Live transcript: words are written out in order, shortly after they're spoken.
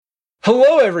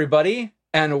Hello, everybody,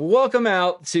 and welcome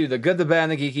out to The Good, the Bad,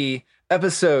 and the Geeky,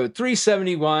 episode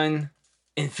 371,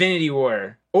 Infinity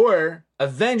War, or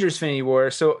Avengers Infinity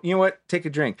War. So, you know what? Take a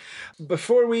drink.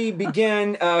 Before we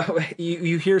begin,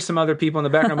 you hear some other people in the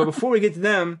background, but before we get to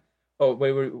them... Oh,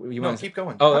 wait, you want to... keep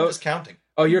going. Oh, I'm just counting.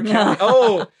 Oh, you're counting.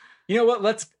 Oh, you know what?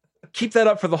 Let's keep that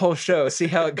up for the whole show. See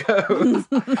how it goes.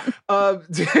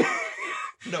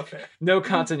 No fair. No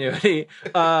continuity.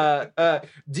 Do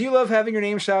you love having your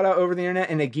name shout out over the internet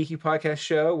in a geeky podcast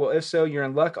show? Well, if so, you're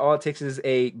in luck. All it takes is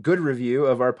a good review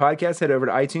of our podcast. Head over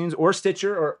to iTunes or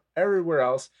Stitcher or everywhere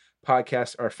else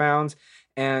podcasts are found,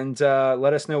 and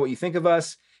let us know what you think of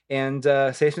us, and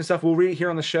say some stuff. We'll read it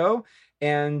here on the show.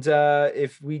 And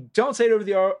if we don't say it over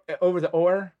the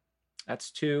or, that's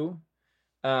 2.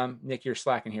 Nick, you're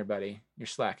slacking here, buddy. You're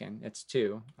slacking. It's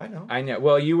 2. I know.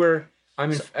 Well, you're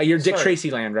Dick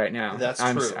Tracy land right now. That's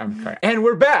true. And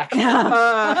we're back.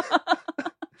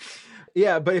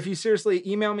 Yeah, but if you seriously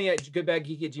email me at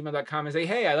goodbadgeeky@gmail.com and say,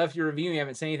 hey, I left your review. You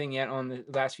haven't said anything yet on the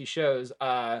last few shows.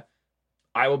 I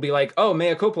will be like, oh,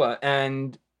 mea culpa.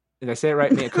 And did I say it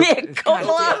right? Mea culpa. Mea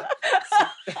culpa.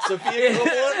 Sophia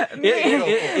Coppola?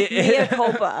 Mea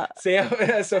culpa. Sophia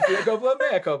Coppola,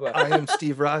 mea culpa. I am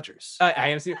Steve Rogers. I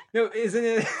am Steve. No, isn't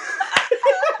it?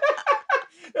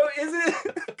 No, isn't it?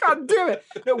 God damn it.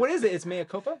 No, what is it? It's mea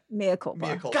culpa? Mea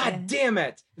culpa. God damn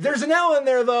it. There's an L in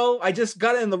there, though. I just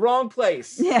got it in the wrong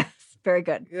place. Yes, very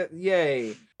good.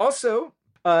 Yay. Also,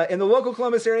 in the local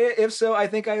Columbus area, if so, I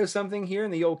think I have something here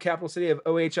in the old capital city of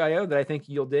OHIO that I think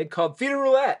you'll dig called Theater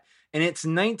Roulette. In its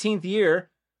 19th year.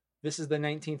 This is the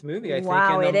 19th movie, I think.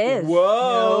 Wow, it is.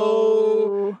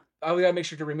 Whoa. No. Oh, we got to make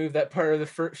sure to remove that part of the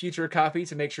future copy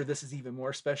to make sure this is even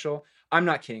more special. I'm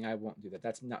not kidding. I won't do that.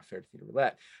 That's not fair to Theater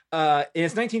Roulette. In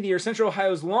its 19th year, Central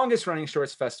Ohio's longest-running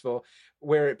shorts festival,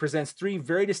 where it presents 3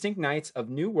 very distinct nights of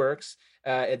new works.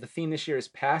 The theme this year is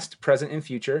past, present, and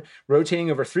future, rotating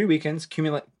over 3 weekends,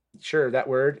 accumulating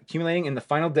in the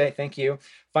final day. Thank you.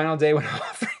 Final day when all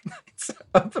 3 nights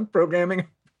of the programming...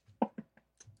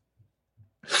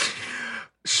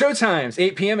 Showtimes,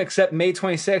 8 p.m. except May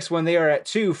 26th when they are at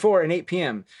 2, 4, and 8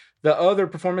 p.m. The other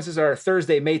performances are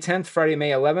Thursday, May 10th, Friday, May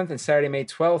 11th, and Saturday, May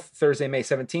 12th, Thursday, May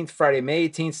 17th, Friday, May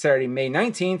 18th, Saturday, May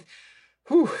 19th,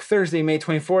 Thursday, May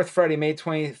 24th, Friday, May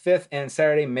 25th, and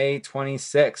Saturday, May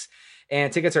 26th.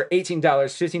 And tickets are $18,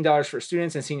 $15 for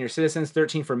students and senior citizens,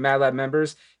 $13 for Mad Lab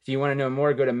members. If you want to know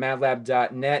more, go to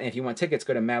madlab.net. And if you want tickets,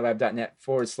 go to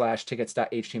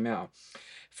madlab.net/tickets.html.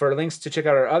 For links to check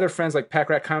out our other friends like Pack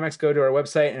Rat Comics, go to our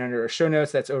website, and under our show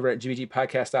notes, that's over at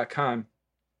gbgpodcast.com.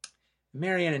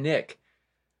 Marianne and Nick,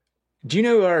 do you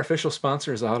know our official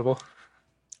sponsor is Audible?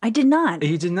 I did not.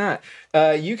 You did not.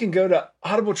 You can go to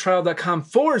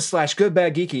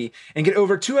audibletrial.com/goodbadgeeky and get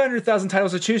over 200,000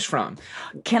 titles to choose from.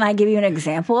 Can I give you an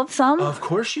example of some? Of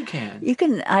course you can.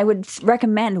 I would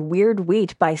recommend Weird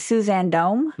Wheat by Suzanne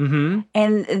Dome. Mm-hmm.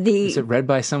 And Is it read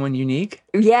by someone unique?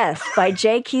 Yes, by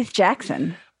J. Keith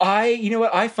Jackson. You know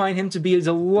what? I find him to be a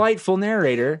delightful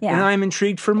narrator, and I'm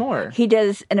intrigued for more. He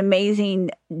does an amazing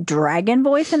dragon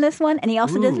voice in this one, and he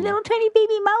also does little tiny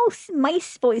baby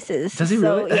mice voices. Does he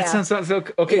really? That sounds so...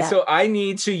 Okay, so I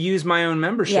need to use my own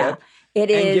membership and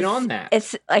get on that.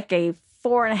 It's like a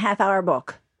 4.5-hour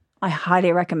book. I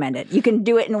highly recommend it. You can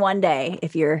do it in one day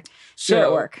if you're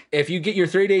at work. If you get your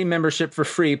 3-day membership for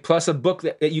free, plus a book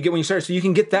that you get when you start, so you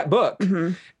can get that book.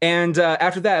 Mm-hmm. And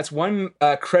after that, it's 1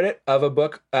 credit of a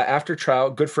book after trial,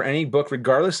 good for any book,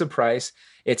 regardless of price.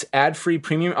 It's ad-free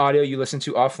premium audio you listen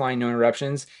to offline, no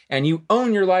interruptions, and you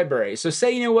own your library. So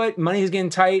say, you know what, money is getting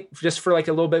tight just for like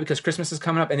a little bit because Christmas is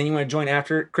coming up, and then you want to join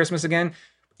after Christmas again.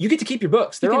 You get to keep your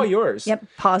books. They're all yours. Yep.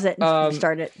 Pause it and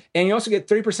start it. And you also get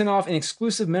 30% off in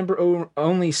exclusive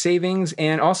member-only savings.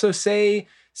 And also say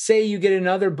you get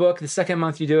another book the second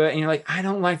month you do it, and you're like, I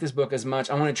don't like this book as much.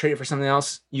 I want to trade it for something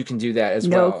else. You can do that as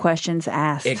well. No questions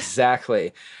asked.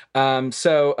 Exactly. And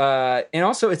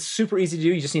also it's super easy to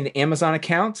do. You just need an Amazon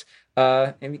account.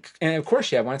 And of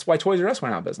course you have one. That's why Toys R Us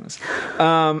went out of business.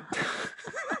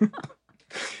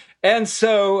 And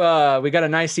so we got a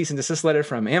nice cease and desist letter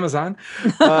from Amazon.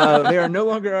 They are no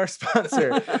longer our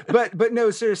sponsor. But no,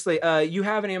 seriously, you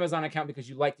have an Amazon account because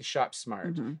you like to shop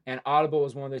smart. Mm-hmm. And Audible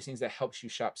is one of those things that helps you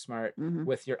shop smart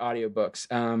with your audiobooks.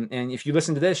 And if you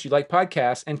listen to this, you like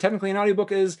podcasts. And technically an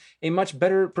audiobook is a much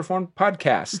better performed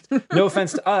podcast. No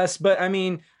offense to us, but I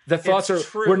mean... The thoughts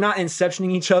we're not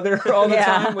inceptioning each other all the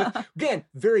time with, again,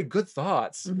 very good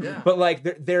thoughts. Mm-hmm. But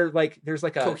like, they're like, there's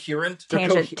like a coherent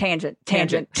tangent.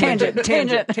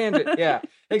 Yeah,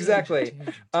 exactly.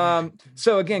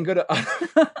 So again, go to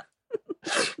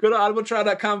Go to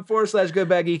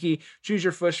audibletrial.com/goodbadgeeky. Choose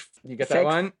your push. You get that 6.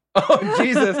 one? Oh,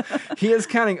 Jesus. He is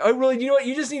counting. Oh, really? You know what?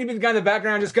 You just need to be the guy in the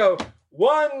background. Just go,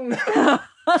 1.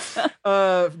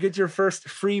 Get your first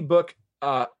free book,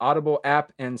 Audible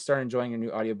app, and start enjoying your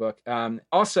new audiobook.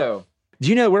 Also, do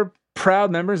you know we're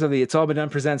proud members of the It's All Been Done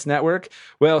Presents Network?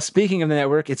 Well, speaking of the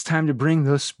network, it's time to bring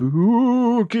the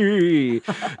spooky.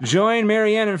 Join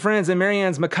Marianne and friends in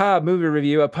Marianne's Macabre Movie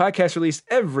Review, a podcast released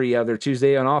every other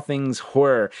Tuesday on all things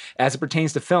horror. As it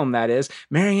pertains to film, that is,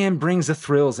 Marianne brings the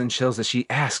thrills and chills as she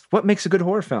asks, what makes a good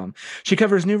horror film? She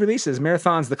covers new releases,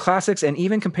 marathons the classics, and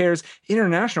even compares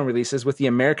international releases with the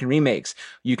American remakes.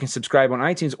 You can subscribe on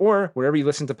iTunes or wherever you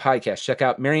listen to podcasts. Check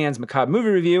out Marianne's Macabre Movie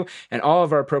Review and all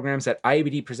of our programs at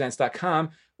IABDpresents.com,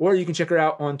 or you can check her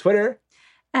out on Twitter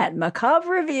At Macabre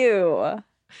Review.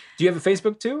 Do you have a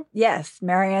Facebook too? Yes,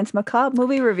 Marianne's Macabre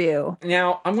Movie Review.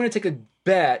 Now, I'm going to take a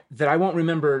bet that I won't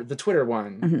remember the Twitter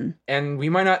one, and we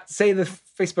might not say the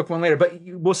Facebook one later, but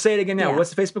we'll say it again now. Yeah.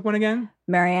 What's the Facebook one again?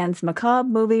 Marianne's Macabre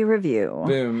Movie Review.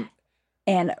 Boom.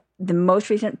 And the most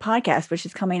recent podcast, which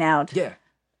is coming out, Yeah.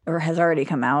 or has already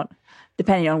come out,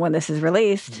 depending on when this is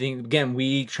released. Again,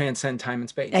 we transcend time and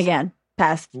space. Again,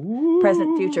 past, Ooh.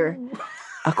 present, future.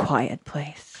 A Quiet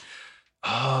Place.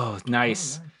 Oh,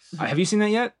 nice. Oh, nice. Have you seen that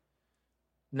yet?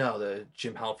 No, the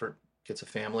Jim Halpert gets a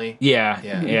family. Yeah.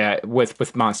 Yeah. Yeah.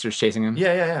 With monsters chasing him.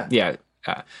 Yeah. Yeah.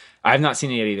 I have not seen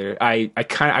it yet either. I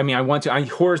want to.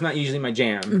 Horror's not usually my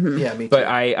jam, Yeah, me too. but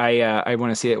I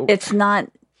want to see it. It's not,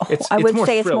 It's would more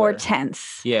say it's more thriller.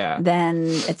 tense Yeah. than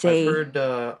it's I've a. heard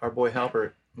our boy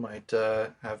Halpert might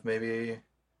have maybe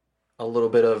a little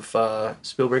bit of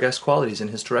Spielberg-esque qualities in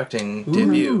his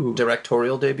Ooh.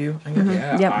 directorial debut. I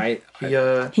guess. Yeah.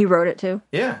 Yep. He wrote it too.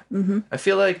 Yeah. Mm-hmm. I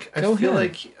feel like Go him.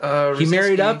 Krasinski- He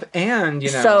married up, and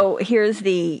So here's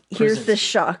the Krasinski.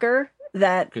 shocker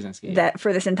that Krasinski. that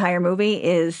for this entire movie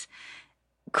is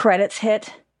credits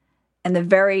hit, and the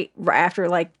very after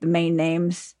like the main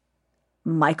names,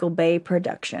 Michael Bay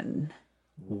production.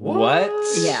 What?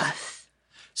 Yes,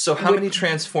 So how many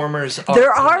Transformers are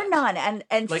there in are it? none, and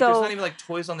Like there's so not even like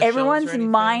toys on the shelves or everyone's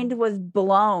anything? mind was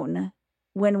blown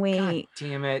when we God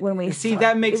damn it. when we see saw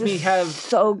that it. makes It me was have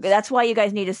so. That's why you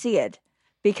guys need to see it,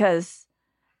 because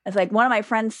it's like one of my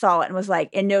friends saw it and was like,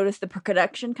 and noticed the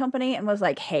production company and was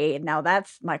like, hey, now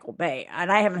that's Michael Bay,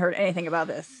 and I haven't heard anything about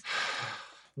this.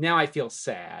 now I feel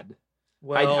sad.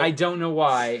 Well, I don't know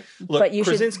why. look, but you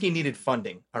should- Krasinski needed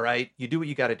funding. All right, you do what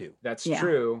you got to do. That's Yeah.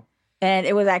 true. And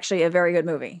it was actually a very good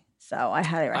movie. So I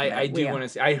highly recommend I it. do want to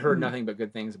see. I heard nothing but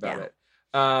good things about it.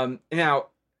 Now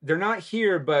they're not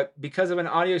here, but because of an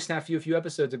audio snafu a few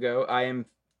episodes ago,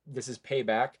 this is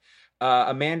payback.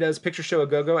 Amanda's Picture Show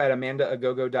A-Go-Go at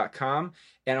amandaagogo.com,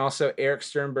 and also Eric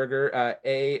Sternberger,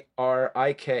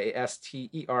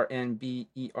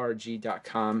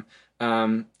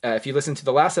 ARIKSTERNBERG.com. If you listen to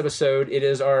the last episode, it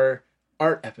is our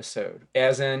art episode,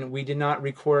 as in we did not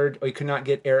record, or we could not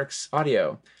get Eric's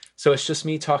audio. So it's just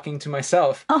me talking to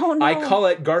myself. Oh, no. I call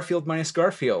it Garfield minus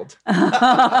Garfield.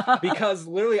 Because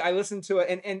literally I listened to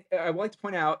it, and I would like to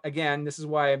point out, again, this is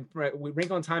why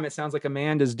Wrinkle in Time, it sounds like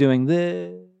Amanda's doing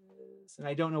this, and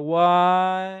I don't know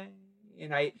why,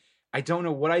 and I don't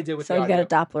know what I did with So the you audio.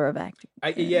 got a Doppler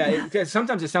effect.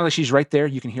 Sometimes it sounds like she's right there.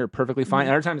 You can hear her perfectly fine.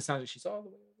 Other times it sounds like she's all the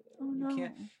way over there. Oh, You no.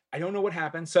 can't. I don't know what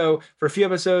happened. So for a few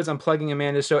episodes, I'm plugging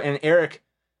Amanda's show, and Eric,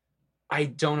 I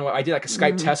don't know. I did like a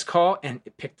Skype test call, and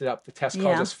it picked it up the test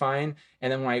call Yeah. just fine. And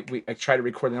then when I try to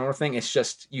record the normal thing, it's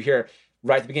just you hear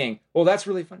right at the beginning. Well, that's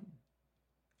really funny.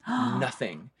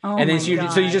 Nothing. Oh and then my so you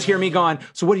God. just hear me going.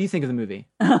 So what do you think of the movie?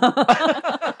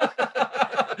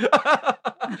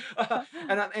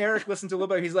 And Eric listened to a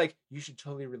little bit. He's like, "You should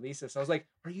totally release this." I was like,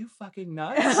 "Are you fucking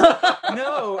nuts?"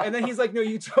 No. And then he's like, "No,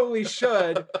 you totally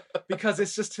should, because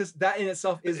it's just that in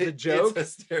itself is the joke.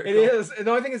 It's hysterical. It is. And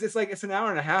the only thing is, it's an hour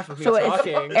and a half of me So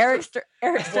talking. Eric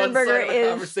One Sternberger side of a is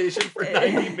conversation for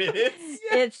 90 minutes.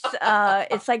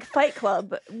 it's like Fight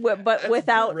Club, but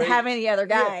without great. having the other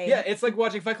guy. Yeah, it's like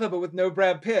watching Fight Club, but with no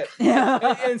Brad Pitt.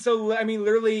 Yeah. And so, I mean,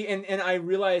 literally, and I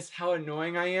realized how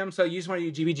annoying I am. So I use one of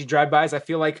your GBG drive-bys. I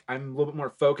feel like I'm a little bit more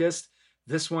focused.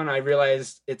 This one, I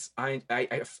realized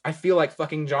I feel like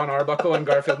fucking John Arbuckle and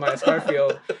Garfield minus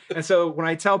Garfield. And so when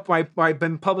I tell I've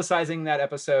been publicizing that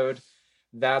episode,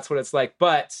 that's what it's like.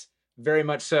 But very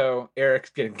much so, Eric's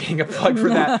getting a plug for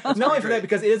that. Not only for that,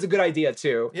 because it is a good idea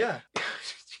too. Yeah.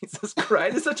 Jesus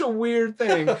Christ, it's such a weird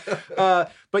thing.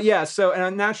 But yeah, so,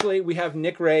 and naturally we have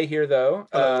Nick Ray here though,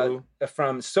 Hello.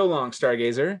 from So Long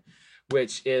Stargazer.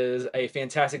 which is a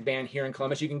fantastic band here in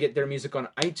Columbus. You can get their music on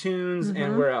iTunes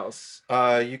and where else?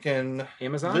 You can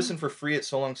Amazon? listen for free at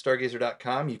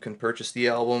SoLongStargazer.com. You can purchase the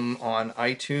album on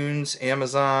iTunes,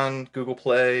 Amazon, Google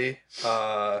Play.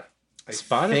 I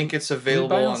think it's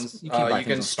available on. You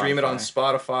can stream it on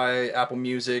Spotify, Apple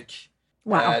Music.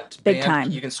 Wow, at big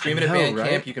time. You can stream it at Bandcamp.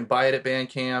 Right? You can buy it at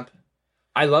Bandcamp.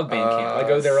 I love Bandcamp. I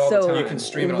go there all the time. You can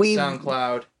stream it on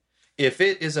SoundCloud. If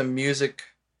it is a music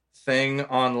thing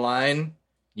online,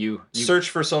 you search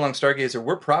for So Long Stargazer.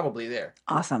 We're probably there.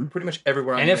 Awesome. Pretty much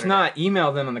everywhere on and the if internet. not,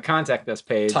 email them on the contact us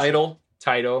page. Title.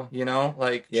 You know,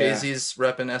 like Jay-Z's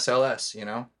repping SLS, you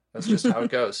know? That's just how it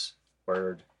goes.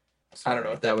 Word. I don't know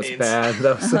what that was means. bad.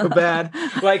 That was so bad.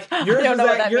 Like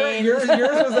yours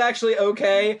was actually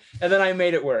okay, and then I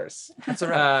made it worse. That's all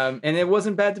right. And it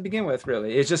wasn't bad to begin with,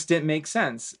 really. It just didn't make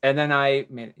sense. And then I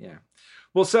made it, yeah.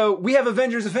 Well, so we have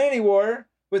Avengers Infinity War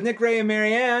with Nick, Ray, and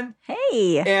Marianne.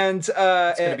 Hey. And it's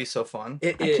going to be so fun.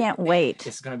 I can't wait.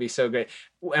 It's going to be so great.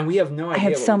 And we have no idea.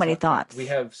 I have so many thoughts. We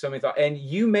have so many thoughts. And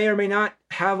you may or may not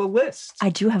have a list.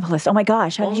 I do have a list. Oh my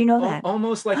gosh. How did you know that?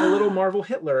 Almost like a little Marvel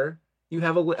Hitler. You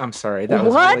have a I'm sorry. That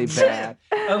was really bad.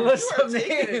 A list of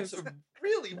names.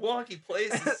 Really wonky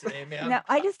places today, man. No,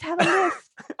 I just have a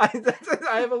list.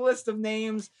 I have a list of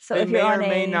names. So they if may you're or on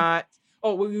may not.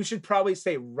 Oh, well, you should probably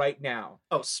say right now.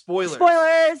 Oh, spoilers.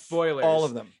 Spoilers. All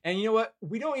of them. And you know what?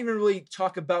 We don't even really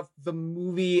talk about the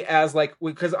movie as like,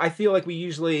 because I feel like we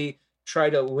usually try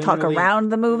to talk around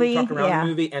the movie. The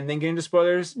movie and then get into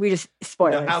spoilers. We just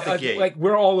spoilers. Out the gate. Like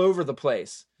we're all over the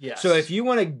place. Yes. So if you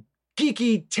want to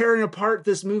geeky tearing apart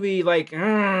this movie, like,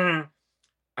 I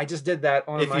just did that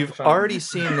on if you've already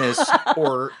seen this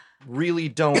or really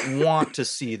don't want to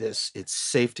see this, it's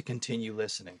safe to continue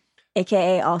listening.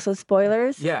 AKA also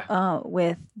spoilers. Yeah.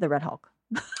 With the Red Hulk.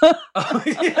 Oh,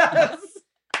 yes.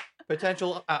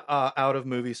 Potential out of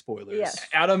movie spoilers. Yes.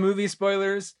 Out of movie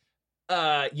spoilers.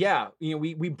 Yeah. You know,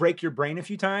 we break your brain a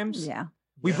few times. Yeah.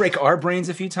 We break our brains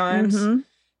a few times. Mm-hmm.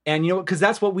 And you know, because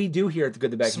that's what we do here at the Good,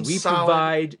 the Bad. We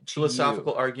provide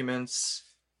philosophical arguments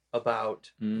about,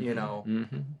 you know,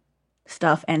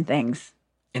 stuff and things.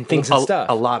 And things and stuff.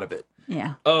 A lot of it.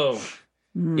 Yeah. Oh,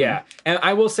 yeah. And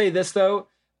I will say this, though.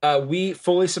 We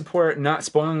fully support not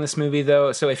spoiling this movie,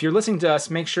 though. So if you're listening to us,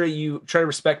 make sure you try to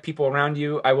respect people around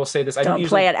you. I will say this. I don't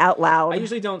play it out loud. I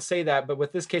usually don't say that, but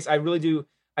with this case, I really do.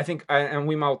 I think, and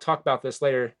we might talk about this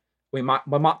later. We might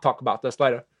talk about this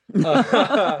later.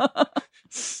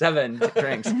 7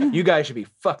 drinks. You guys should be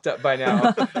fucked up by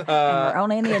now. And we're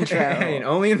only in the intro. And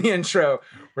only in the intro.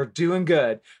 We're doing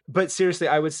good. But seriously,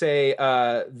 I would say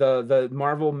the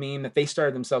Marvel meme that they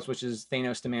started themselves, which is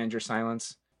Thanos demand your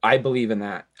silence. I believe in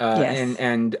that. Yes.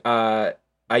 And I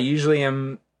usually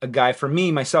am a guy, for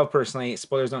me, myself personally,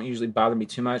 spoilers don't usually bother me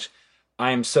too much.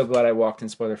 I am so glad I walked in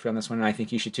spoiler free on this one, and I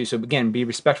think you should too. So again, be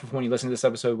respectful when you listen to this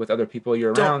episode with other people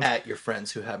you're around. Don't at your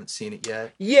friends who haven't seen it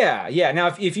yet. Yeah. Now,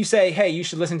 if you say, hey, you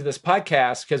should listen to this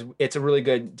podcast because it's a really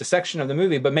good dissection of the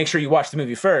movie, but make sure you watch the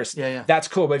movie first. Yeah. That's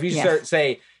cool. But if you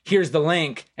say, here's the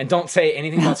link, and don't say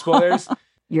anything about spoilers,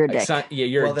 you're a dick.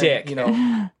 You're a dick. You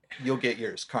know, you'll get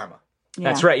yours, karma. Yeah.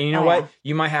 That's right. You know what? Yeah.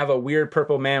 You might have a weird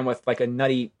purple man with like a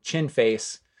nutty chin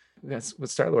face. That's what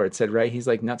Star-Lord said, right? He's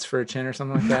like nuts for a chin or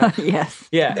something like that. Yes.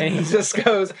 Yeah, and he just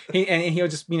goes, and he'll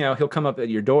just, he'll come up at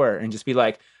your door and just be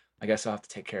like, I guess I'll have to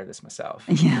take care of this myself.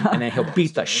 Yeah. And then he'll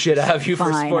beat the shit out of you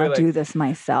for spoiling. I'll do this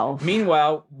myself.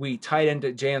 Meanwhile, we tied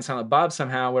into Jay and Silent Bob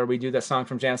somehow, where we do that song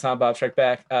from Jay and Silent Bob Strike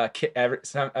Back. What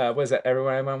is that?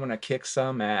 Everyone want to kick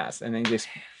some ass. And then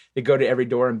they go to every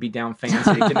door and beat down fans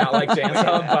that did not like Jay and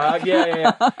Silent Bob.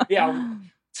 Yeah.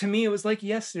 To me, it was like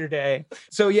yesterday.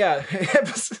 So yeah,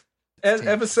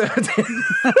 episode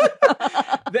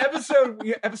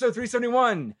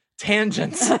 371,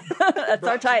 Tangents. That's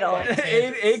our title.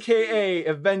 AKA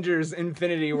Avengers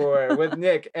Infinity War with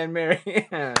Nick and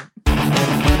Marianne.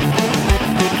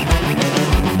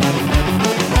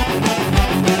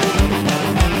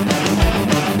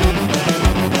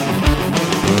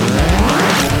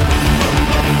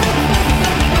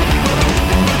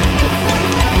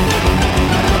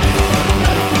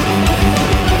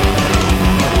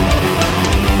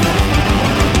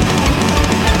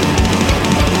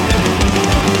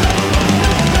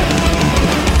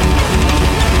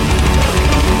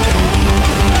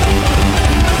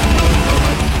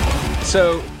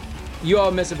 So, you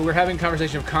all missed it, but we're having a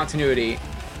conversation of continuity,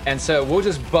 and so we'll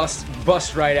just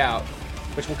bust right out.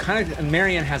 which will kind of,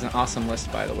 Marianne has an awesome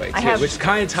list, by the way, too, which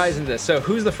kind of ties into this. So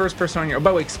who's the first person on your,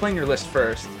 by the way, explain your list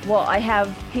first. Well, I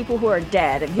have people who are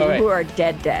dead and people who are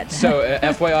dead. So,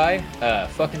 FYI,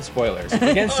 fucking spoilers. If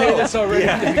we didn't say this already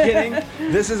at the beginning,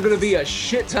 this is going to be a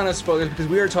shit ton of spoilers because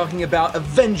we are talking about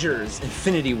Avengers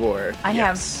Infinity War. I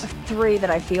have 3 that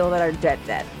I feel that are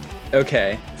dead.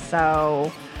 Okay.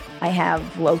 So, I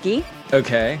have Loki.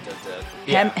 Okay.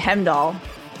 Heimdall.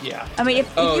 Yeah. I mean,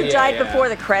 if you died before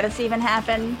the credits even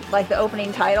happened, like the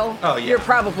opening title, you're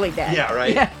probably dead. Yeah,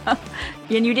 right. Yeah.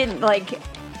 And you didn't Loki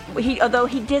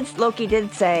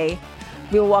did say,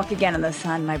 "We will walk again in the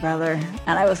sun, my brother."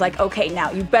 And I was like, okay,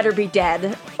 now you better be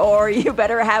dead, or you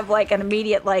better have like an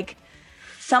immediate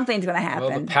something's going to happen.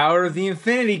 Well, the power of the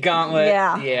Infinity Gauntlet.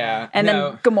 Yeah. And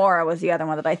then Gamora was the other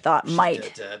one that I thought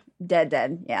might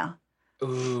dead. Yeah.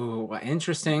 Ooh,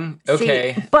 interesting.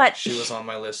 Okay. See, but she was on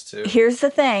my list too. Here's the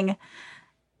thing.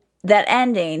 That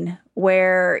ending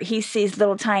where he sees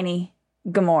little tiny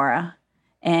Gamora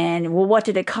and, well, what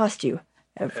did it cost you?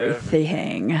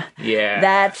 Everything. Yeah.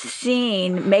 That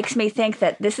scene makes me think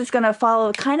that this is going to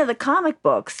follow kind of the comic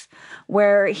books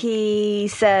where he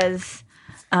says,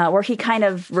 where he kind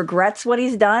of regrets what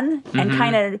he's done and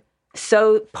kind of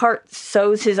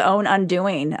sows his own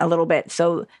undoing a little bit.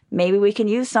 So maybe we can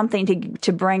use something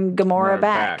to bring Gamora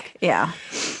back. Yeah.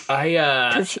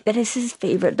 Because that is his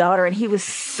favorite daughter, and he was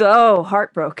so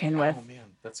heartbroken with. Oh man,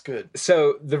 that's good.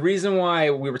 So the reason why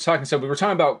we were talking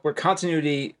about where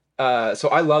continuity. So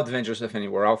I loved Avengers Infinity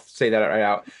War. I'll say that right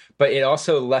out. But it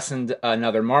also lessened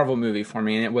another Marvel movie for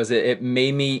me, and it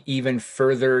made me even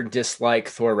further dislike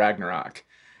Thor Ragnarok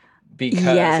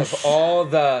because of all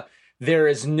the. There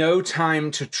is no time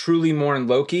to truly mourn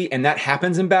Loki, and that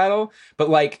happens in battle.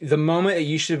 But the moment that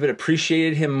you should have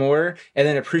appreciated him more and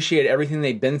then appreciated everything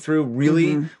they've been through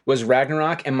really was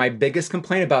Ragnarok. And my biggest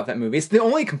complaint about that movie, it's the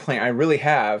only complaint I really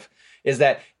have, is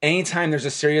that anytime there's a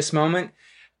serious moment,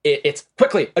 it's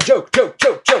quickly a joke.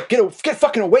 Get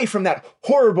fucking away from that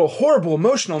horrible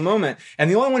emotional moment.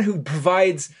 And the only one who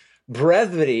provides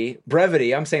brevity,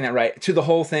 I'm saying that right, to the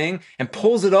whole thing and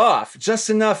pulls it off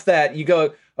just enough that you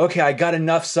go, okay, I got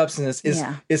enough substance.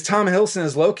 Is Tom Hiddleston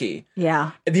as Loki?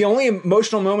 Yeah. The only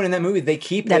emotional moment in that movie they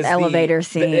keep that is elevator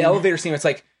scene. The elevator scene. It's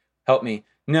like, help me.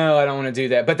 No, I don't want to do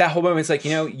that. But that whole moment, it's like,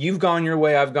 you've gone your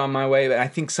way, I've gone my way, but I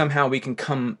think somehow we can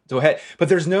come to a head. But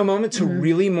there's no moment to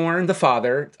really mourn the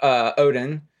father,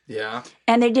 Odin. Yeah.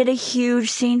 And they did a huge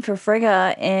scene for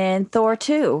Frigga in Thor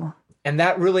 2. And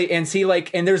that really, and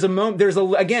there's a moment,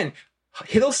 again,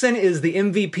 Hiddleston is the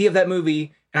MVP of that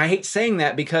movie. And I hate saying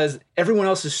that because everyone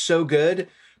else is so good.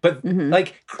 But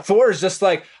Thor is just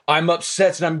like, I'm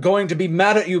upset and I'm going to be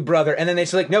mad at you, brother. And then they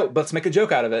say no, let's make a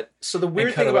joke out of it. So the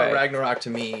weird thing about Ragnarok to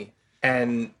me,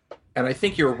 and I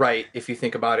think you're right if you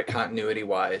think about it continuity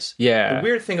wise. Yeah. The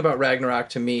weird thing about Ragnarok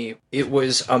to me, it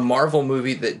was a Marvel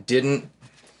movie that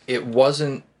it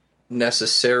wasn't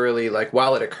necessarily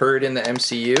while it occurred in the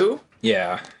MCU.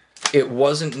 Yeah. It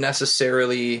wasn't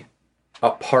necessarily a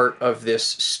part of this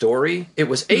story. It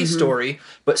was a story,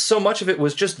 but so much of it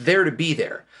was just there to be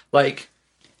there.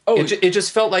 It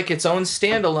just felt like its own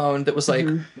standalone that was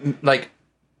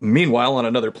meanwhile on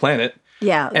another planet.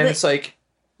 Yeah. And it's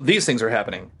these things are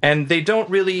happening. And they don't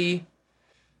really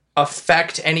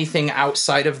affect anything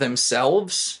outside of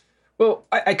themselves. Well,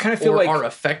 I kind of feel are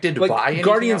affected by anything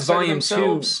Guardians Volume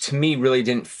 2 to me really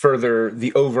didn't further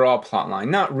the overall plot line.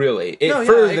 Not really. I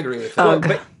agree with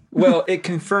that. Well, it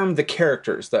confirmed the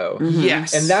characters, though.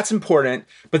 Yes. And that's important.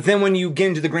 But then when you get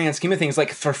into the grand scheme of things,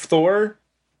 for Thor,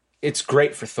 it's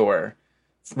great for Thor.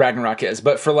 Ragnarok is.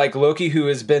 But for, Loki, who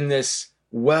has been this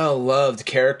well-loved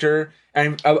character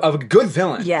and a good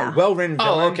villain. Yeah. A well-written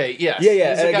villain. Oh, okay, yes.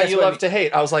 Yeah. He's a guy you love to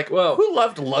hate. I was like, well, who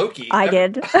loved Loki? I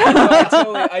did.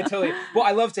 I totally. Well,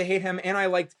 I love to hate him, and I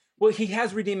liked... Well, he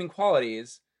has redeeming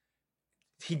qualities.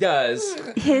 He does.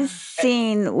 His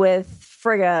scene with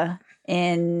Frigga...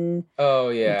 in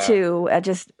 2, it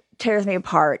just tears me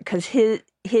apart because here's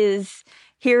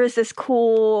this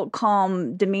cool,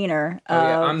 calm demeanor.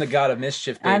 I'm the god of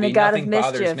mischief, baby. I'm the god Nothing of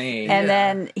mischief. bothers me. And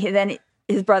then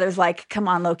his brother's like, "Come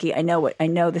on, Loki, I know it. I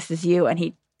know this is you." And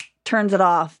he turns it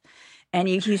off, and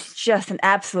he's just an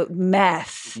absolute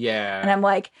mess. Yeah. And I'm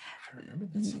like,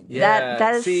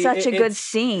 that is such a good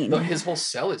scene. His whole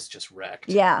cell is just wrecked.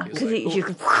 Yeah, because he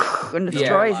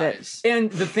destroys it. And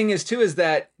the thing is, too, is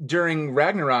that during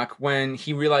Ragnarok, when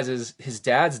he realizes his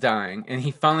dad's dying, and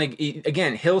he finally,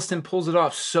 again, Hiddleston pulls it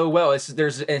off so well. It's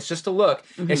just a look.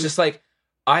 It's just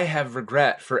I have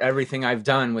regret for everything I've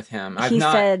done with him. He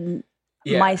said,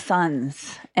 "My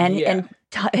sons," and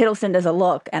Hiddleston does a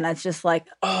look, and it's just like,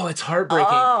 oh, it's heartbreaking.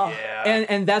 Oh. Yeah.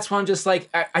 And that's why I'm just like,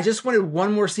 I just wanted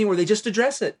one more scene where they just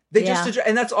address it.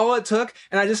 And that's all it took.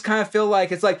 And I just kind of feel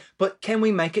like it's like, but can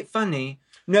we make it funny?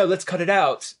 No, let's cut it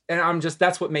out. And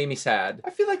that's what made me sad. I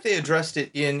feel like they addressed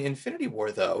it in Infinity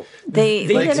War, though. They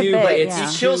do, did a bit, but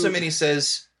He kills him and he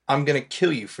says, "I'm gonna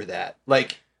kill you for that."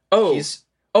 Like, oh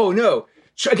no,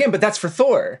 again, but that's for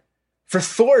Thor. For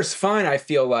Thor's fine. I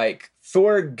feel like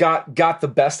Thor got the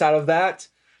best out of that.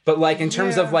 But like in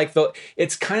terms of like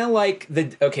it's kind of like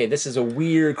this is a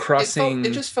weird crossing.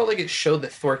 It just felt like it showed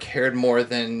that Thor cared more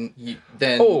than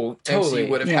totally.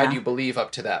 MC would have had you believe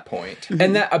up to that point.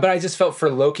 And but I just felt for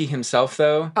Loki himself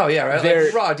though. Oh yeah, right.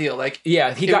 Like, raw deal. Like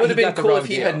it would have been cool if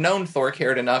he had known Thor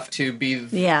cared enough to be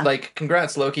like,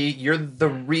 congrats Loki, you're the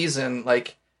reason.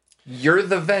 Like, you're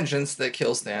the vengeance that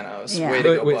kills Thanos. Yeah. Way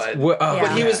to go, bud.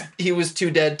 But he was too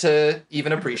dead to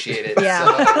even appreciate it. Yeah.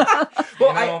 So,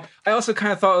 well, I also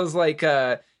kind of thought it was like,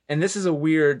 and this is a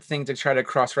weird thing to try to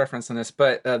cross-reference on this,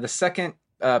 but the second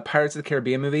Pirates of the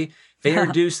Caribbean movie, they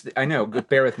introduced. I know,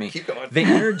 bear with me. Keep going. They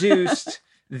introduced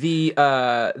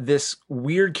this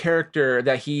weird character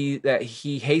that he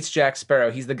hates Jack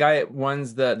Sparrow. He's the guy that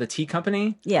runs the tea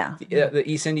company. Yeah. The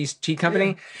East Indies tea company.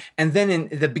 Yeah. And then in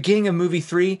the beginning of movie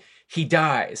 3, he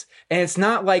dies. And it's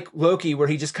not like Loki where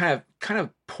he just kind of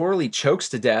poorly chokes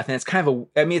to death. And it's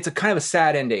it's a kind of a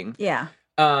sad ending. Yeah.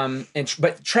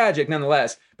 But tragic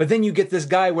nonetheless. But then you get this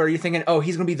guy where you're thinking, oh,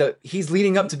 he's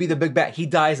leading up to be the big bad. He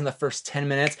dies in the first 10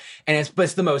 minutes, and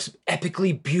it's the most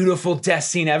epically beautiful death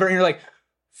scene ever. And you're like,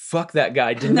 fuck that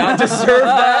guy, did not deserve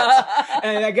that.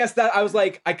 And I guess that I was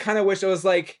like, I kind of wish it was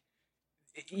like,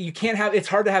 it's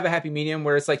hard to have a happy medium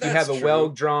where it's like you have a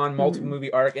well-drawn multiple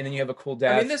movie arc and then you have a cool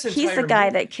death. I mean, he's the guy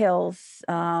that kills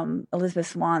Elizabeth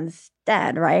Swan's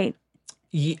dad, right?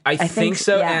 I think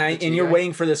so. Yeah. And you're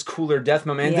waiting for this cooler death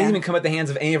moment. It doesn't even come at the hands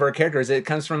of any of our characters. It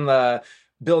comes from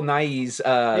Bill Nighy's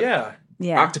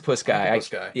octopus guy.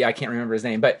 I can't remember his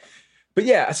name. But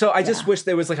yeah, so I just wish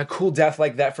there was like a cool death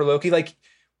like that for Loki. Like,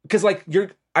 because like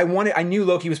I knew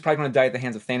Loki was probably going to die at the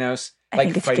hands of Thanos. I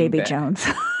think it's Davy Jones.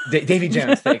 Davy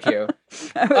Jones, thank you.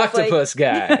 Octopus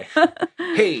guy.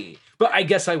 Hey. But I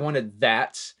guess I wanted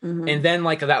that. Mm-hmm. And then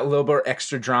like that little bit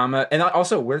extra drama. And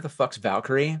also, where the fuck's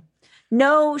Valkyrie?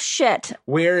 No shit.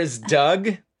 Where is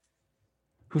Doug?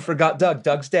 Who forgot Doug?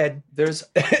 Doug's dead. There's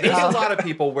a lot of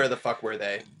people. Where the fuck were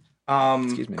they?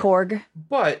 Excuse me. Korg.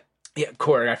 But yeah,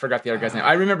 Korg. I forgot the other guy's name.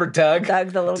 I remember Doug.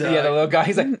 Doug, the little guy. Yeah, the little guy.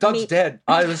 He's like, Doug's dead.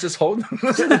 I was just holding him.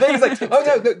 He's like,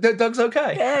 oh no, Doug's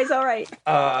okay. Yeah, he's all right.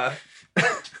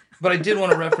 But I did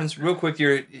want to reference real quick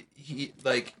here. He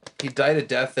died a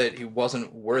death that he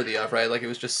wasn't worthy of, right? Like, it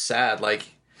was just sad. Like,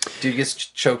 dude gets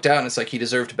choked out, and it's like he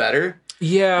deserved better.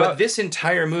 Yeah. But this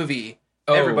entire movie,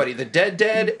 everybody, the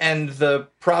dead, and the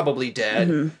probably dead.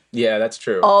 Mm-hmm. Yeah, that's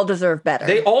true. All deserve better.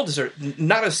 They all deserve.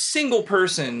 Not a single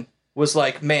person was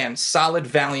like, man, solid,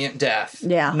 valiant death.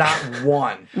 Yeah. Not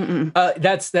one.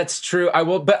 That's true. I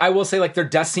will say, like, their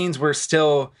death scenes were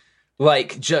still,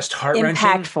 like, just heart-wrenching.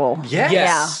 Impactful.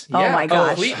 Yes. Yeah. Oh my gosh.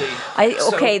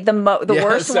 Completely. The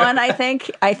worst one, I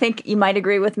think you might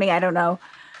agree with me. I don't know.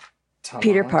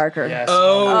 Peter Parker. Yes.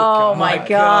 Oh my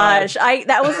gosh. I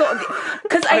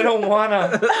don't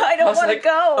wanna. I don't want to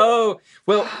go. Oh,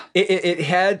 well,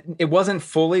 it wasn't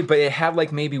fully, but it had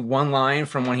like maybe one line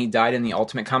from when he died in the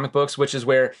Ultimate comic books, which is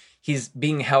where he's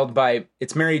being held by,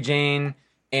 it's Mary Jane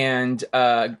and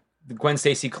the Gwen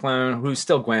Stacy clone, who's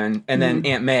still Gwen, and then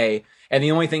Aunt May. And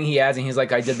the only thing he adds, and he's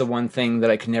like, I did the one thing that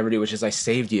I could never do, which is I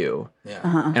saved you. Yeah.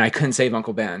 And I couldn't save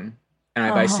Uncle Ben. And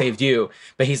I saved you.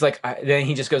 But he's like, then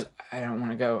he just goes, I don't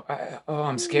want to go.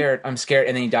 I'm scared. I'm scared.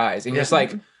 And then he dies. And you're just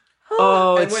like,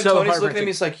 oh, and it's when so Tony's looking at me,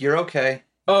 he's like, you're okay.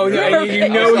 Oh, yeah, you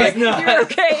know he's not. You're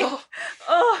okay.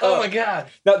 Oh my God.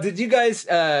 Now, did you guys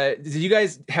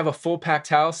have a full packed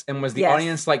house? And was the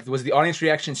audience was the audience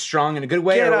reaction strong in a good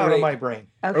way? Get out of my brain.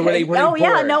 Okay. Or were they bored?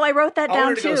 Yeah, no, I wrote that down I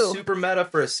wanted too. to go super meta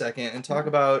for a second and talk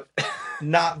about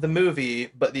not the movie,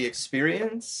 but the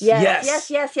experience.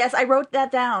 Yes. I wrote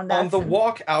that down. On the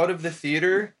walk out of the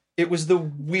theater, it was the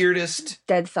weirdest.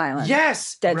 Dead silent.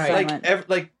 Yes. Dead silent.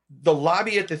 Like the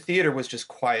lobby at the theater was just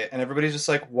quiet, and everybody's just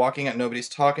like walking out. Nobody's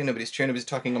talking. Nobody's cheering. Nobody's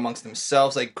talking amongst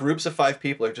themselves. Like groups of 5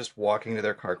 people are just walking to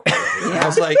their car quietly. And I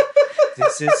was like,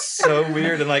 this is so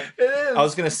weird. And like, I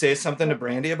was gonna say something to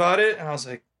Brandy about it, and I was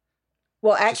like,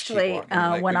 well, actually,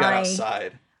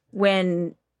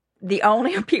 when the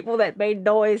only people that made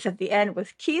noise at the end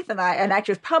was Keith and I, and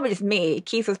actually it was probably just me.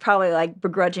 Keith was probably like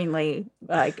begrudgingly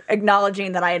like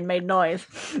acknowledging that I had made noise.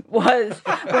 Was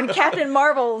when Captain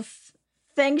Marvel's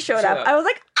thing showed up. I was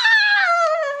like,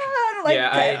 ah!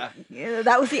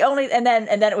 That was the only, and then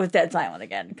it was dead silent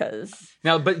again because.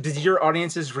 Now, but did your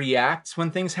audiences react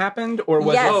when things happened, or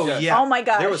was it? Oh my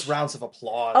gosh! There was rounds of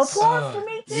applause. Applause for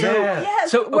me too.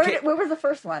 Yes. So where was the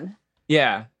first one?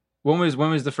 Yeah. When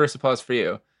was the first applause for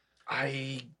you?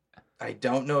 I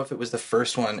don't know if it was the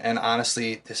first one, and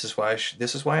honestly, this is why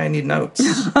I need notes.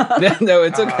 No,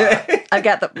 it's okay. I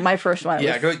got my first one.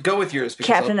 Yeah, go with yours.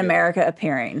 Captain America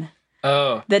appearing.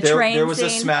 Oh, there was a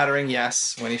smattering,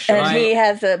 yes, when he showed up. And he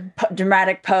has a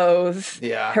dramatic pose.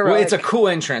 Yeah. Heroic. Well, it's a cool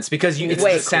entrance because it's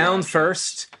the sound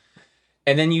first,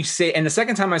 and then you say. And the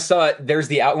second time I saw it, there's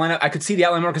the outline. I could see the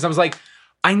outline more because I was like,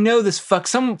 I know this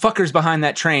some fucker's behind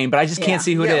that train, but I just can't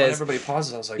see who it is. When everybody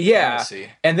pauses, I was like, yeah.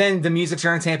 And then the music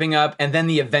started tamping up, and then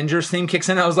the Avengers theme kicks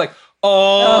in. I was like,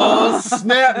 oh,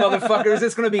 snap, motherfuckers.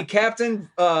 It's going to be Captain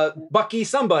Bucky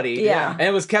somebody. Yeah. And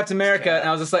it was Captain America, and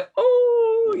I was just like,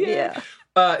 oh, yeah.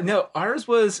 No, ours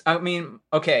was,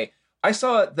 okay. I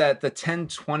saw that the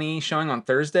 10:20 showing on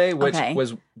Thursday, which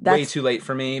was way too late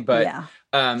for me, but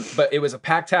it was a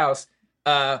packed house.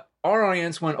 Our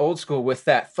audience went old school with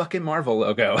that fucking Marvel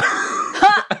logo.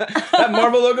 That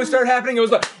Marvel logo started happening. It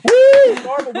was like, woo,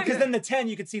 Marvel. Because then the 10,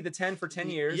 you could see the 10 for 10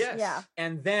 years. Yes. Yeah.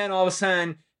 And then all of a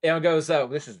sudden, it goes, oh,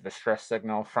 this is the distress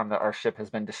signal from our ship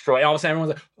has been destroyed. And all of a sudden,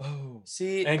 everyone's like, oh.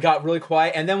 See? And it got really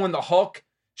quiet. And then when the Hulk,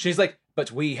 she's like, and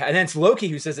then it's Loki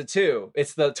who says it too.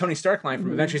 It's the Tony Stark line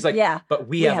from Avengers. He's like, but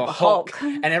we have a Hulk.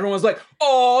 And everyone's like,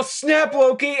 oh, snap,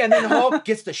 Loki. And then Hulk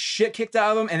gets the shit kicked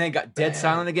out of him and then got dead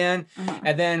silent again.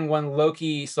 And then when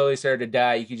Loki slowly started to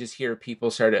die, you could just hear people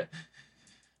start to,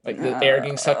 like the air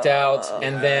getting sucked out.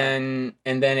 And then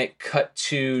it cut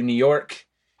to New York.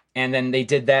 And then they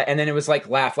did that. And then it was like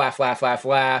laugh, laugh, laugh, laugh,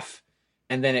 laugh.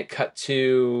 And then it cut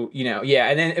to,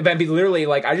 And then it'd be literally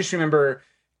like, I just remember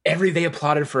they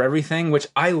applauded for everything, which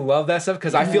I love that stuff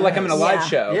because I feel like I'm in a live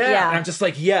show. Yeah. And I'm just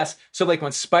like, yes. So like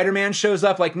when Spider-Man shows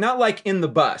up, like not like in the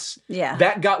bus. Yeah.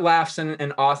 That got laughs and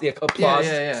applause.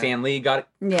 Stan Lee got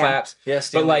claps. Yeah,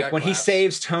 but like when he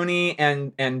saves Tony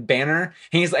and Banner,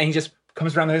 and he just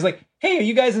comes around there, he's like, hey, are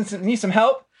you guys need some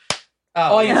help?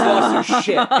 Audience lost their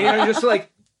shit. Just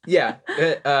like,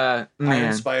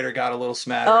 Iron Spider got a little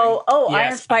smattering. Oh, yes.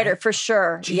 Iron Spider for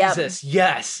sure. Jesus,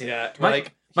 yes. Yeah.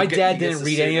 My dad didn't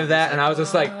read any of that, and I was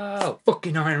just like,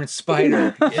 fucking Iron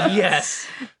Spider. Yes.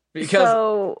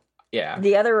 Because,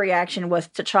 the other reaction was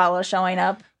T'Challa showing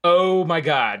up. Oh, my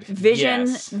God.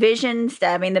 Vision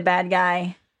stabbing the bad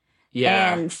guy.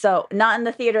 Yeah. And so, not in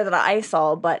the theater that I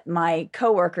saw, but my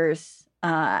coworkers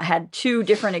had two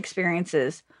different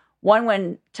experiences. One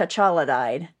when T'Challa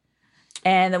died,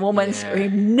 and the woman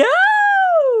screamed, no!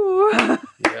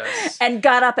 Yes. And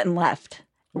got up and left.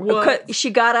 What? She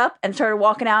got up and started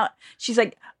walking out. She's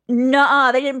like,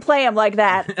 "Nuh-uh, they didn't play him like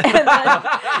that." And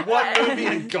then, what movie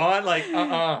had gone like,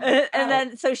 And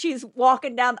then, so she's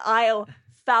walking down the aisle,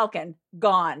 Falcon,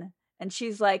 gone. And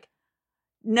she's like,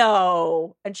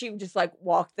 no. And she just like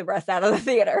walked the rest out of the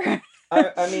theater.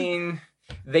 I mean,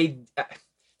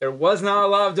 there was not a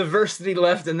lot of diversity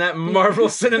left in that Marvel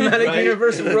Cinematic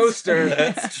Universe roster.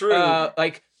 That's true.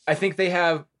 I think they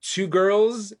have 2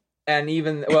 girls and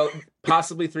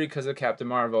possibly 3 because of Captain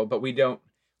Marvel, but we don't.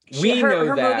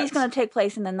 Her movie's going to take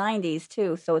place in the 90s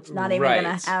too, so it's not even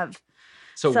going to have.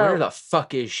 So where the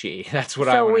fuck is she? That's what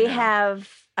I want to know. So we have.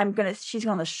 I'm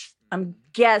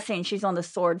guessing she's on the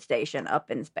Sword Station up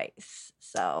in space.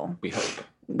 So we hope.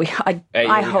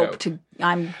 I hope.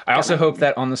 I also hope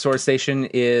that on the Sword Station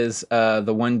is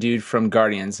the one dude from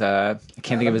Guardians. I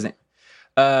can't think of his name.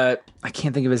 I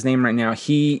can't think of his name right now.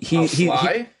 He's going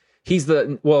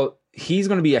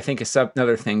to be, I think,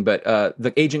 another thing, but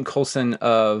the Agent Coulson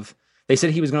of. They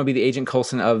said he was going to be the Agent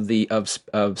Coulson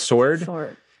of Sword.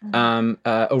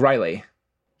 O'Reilly.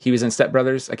 He was in Step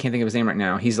Brothers. I can't think of his name right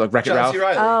now. He's like Wreck-It Ralph.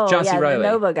 John C. Reilly. The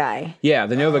Nova guy. Yeah,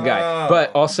 the Nova guy.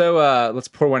 But also, let's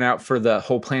pour one out for the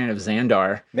whole planet of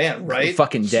Xandar. Man, right?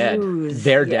 Fucking dead.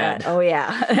 They're dead. Oh,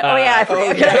 yeah. I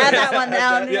forgot to add that one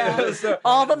down. Yeah. So,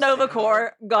 all the Nova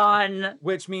Corps gone.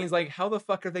 Which means, like, how the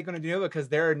fuck are they going to do Nova? Because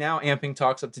they're now amping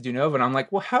talks up to do Nova. And I'm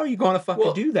like, well, how are you going to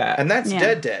fucking do that? And that's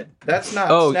dead. That's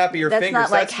not snap of your fingers.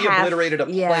 Not like that's the obliterated a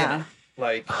planet.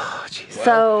 Like, oh, geez.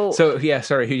 So yeah,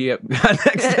 sorry, who do you have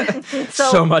next?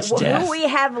 so much death. Who we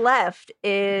have left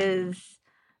is,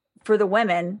 for the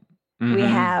women, we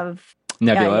have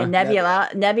Nebula,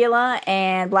 Nebula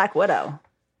and Black Widow.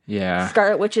 Yeah.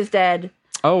 Scarlet Witch is dead.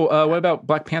 Oh, what about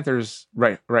Black Panther's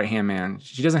right hand man?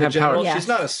 She doesn't have power. She's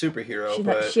not a superhero,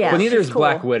 but well, neither is cool.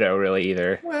 Black Widow really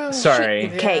either. Well,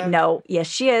 sorry. Yes,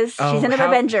 she is. She's an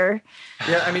Avenger.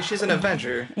 Yeah, I mean she's an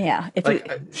Avenger. Yeah,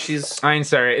 she's. I'm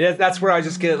sorry. That's where I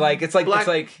just get like it's like Black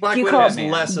do you call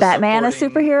Batman a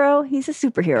superhero? He's a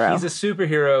superhero. He's a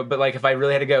superhero, but like if I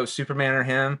really had to go Superman or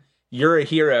him, you're a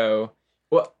hero.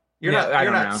 Well, you're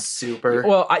not super.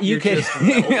 Well, you could.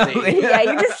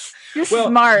 You're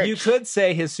smart. You could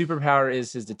say his superpower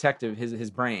is his detective, his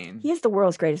brain. He is the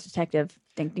world's greatest detective.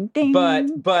 Ding, ding, ding.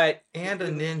 But and a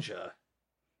ninja.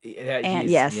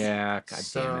 Yes. Yeah. God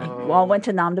damn it. Well, went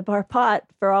to Nam de Bar Pot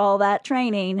for all that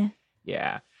training.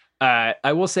 Yeah.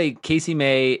 I will say Casey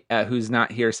May, who's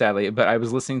not here sadly, but I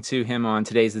was listening to him on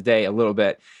Today's the Day a little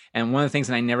bit, and one of the things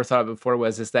that I never thought of before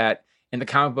is that in the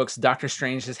comic books, Doctor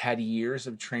Strange has had years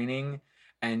of training.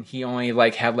 And he only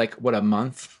had a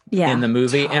month in the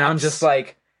movie. Tops. And I'm just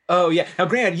like, oh yeah. Now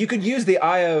granted, you could use the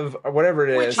eye of or whatever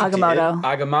it is.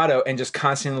 Agamotto and just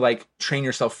constantly train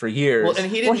yourself for years. Well, and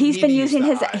he's been using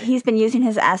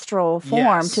his astral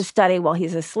form to study while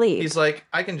he's asleep. He's like,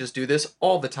 I can just do this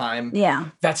all the time. Yeah.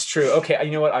 That's true. Okay,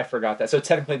 you know what? I forgot that. So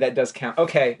technically that does count.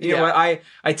 Okay. You know what?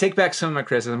 I take back some of my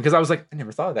criticism because I was like, I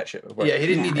never thought of that shit before. Yeah, he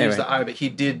didn't need to use the eye, but he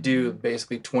did do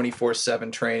basically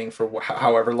 24/7 training for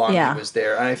however long he was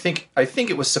there. And I think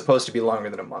it was supposed to be longer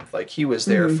than a month. Like he was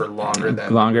there for longer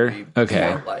than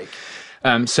Okay.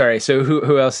 Sorry. So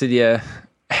who else did you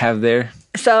have there?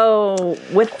 So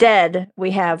with Dead,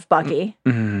 we have Bucky,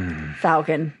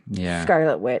 Falcon,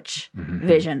 Scarlet Witch,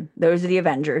 Vision. Those are the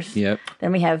Avengers. Yep.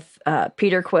 Then we have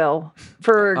Peter Quill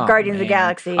for Guardians of the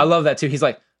Galaxy. I love that too. He's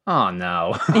like, oh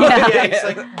no. Yeah. He's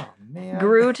like, oh man.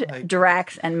 Groot,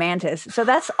 Drax, and Mantis. So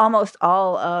that's almost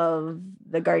all of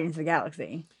the Guardians of the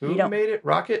Galaxy. Who made it?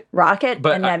 Rocket,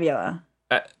 and Nebula.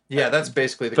 Yeah, that's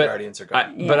basically the Guardians are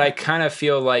gone. But I kind of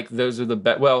feel like those are the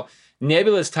best. Well,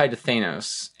 Nebula is tied to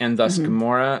Thanos and thus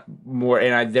Gamora more,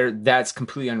 and that's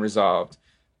completely unresolved.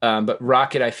 But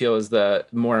Rocket, I feel, is the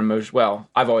more emotional. Well,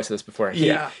 I've always said this before.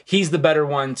 He's the better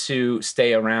one to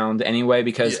stay around anyway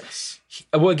because,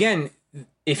 again,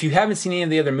 if you haven't seen any of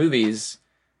the other movies,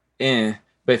 but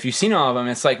if you've seen all of them,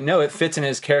 it's like no, it fits in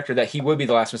his character that he would be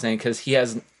the last one standing because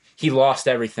he lost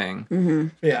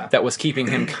everything. That was keeping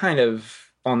him kind of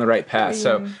on the right path.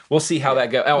 So we'll see how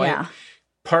that goes. Oh,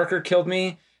 Parker killed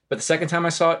me, but the second time I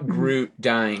saw it, Groot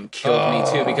dying killed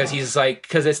me too because he's like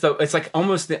it's like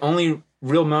almost the only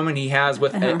real moment he has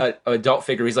with an adult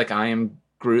figure. He's like, I am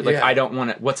Groot. Like I don't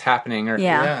want it. What's happening? Or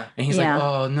and he's like,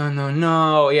 oh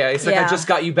no. Yeah, it's like I just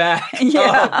got you back.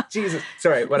 Oh, Jesus.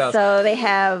 Sorry. What else? So they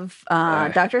have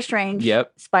Doctor Strange.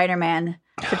 Yep. Spider-Man.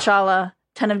 T'Challa.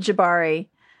 Ton of Jabari.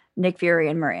 Nick Fury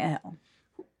and Maria Hill.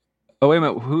 Oh wait a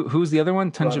minute, who's the other one?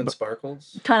 Ton of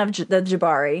Sparkles. Ton of the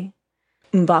Jabari,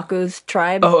 M'Baku's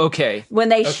tribe. Oh, okay. When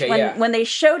they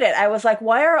showed it, I was like,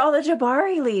 why are all the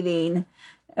Jabari leaving,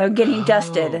 getting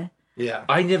dusted? Yeah,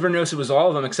 I never noticed it was all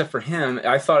of them except for him.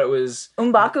 I thought it was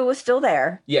M'Baku was still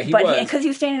there. Yeah, he was because he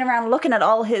was standing around looking at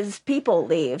all his people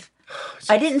leave.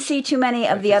 I didn't see too many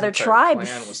of the other tribes.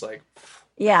 Plan was like,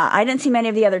 I didn't see many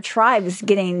of the other tribes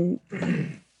getting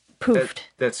poofed.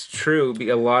 That's true.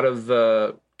 A lot of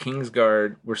the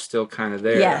Kingsguard were still kind of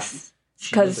there. Yes,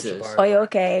 because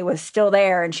Oyoke was still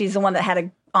there, and she's the one that had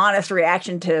an honest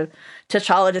reaction to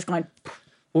T'Challa just going.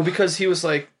 Well, because he was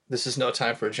like, "This is no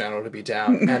time for a general to be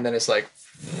down," and then it's like,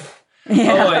 "Oh,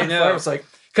 I know." I was like,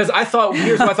 because I thought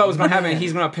here's what I thought was going to happen: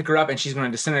 he's going to pick her up, and she's going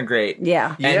to disintegrate.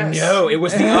 Yeah, and no, it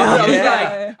was the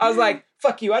opposite. I was like,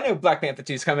 fuck you, I know Black Panther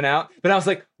 2 is coming out. But I was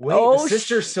like, wait, the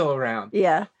sister's still around.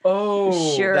 Yeah.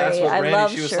 Oh, Shuri. That's what Randy, I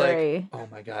love she was Shuri. like, oh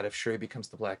my God, if Shuri becomes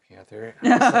the Black Panther.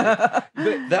 But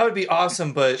that would be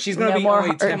awesome, but she's going to be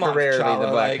only temporarily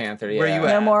the Black Panther. Yeah. Where you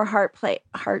at? No more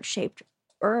heart-shaped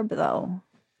herb, though.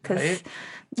 Because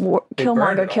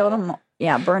Killmonger killed him.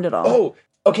 Yeah, burned it all. Oh,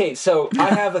 okay, so I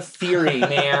have a theory,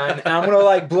 man. And I'm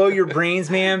going to blow your brains,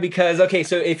 man, because,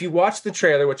 so if you watch the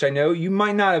trailer, which I know you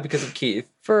might not have because of Keith,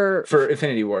 for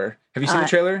Infinity War. Have you seen the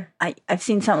trailer? I've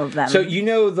seen some of them. So you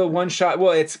know the one shot,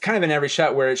 well, it's kind of in every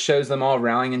shot where it shows them all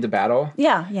rallying into battle.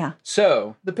 Yeah.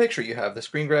 So the picture you have, the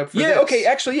screen grab for this. Okay,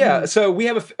 actually, yeah. Mm-hmm. So we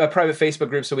have a private Facebook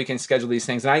group so we can schedule these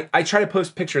things. And I try to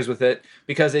post pictures with it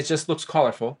because it just looks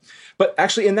colorful. But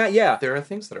actually in that, there are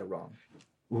things that are wrong.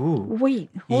 Ooh. Wait,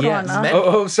 hold on.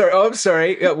 I'm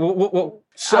sorry. Yeah,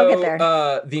 so, I'll get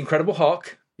there. The Incredible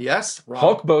Hulk. Yes.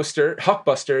 Wrong.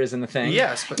 Hulkbuster is in the thing.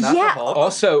 Yes, but not the Hulk.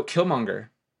 Also, Killmonger.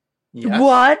 Yes.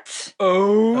 What?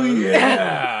 Oh,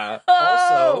 yeah.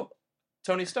 Also,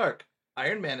 Tony Stark.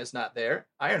 Iron Man is not there.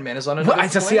 Iron Man is on another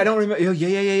planet. See, I don't remember.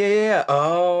 Yeah.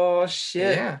 Oh,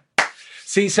 shit. Yeah.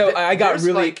 See, so I got There's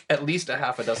really like at least a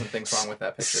half a dozen things wrong with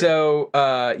that picture.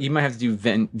 So you might have to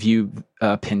do view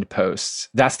pinned posts.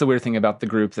 That's the weird thing about the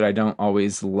group that I don't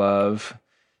always love,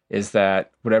 is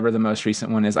that whatever the most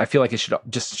recent one is, I feel like it should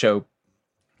just show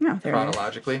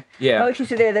chronologically. Yeah. Oh, okay,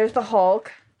 so there's the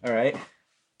Hulk. All right.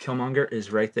 Killmonger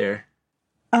is right there.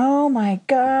 Oh my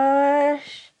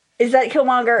gosh. Is that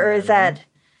Killmonger or is that...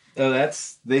 Oh,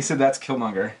 they said that's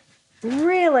Killmonger.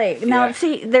 Really? Now, Yeah.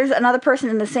 see, there's another person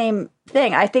in the same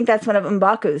thing. I think that's one of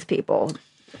M'Baku's people.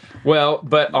 Well,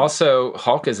 but also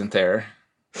Hulk isn't there.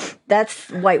 That's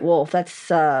White Wolf. That's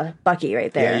Bucky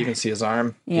right there. Yeah, you can see his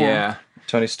arm. Yeah.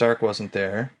 Tony Stark wasn't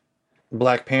there.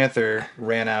 Black Panther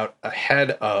ran out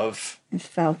ahead of It's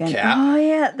Falcon. Cap. Oh,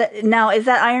 yeah. Now, is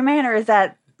that Iron Man or is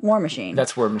that War Machine?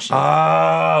 That's War Machine.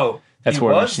 Oh, That's he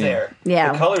War was Machine. there.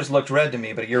 Yeah. The colors looked red to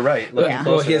me, but you're right. Looking Yeah.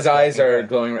 Well, closer, his that's eyes definitely are red.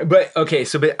 glowing red. But okay,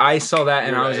 but I saw that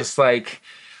and You're I was right. just like,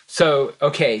 so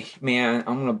okay, man,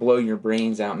 I'm gonna blow your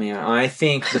brains out, man. I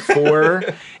think the 4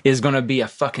 is gonna be a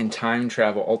fucking time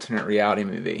travel alternate reality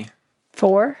movie.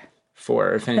 4?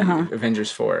 4,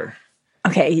 Avengers 4.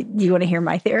 Okay, do you want to hear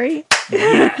my theory?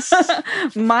 Yes.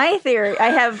 My theory, I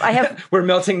have. We're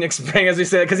melting Nick's brain as we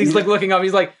say it because he's like looking up.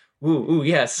 He's like, ooh,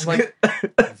 yes. I'm like,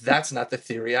 that's not the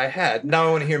theory I had. Now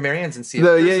I want to hear Marianne's and see if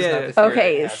No, this yeah, is yeah. not the theory I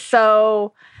Okay, had.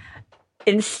 so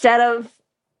instead of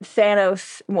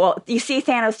Thanos, well, you see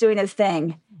Thanos doing his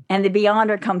thing, and the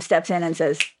Beyonder steps in and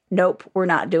says, "Nope, we're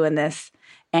not doing this."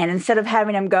 And instead of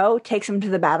having him go, takes him to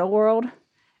the battle world,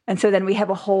 and so then we have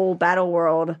a whole battle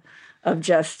world of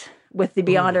just with the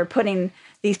Beyonder putting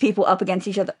these people up against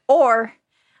each other. Or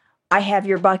I have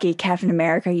your Bucky, Captain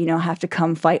America. You don't have to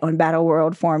come fight on Battle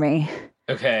World for me.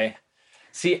 Okay.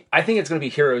 See, I think it's going to be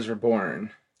Heroes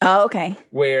Reborn, Oh, okay.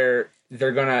 where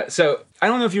they're going to... So, I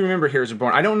don't know if you remember Heroes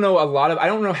Reborn. I don't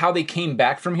know how they came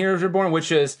back from Heroes Reborn,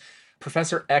 which is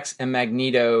Professor X and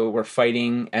Magneto were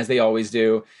fighting, as they always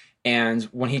do. And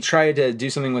when he tried to do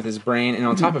something with his brain, and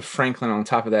on top of Franklin, on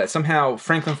top of that, somehow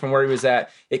Franklin, from where he was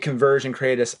at, it converged and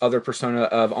created this other persona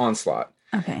of Onslaught.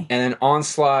 Okay. And then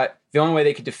Onslaught, the only way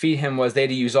they could defeat him was they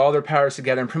had to use all their powers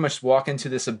together and pretty much walk into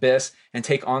this abyss and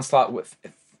take Onslaught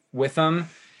with them.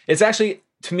 It's actually,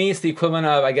 to me, it's the equivalent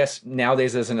of, I guess,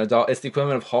 nowadays as an adult, it's the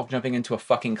equivalent of Hulk jumping into a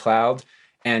fucking cloud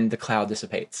and the cloud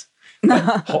dissipates.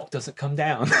 But Hulk doesn't come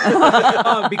down.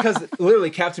 Because literally,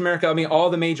 Captain America, I mean,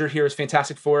 all the major heroes,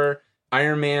 Fantastic Four,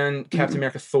 Iron Man, Captain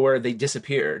America, Thor, they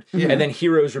disappeared. Yeah. And then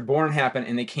Heroes Reborn happened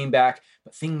and they came back,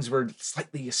 but things were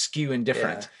slightly askew and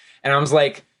different. Yeah. And I was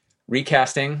like,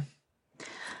 recasting.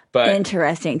 But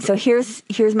Interesting. So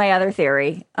here's my other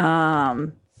theory.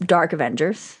 Dark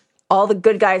Avengers. All the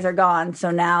good guys are gone, so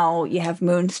now you have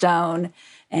Moonstone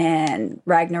and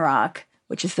Ragnarok,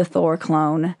 which is the Thor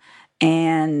clone,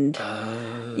 and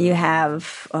you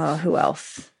have who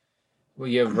else? well,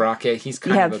 you have Rocket. He's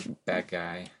kind of a bad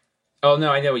guy. Oh,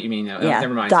 no, I know what you mean now. Yeah,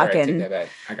 Never mind. Sorry, I Daken. take that back.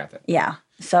 I got that. Yeah.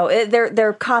 So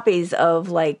they're copies of,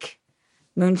 like,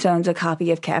 Moonstone's a copy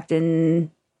of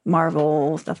Captain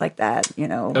Marvel, stuff like that, you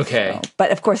know. Okay. So,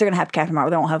 but of course they're gonna have Captain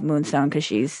Marvel. They won't have Moonstone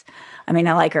because I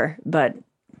like her, but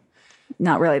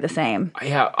not really the same.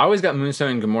 Yeah, I always got Moonstone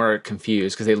and Gamora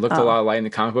confused because they looked a lot alike in the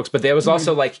comic books, but there was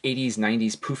also like 80s,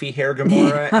 90s poofy hair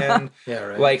Gamora. And Yeah,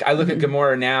 right. like I look at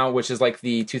Gamora now, which is like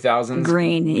the 2000s.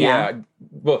 Green, yeah.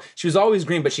 Well, she was always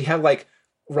green, but she had like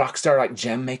rock star like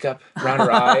gem makeup around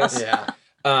her eyes. Yeah.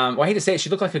 Well, I hate to say it, she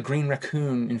looked like a green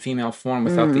raccoon in female form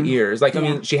without the ears. Like, I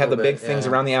mean, she had the big things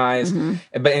around the eyes,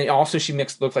 but and also she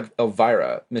looked like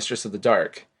Elvira, Mistress of the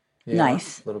Dark. Yeah,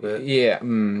 Nice. A little bit. Yeah,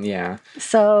 yeah.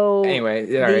 So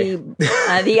Anyway, all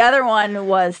right. the other one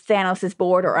was Thanos is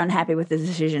bored or unhappy with his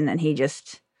decision, and he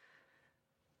just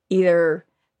either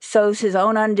sows his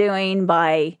own undoing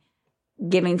by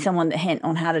giving someone the hint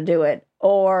on how to do it,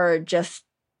 or just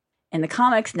in the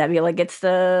comics, Nebula gets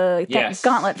the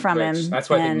gauntlet from him. That's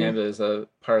why I think Nebula is a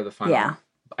part of the final. Yeah.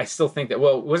 I still think that.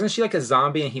 Well, wasn't she like a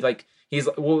zombie? And he's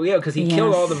because he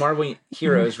killed all the Marvel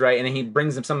heroes, right? And then he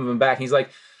brings some of them back. And he's like,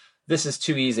 this is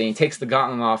too easy. And he takes the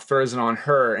gauntlet off, throws it on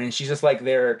her, and she's just like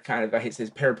there, kind of, I hate to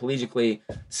say, paraplegically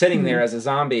sitting there as a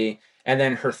zombie. And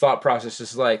then her thought process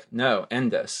is like, no,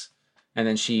 end this. And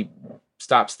then she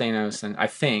stops Thanos, and I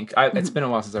think it's been a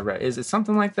while since I've read. Is it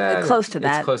something like that? Close to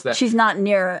that. It's close to that. She's not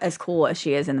near as cool as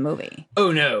she is in the movie.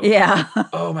 Oh no! Yeah.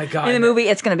 Oh my god! In the movie,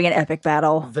 it's going to be an epic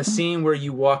battle. The scene where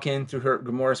you walk in through her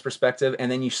Gamora's perspective,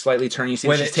 and then you slightly turn, you see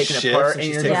When she's it taken apart, and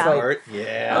she's you're taken just like, apart.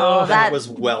 Yeah. Oh, that was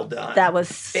well done. That was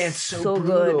It's so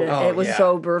brutal. good. Oh, It was yeah.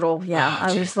 so brutal. Yeah.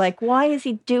 I was like, why is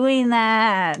he doing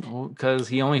that? because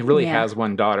he only really Yeah. has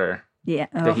one daughter Yeah.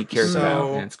 that he cares So-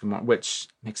 about, and it's Gamora, which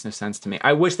makes no sense to me.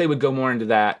 I wish they would go more into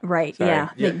that. Right. Sorry. Yeah.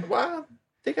 Yeah. Well,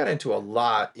 They got into a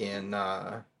lot in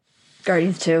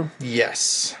Guardians 2.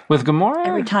 Yes. With Gamora?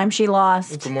 Every time she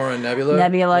lost, With Gamora and Nebula.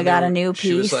 Nebula got a new piece.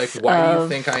 She was like, why do you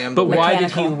think I am the But why did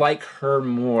he mechanical. like her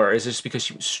more? Is it just because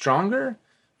she was stronger?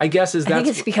 I guess I think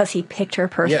it's because he picked her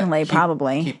personally,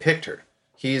 probably. He picked her.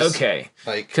 He's okay.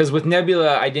 Like, because with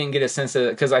Nebula, I didn't get a sense of,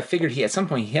 because I figured at some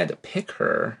point he had to pick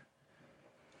her.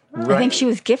 Right. I think she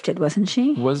was gifted, wasn't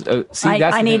she?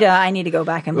 I need to go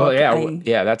back and look.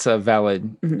 Yeah, that's a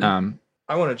valid. Mm-hmm.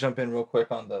 I want to jump in real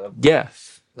quick on the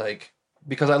like,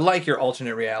 because I like your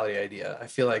alternate reality idea. I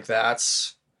feel like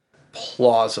that's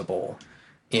plausible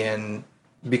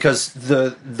because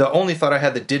the only thought I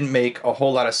had that didn't make a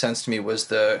whole lot of sense to me was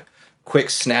the quick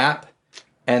snap,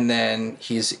 and then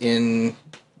he's in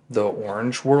the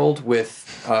orange world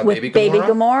with baby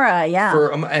Gamora, yeah.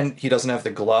 And he doesn't have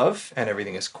the glove, and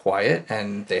everything is quiet,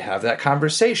 and they have that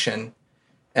conversation,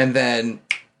 and then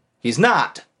he's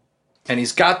not. And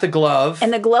he's got the glove.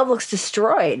 And the glove looks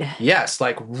destroyed. Yes,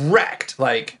 like wrecked.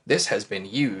 Like, this has been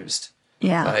used.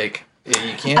 Yeah. Like, you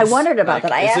can't... I wondered about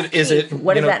that. I asked Keith,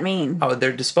 what does that mean? Oh,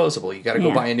 they're disposable. You got to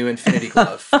go buy a new Infinity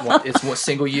Glove. It's one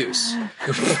single use.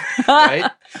 Right?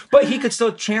 But he could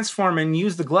still transform and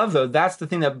use the glove, though. That's the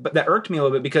thing that irked me a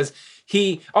little bit, because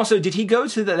he... Also, did he go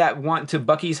to to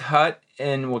Bucky's hut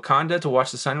in Wakanda to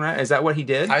watch the sunrise? Is that what he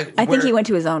did? I think he went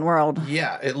to his own world.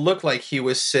 Yeah, it looked like he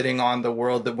was sitting on the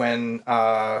world that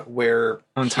where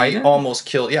on he Titan? Almost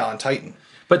killed... Yeah, on Titan.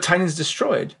 But Titan's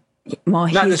destroyed. Well,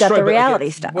 he's got the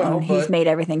reality stone. He's made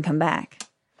everything come back.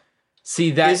 See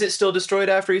that? Is it still destroyed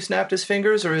after he snapped his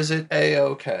fingers, or is it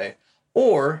A-okay?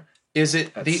 Or is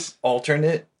it the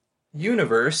alternate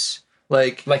universe?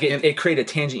 Like it created a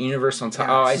tangent universe on top.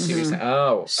 Yes. Oh, I see what you're saying.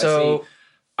 Oh, so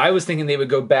I was thinking they would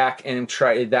go back and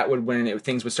try. That would when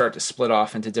things would start to split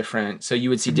off into different. So you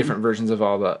would see different versions of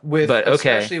all the.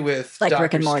 Especially with like Doctor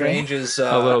Rick and Morty. Strange's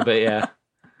a little bit,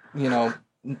 yeah.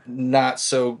 Not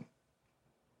so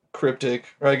cryptic,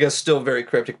 or I guess still very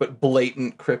cryptic, but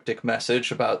blatant cryptic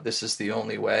message about this is the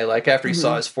only way. Like after he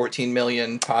saw his 14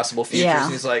 million possible futures,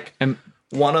 he's like,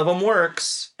 one of them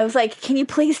works. I was like, can you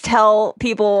please tell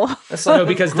people? No,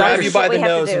 because grab you by the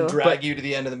nose and drag you to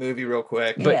the end of the movie real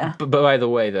quick. But by the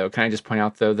way, though, can I just point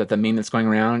out, though, that the meme that's going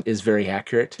around is very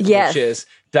accurate? Yes. Which is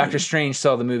Doctor Strange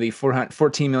saw the movie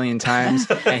 14 million times,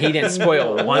 and he didn't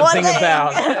spoil one thing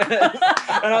about it.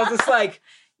 And I was just like,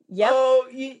 yep.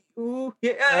 Oh,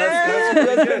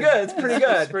 that's pretty good. It's pretty good.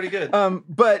 That's pretty good.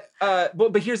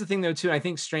 But here's the thing, though, too. And I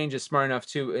think Strange is smart enough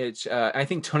too. I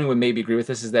think Tony would maybe agree with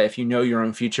this: is that if you know your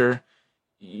own future,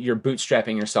 you're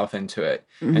bootstrapping yourself into it,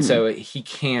 and so he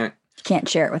can't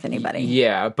share it with anybody.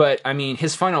 Yeah, but I mean,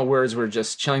 his final words were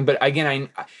just chilling. But again,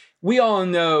 we all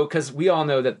know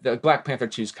that the Black Panther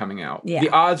 2 is coming out. Yeah. The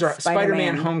odds are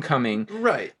Spider-Man Homecoming,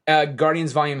 right?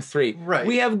 Guardians Volume 3, right?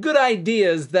 We have good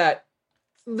ideas that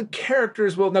the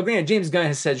characters will. Now, granted, James Gunn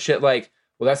has said shit like,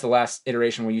 "Well, that's the last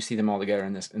iteration where you see them all together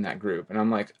in that group," and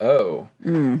I'm like, "Oh,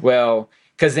 well,"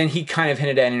 because then he kind of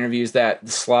hinted at in interviews that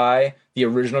Sly, the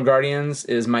original Guardians,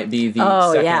 might be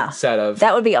the second set of.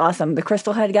 That would be awesome. The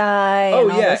Crystal Head guy.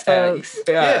 And all those folks.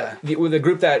 The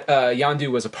group that Yondu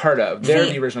was a part of. They're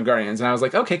the original Guardians, and I was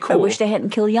like, "Okay, cool." I wish they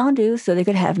hadn't killed Yondu so they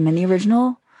could have him in the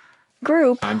original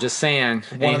group. I'm just saying,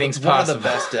 anything's possible. One of the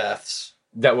best deaths.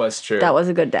 That was true. That was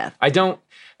a good death. I didn't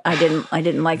like that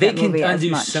movie as much. They can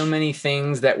undo so many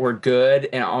things that were good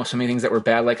and also many things that were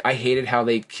bad. Like, I hated how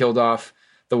they killed off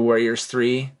the Warriors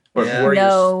 3 or Warriors 2.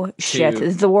 No shit.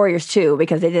 It's the Warriors 2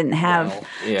 because they didn't have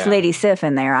Lady Sif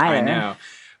in there either. I know.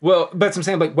 Well, but I'm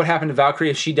saying, like, what happened to Valkyrie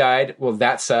if she died? Well,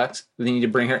 that sucks. They need to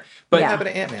bring her. But what happened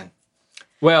to Ant-Man?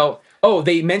 Well,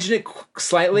 they mentioned it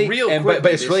slightly, but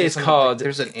it's really called.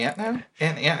 There's an ant now,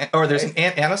 or there's an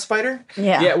ant and a spider.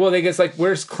 Yeah. Well, they guess like,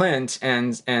 where's Clint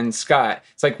and Scott?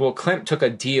 It's like, well, Clint took a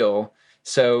deal,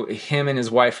 so him and his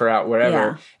wife are out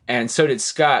wherever, and so did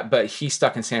Scott, but he's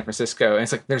stuck in San Francisco. And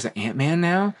it's like, there's an Ant-Man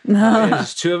now.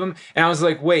 There's two of them, and I was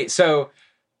like, wait, so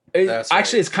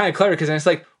actually, it's kind of clever because it's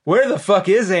like, where the fuck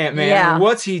is Ant-Man? Yeah.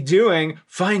 What's he doing?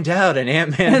 Find out in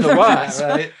Ant-Man and the Wasp.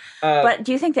 Right. But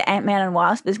do you think the Ant-Man and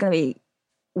Wasp is going to be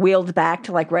wheeled back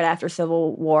to like right after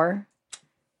Civil War?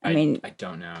 I mean, I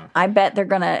don't know. I bet they're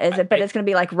gonna. But it's gonna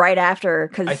be like right after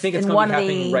because I think it's gonna be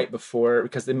happening right before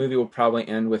because the movie will probably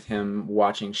end with him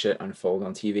watching shit unfold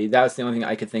on TV. That's the only thing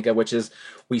I could think of, which is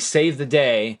we save the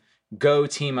day, go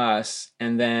team us,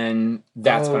 and then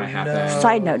that's gonna happen. No.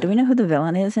 Side note: do we know who the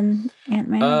villain is in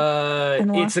Ant-Man?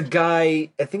 It's a guy.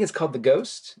 I think it's called the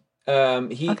Ghost.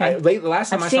 The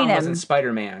last time I saw him was in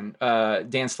Spider-Man.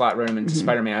 Dan Slott wrote him into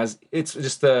Spider-Man. It's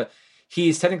just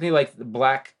he's technically like the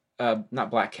black not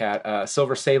Black Cat,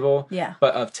 Silver Sable,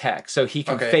 but of tech. So he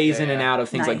can phase in and out of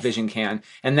things like Vision can,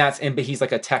 but he's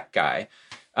like a tech guy.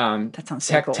 That sounds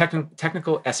so cool.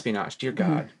 Technical espionage. Dear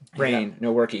God, brain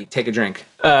no worky. Take a drink.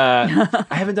 I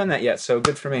haven't done that yet, so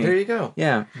good for me. There you go.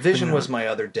 Yeah, Vision was my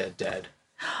other dead.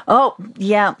 Oh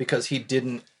yeah, because he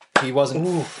wasn't.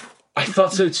 Ooh. I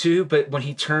thought so too, but when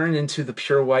he turned into the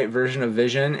pure white version of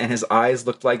Vision and his eyes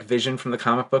looked like Vision from the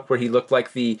comic book where he looked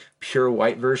like the pure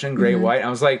white version, gray white, I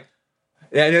was like,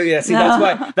 see, that's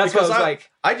why I was like...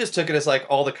 I just took it as like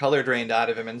all the color drained out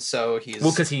of him, and so he's...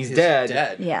 Well, because he's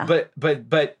dead. Yeah. But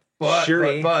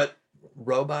Shuri... But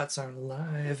robots are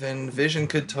alive, and Vision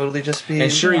could totally just be... And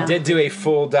Shuri did do a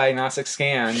full diagnostic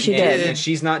scan. She did. And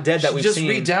she's not dead that we've seen.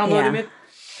 Just re-download him.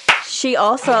 She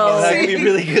also that would be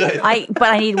really good. But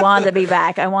I need Wanda to be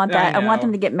back. I want that. I want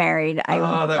them to get married.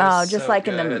 Just like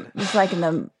in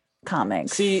the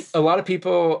comics. See, a lot of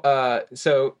people.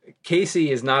 So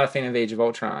Casey is not a fan of Age of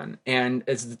Ultron, and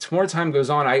as the more time goes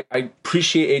on, I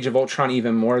appreciate Age of Ultron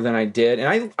even more than I did,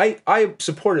 and I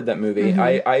supported that movie.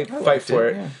 I fight for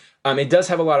it. Yeah. It does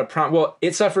have a lot of well,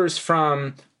 it suffers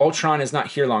from Ultron is not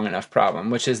here long enough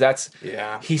problem, which is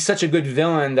he's such a good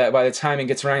villain that by the time it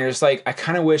gets around, you're just like, I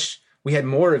kind of wish we had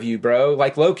more of you, bro.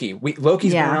 Like Loki.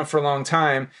 Loki's been around for a long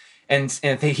time, and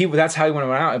that's how he went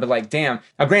out. But like, damn.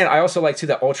 Now, granted, I also like too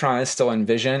that Ultron is still in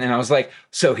Vision, and I was like,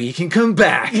 so he can come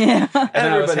back. Yeah,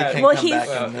 everybody can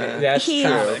come back. That's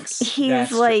true.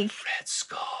 He's like Red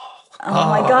Skull. Oh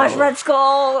my gosh, Red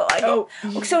Skull!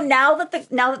 So now that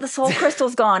the Soul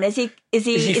Crystal's gone, is he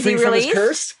free released? From his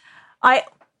curse? I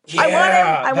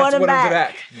want him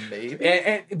back. Maybe,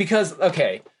 and because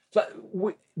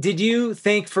did you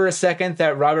think for a second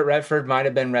that Robert Redford might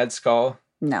have been Red Skull?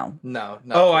 No.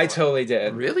 I totally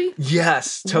did. Really?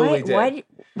 Yes, totally did. Why?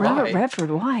 Robert Redford?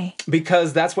 Why?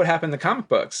 Because that's what happened in the comic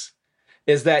books.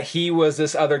 Is that he was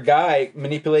this other guy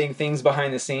manipulating things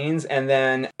behind the scenes, and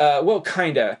then,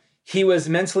 kinda. He was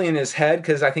mentally in his head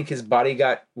because I think his body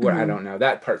got where I don't know.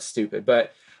 That part's stupid.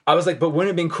 But I was like, but wouldn't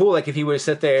it have been cool like if he would have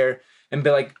sat there and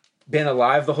been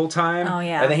alive the whole time? Oh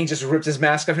yeah. And then he just ripped his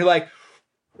mask off. You're like,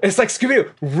 it's like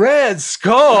Scooby-Doo, Red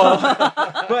Skull.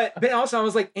 but also I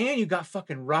was like, and you got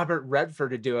fucking Robert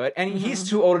Redford to do it. And he's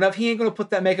too old enough. He ain't gonna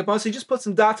put that makeup on. So you just put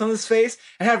some dots on his face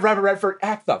and have Robert Redford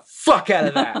act the fuck out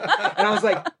of that. And I was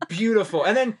like, beautiful.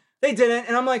 And then they didn't.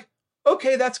 And I'm like,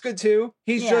 okay, that's good too.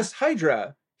 He's just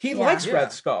Hydra. He likes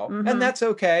Red Skull, and that's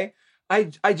okay.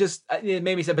 It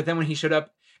made me sad, but then when he showed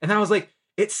up, and I was like,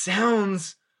 it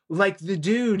sounds like the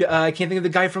dude. I can't think of the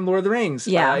guy from Lord of the Rings.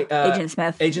 Yeah, Agent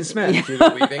Smith. Yeah.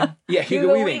 Hugo Weaving. Yeah,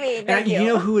 Hugo Weaving. And you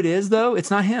know who it is, though?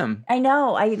 It's not him. I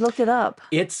know. I looked it up.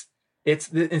 It's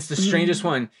the strangest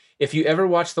one. If you ever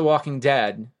watch The Walking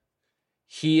Dead,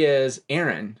 he is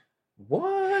Aaron.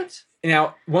 What?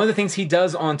 Now, one of the things he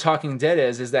does on Talking Dead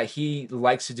is that he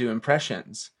likes to do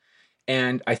impressions.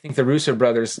 And I think the Russo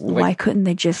brothers... Why couldn't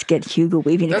they just get Hugo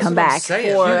Weaving to come back for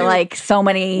so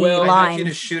many lines? I'd like you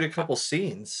to shoot a couple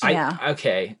scenes.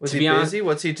 Okay. Was he busy?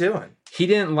 What's he doing? He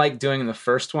didn't like doing the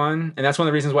first one, and that's one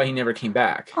of the reasons why he never came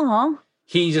back. Aw.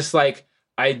 He just he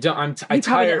probably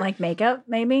didn't like makeup,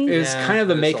 maybe? It's kind of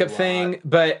the makeup thing,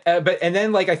 but and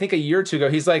then I think a year or two ago,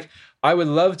 he's like, I would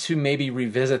love to maybe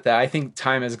revisit that. I think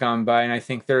time has gone by, and I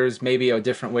think there's maybe a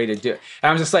different way to do it.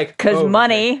 And I'm just like, because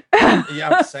money.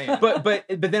 Yeah, I'm saying. But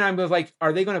then I'm like,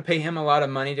 are they going to pay him a lot of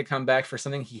money to come back for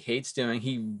something he hates doing?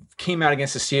 He came out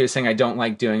against the studio saying, I don't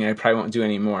like doing it. I probably won't do it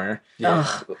anymore. Yeah.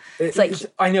 It's like,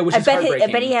 I know, which is heartbreaking.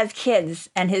 I bet he has kids,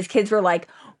 and his kids were like,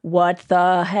 what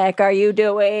the heck are you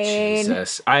doing?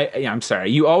 Jesus. I'm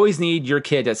sorry. You always need your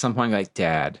kid at some point like,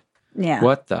 Dad. Yeah.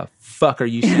 What the fuck are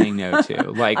you saying no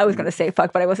to? Like, I was going to say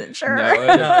fuck, but I wasn't sure.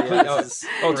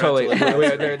 Totally.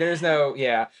 There's no.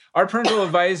 Yeah. Our parental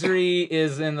advisory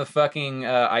is in the fucking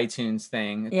iTunes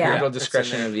thing. Yeah. Parental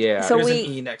discretion of So there's an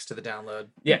E next to the download.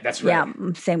 Yeah, that's right.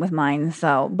 Yeah, same with mine.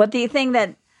 So, but the thing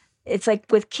that it's like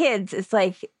with kids, it's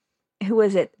like, who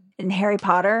was it in Harry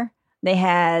Potter? They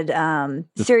had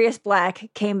Sirius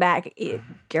Black came back.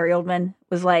 Gary Oldman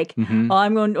was like,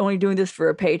 I'm only doing this for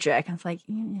a paycheck. And it's like,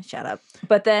 shut up.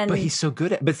 But he's so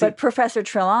good at. But Professor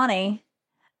Trelawney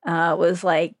was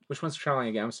like, which one's Trelawney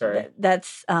again? I'm sorry.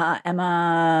 That's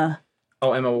Emma.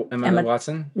 Oh, Emma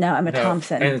Watson. No, Emma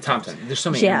Thompson. Emma Thompson. There's so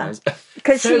many Emmas.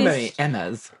 Because so many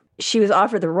Emmas. She was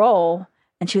offered the role.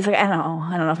 And she was like, I don't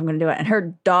know if I'm going to do it. And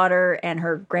her daughter and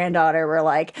her granddaughter were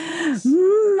like, Mom,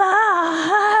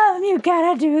 you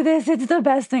got to do this. It's the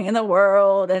best thing in the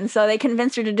world. And so they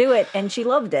convinced her to do it, and she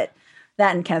loved it.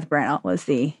 That and Kenneth Branagh was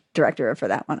the director for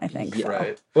that one, I think. Yeah, so.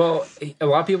 right. Well, a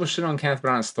lot of people shit on Kenneth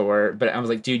Branagh's Thor, but I was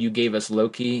like, dude, you gave us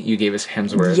Loki. You gave us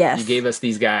Hemsworth. Yes. You gave us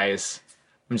these guys.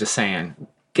 I'm just saying,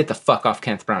 get the fuck off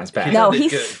Kenneth Branagh's back. No,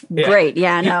 he's great.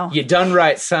 Yeah, no. You done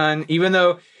right, son. Even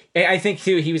though I think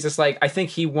too, he was just like, I think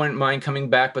he wouldn't mind coming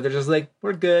back, but they're just like,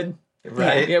 we're good.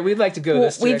 Right. Yeah, we'd like to go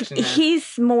this direction.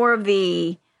 He's more of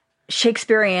the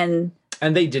Shakespearean.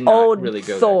 And they did not old really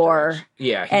go Thor.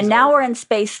 Yeah. And now we're in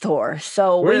Space Thor.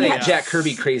 So we're in Jack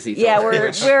Kirby crazy Thor. Yeah,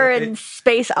 we're in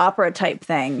space opera type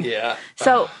thing. Yeah.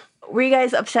 So were you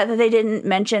guys upset that they didn't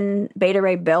mention Beta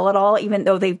Ray Bill at all, even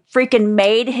though they freaking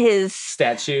made his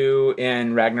statue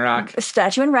in Ragnarok?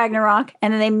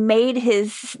 And then they made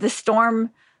the Stormbringer?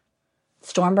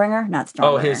 Not Stormbringer.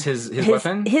 Oh, his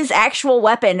weapon? His actual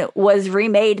weapon was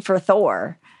remade for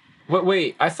Thor.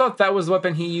 Wait, I thought that was the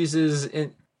weapon he uses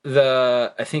in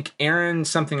I think Aaron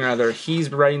something or other,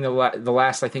 he's writing the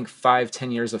last, I think,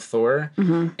 5-10 years of Thor.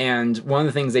 Mm-hmm. And one of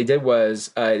the things they did was,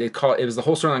 it was the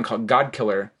whole storyline called God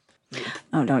Killer.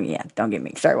 Oh, don't get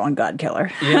me started on God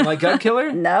Killer. You didn't like God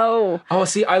Killer? No. Oh,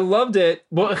 see, I loved it.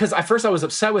 Well, because at first I was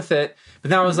upset with it, but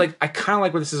then I was like, I kind of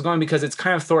like where this is going because it's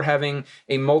kind of Thor having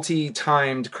a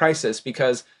multi-timed crisis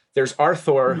because there's our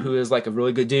Thor, who is like a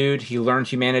really good dude. He learned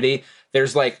humanity.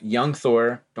 There's like young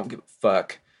Thor, don't give a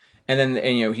fuck. And then,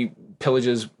 he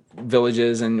pillages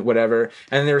villages and whatever.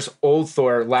 And there's old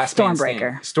Thor, last man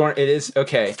standing. Stormbreaker. It is?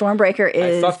 Okay. Stormbreaker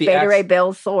is Beta Ray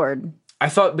Bill's sword. I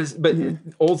thought, but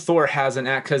old Thor has an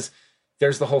act, because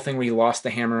there's the whole thing where he lost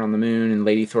the hammer on the moon and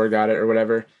Lady Thor got it or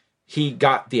whatever. He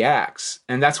got the axe.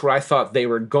 And that's where I thought they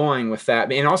were going with that.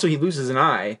 And also he loses an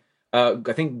eye. I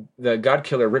think the God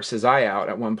Killer rips his eye out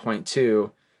at one point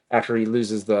too, after he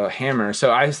loses the hammer.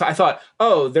 So I thought,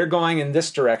 oh, they're going in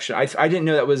this direction. I didn't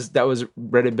know that was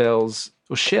Beta Bill's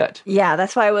shit. Yeah,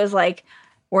 that's why I was like,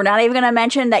 we're not even going to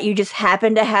mention that you just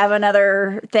happen to have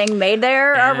another thing made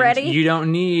there already. You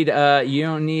don't need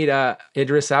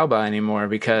Idris Elba anymore,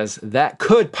 because that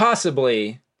could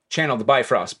possibly channel the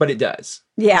Bifrost, but it does.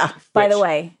 Yeah. By the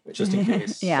way, just in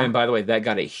case. Yeah. And by the way, that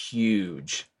got a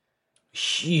huge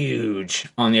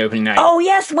on the opening night. Oh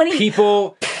yes, when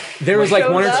there was like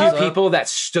one or two people that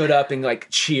stood up and like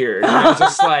cheered. And it was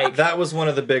just like that was one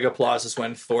of the big applauses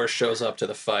when Thor shows up to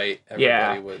the fight.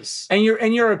 Everybody was, and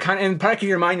you're kind of in the back of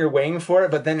your mind, you're waiting for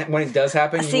it, but then when it does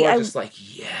happen, you're just like,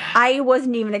 yeah. I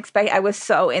wasn't even expecting. I was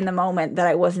so in the moment that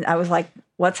I wasn't. I was like,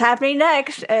 what's happening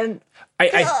next? And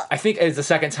I think it's the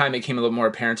second time it came a little more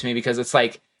apparent to me, because it's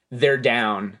like they're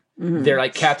down. Mm-hmm. They're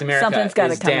like, Captain America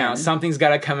is down. Something's got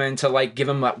to come in to like give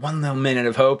them that one little minute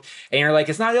of hope. And you're like,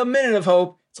 it's not a minute of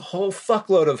hope. It's a whole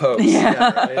fuckload of hope. Yeah.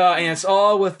 Right? And it's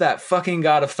all with that fucking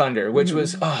God of Thunder, which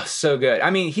was, so good. I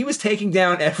mean, he was taking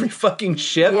down every fucking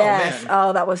ship. Yes.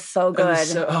 Oh, that was so good.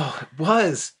 It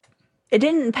was. It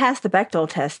didn't pass the Bechdel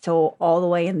test till all the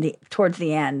way towards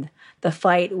the end. The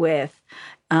fight with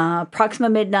Proxima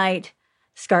Midnight,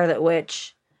 Scarlet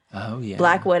Witch,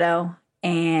 Black Widow,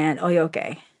 and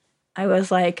Oyoke. I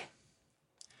was like,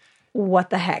 what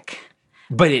the heck?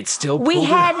 But it's still we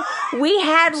had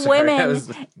women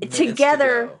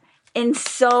together in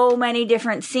so many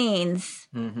different scenes.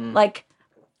 Mm-hmm. Like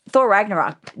Thor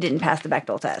Ragnarok didn't pass the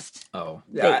Bechdel test. Oh,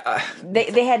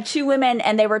 they had two women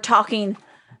and they were talking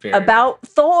about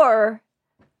Thor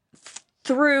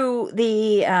through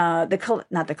not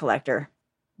the Collector,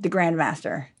 the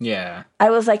Grandmaster. Yeah,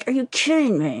 I was like, are you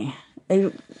kidding me?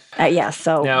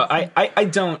 So no,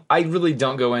 I really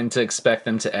don't go in to expect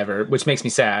them to ever, which makes me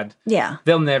sad. Yeah,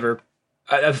 they'll never.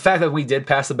 The fact that we did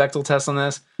pass the Bechdel test on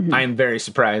this, I am very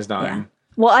surprised on. Yeah.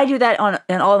 Well, I do that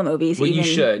in all the movies. Well, you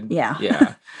should.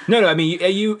 Yeah. No. I mean,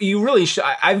 you really should.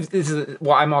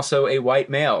 I'm also a white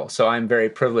male, so I'm very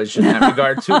privileged in that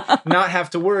regard to not have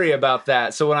to worry about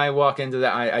that. So when I walk into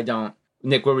that, I don't.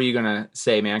 Nick, what were you gonna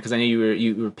say, man? Because I knew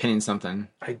you were pinning something.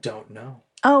 I don't know.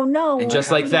 Oh no! And just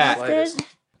like that.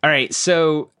 All right,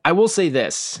 so I will say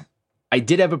this. I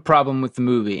did have a problem with the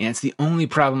movie, and it's the only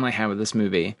problem I have with this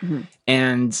movie. Mm-hmm.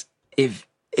 And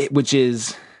which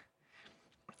is,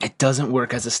 it doesn't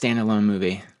work as a standalone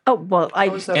movie. Oh, well,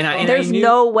 there's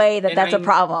no way that's a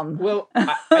problem. Well,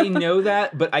 I know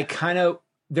that, but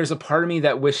there's a part of me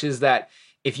that wishes that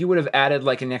if you would have added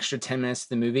like an extra 10 minutes to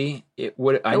the movie, it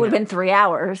would have been 3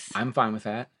 hours. I'm fine with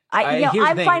that.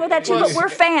 I'm fine with that too, but we're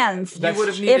fans. You would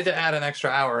have needed to add an extra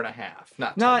hour and a half.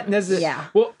 Not necessarily. Yeah.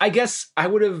 Well, I guess I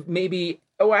would have maybe.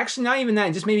 Oh, actually, not even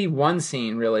that. Just maybe one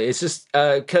scene. Really, it's just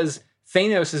because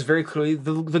Thanos is very clearly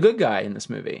the good guy in this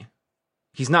movie.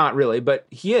 He's not really, but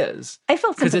he is. I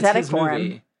felt sympathetic for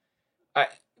him.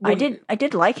 I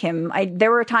did like him.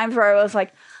 There were times where I was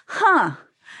like, huh,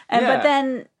 but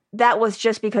then that was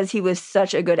just because he was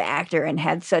such a good actor and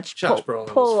had such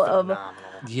pull of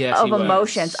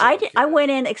emotions. So I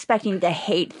went in expecting to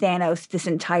hate Thanos this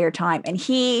entire time, and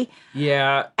he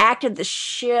acted the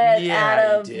shit out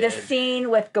of the scene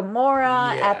with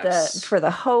Gamora for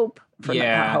the Hope.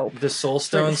 The Soul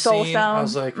Stone scene. I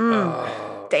was like,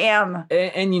 oh. Damn.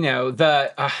 And you know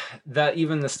the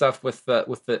even the stuff with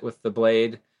the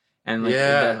blade. And like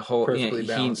the whole perfectly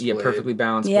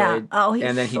balanced blade. Oh,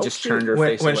 and then he so just cute. turned her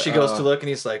face when away. she goes to look, and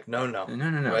he's like, no.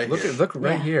 Right look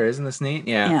right here. Isn't this neat?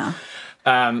 Yeah.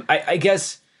 I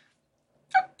guess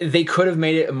they could have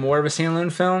made it more of a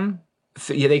standalone film.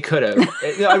 Yeah, they could have.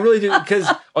 I really do,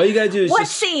 because all you gotta do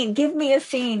is scene? Give me a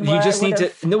scene. You just need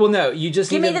to. No, you just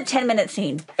give need me the 10-minute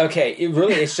scene. Okay,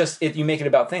 it's just you make it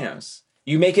about Thanos.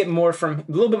 You make it a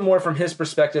little bit more from his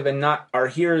perspective and not our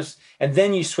heroes, and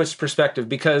then you switch perspective,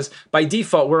 because by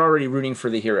default we're already rooting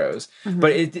for the heroes. Mm-hmm.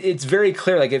 But it's very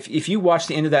clear. Like if you watch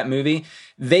the end of that movie,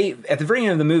 at the very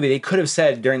end of the movie they could have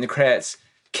said during the credits,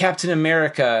 Captain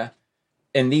America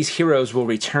and these heroes will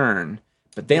return.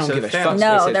 But they don't give a fuck.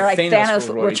 No, they're like Thanos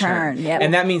will return. Yep.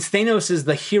 And that means Thanos is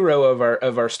the hero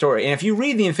of our story. And if you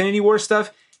read the Infinity War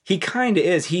stuff, he kind of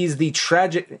is. He's the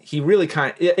tragic. He really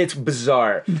kind of. It's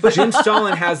bizarre. Jim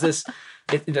Stalin has this.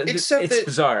 It's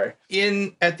bizarre.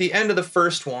 At the end of the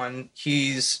first one,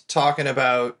 he's talking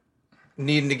about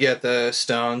needing to get the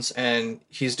stones, and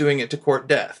he's doing it to court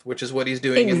death, which is what he's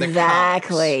doing in the comics.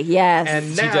 Exactly. Yes.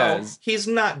 And now he's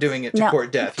not doing it to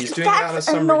court death. He's doing it out of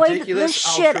some ridiculous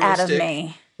shit out of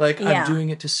me. Like, I'm doing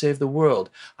it to save the world.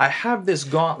 I have this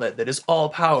gauntlet that is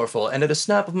all-powerful, and at a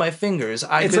snap of my fingers,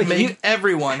 I could make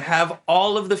everyone have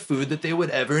all of the food that they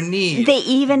would ever need. They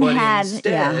even had...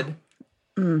 Instead,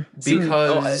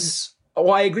 because...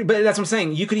 I agree, but that's what I'm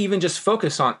saying. You could even just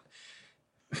focus on...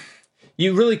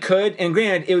 You really could, and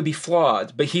granted, it would be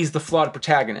flawed, but he's the flawed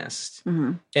protagonist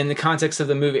in the context of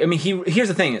the movie. I mean, here's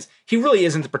the thing is, he really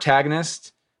isn't the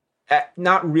protagonist.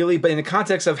 Not really, but in the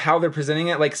context of how they're presenting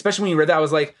it, like, especially when you read that, I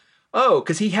was like, oh,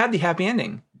 because he had the happy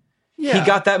ending. Yeah. He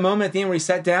got that moment at the end where he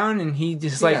sat down and he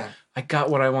just like, I got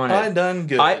what I wanted. I done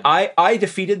good. I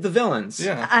defeated the villains.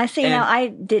 Yeah. I see. Now, I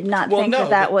did not think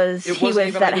that was he was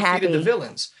that happy. The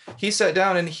villains. He sat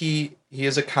down and he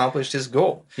has accomplished his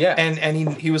goal. Yeah.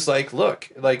 And he was like, look,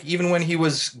 like, even when he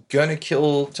was gonna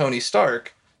kill Tony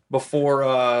Stark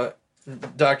before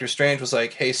Doctor Strange was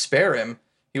like, hey, spare him,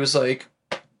 he was like,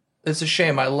 it's a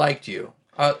shame, I liked you.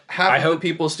 Half of the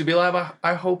people still be alive.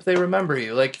 I hope they remember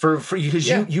you. Like, for you, because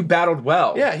you battled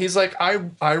well. Yeah, he's like,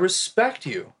 I respect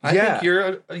you. I think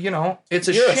you're, it's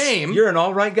a shame. You're an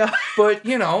all right guy. But,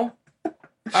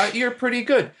 you're pretty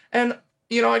good. And,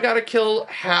 I got to kill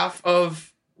half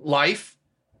of life.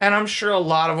 And I'm sure a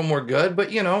lot of them were good.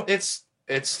 But, it's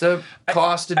the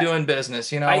cost of doing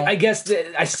business, I guess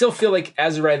I still feel like,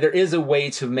 as a writer, there is a way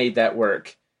to make that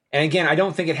work. And again, I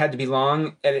don't think it had to be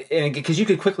long, and because you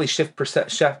could quickly shift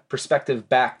perspective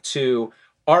back to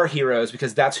our heroes,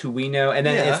 because that's who we know, and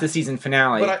then it's the season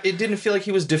finale. But it didn't feel like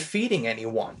he was defeating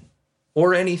anyone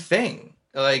or anything.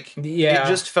 Like, it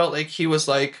just felt like he was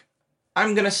like,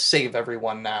 I'm going to save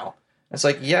everyone now. It's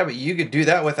like, yeah, but you could do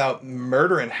that without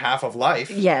murdering half of life.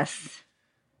 Yes.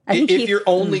 If your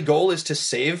only goal is to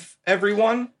save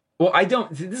everyone. Well,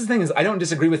 this is the thing is, I don't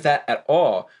disagree with that at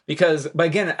all, but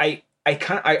again, I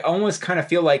almost kind of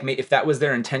feel like if that was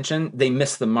their intention, they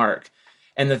missed the mark.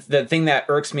 And the thing that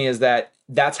irks me is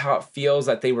that's how it feels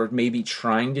that they were maybe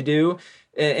trying to do.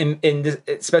 And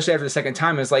especially after the second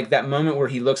time, it was like that moment where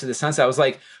he looks at the sunset. I was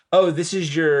like, oh, this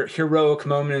is your heroic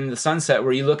moment in the sunset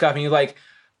where you look up and you're like,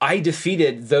 I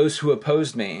defeated those who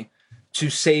opposed me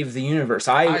to save the universe.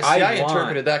 I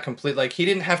interpreted that completely. Like, he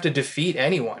didn't have to defeat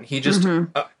anyone. He just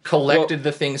collected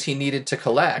the things he needed to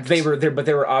collect. They were there, but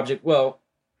they were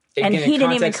and he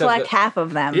didn't even collect half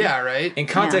of them. Yeah, right. In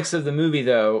context of the movie,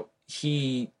 though,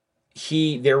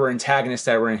 there were antagonists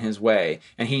that were in his way,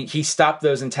 and he stopped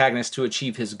those antagonists to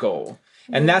achieve his goal.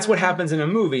 And that's what happens in a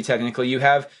movie, technically. You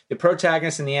have the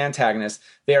protagonist and the antagonist.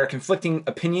 They are conflicting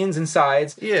opinions and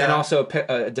sides, and also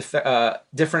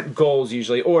different goals,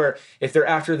 usually. Or if they're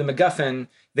after the MacGuffin,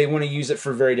 they want to use it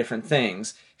for very different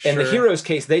things. In the hero's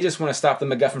case, they just want to stop the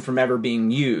MacGuffin from ever being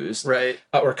used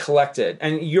or collected.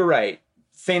 And you're right.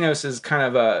 Thanos is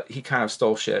he kind of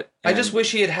stole shit. I just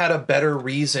wish he had a better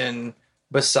reason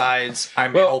besides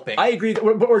helping. I agree.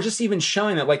 Or just even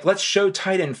showing that, like, let's show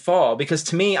Titan fall. Because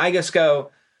to me, I just go,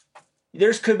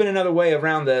 there's could have been another way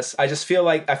around this. I feel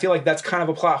like that's kind of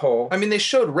a plot hole. I mean, they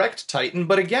showed wrecked Titan,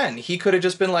 but again, he could have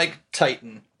just been like,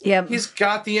 Titan. Yep. He's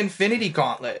got the Infinity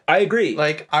Gauntlet. I agree.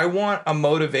 Like, I want a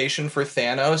motivation for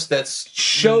Thanos that's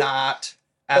not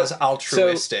as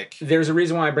altruistic. So there's a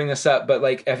reason why I bring this up, but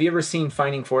like, have you ever seen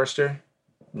Finding Forrester?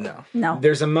 No.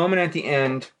 There's a moment at the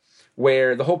end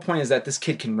where the whole point is that this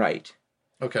kid can write.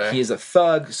 Okay. He is a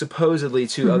thug, supposedly,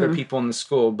 to other people in the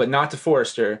school, but not to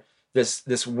Forrester.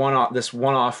 This one-hit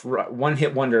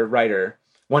wonder writer,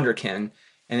 Wonderkin,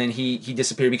 and then he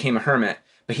disappeared, became a hermit.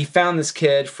 But he found this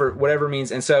kid for whatever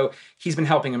means, and so he's been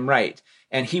helping him write.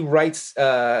 And he writes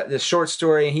this short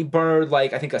story, and he borrowed,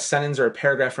 like, I think a sentence or a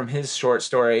paragraph from his short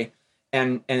story,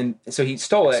 and so he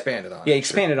stole it. Expanded on it. Yeah, he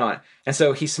expanded on it. And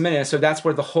so he submitted it. So that's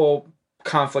where the whole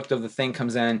conflict of the thing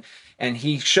comes in. And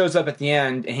he shows up at the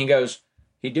end, and he goes,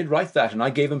 he did write that, and I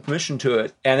gave him permission to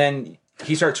it. And then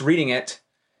he starts reading it,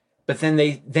 but then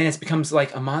it becomes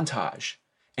like a montage,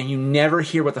 and you never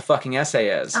hear what the fucking essay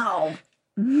is. Oh.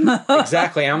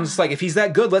 Exactly. And I'm just like, if he's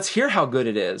that good, let's hear how good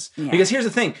it is. Yeah. Because here's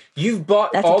the thing: you've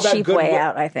bought That's all a that cheap goodwill. Way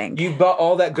out, I think you've bought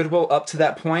all that goodwill up to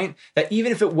that point. That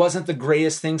even if it wasn't the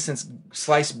greatest thing since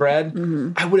sliced bread,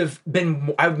 I would have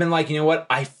been. I've been like, you know what?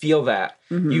 I feel that.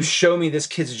 You show me this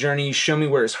kid's journey. You show me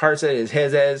where his heart's at, his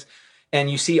head is, and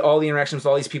you see all the interactions with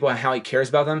all these people and how he cares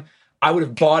about them. I would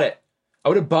have bought it.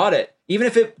 Even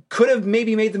if it could have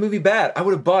maybe made the movie bad, I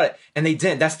would have bought it. And they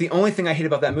didn't. That's the only thing I hate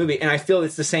about that movie. And I feel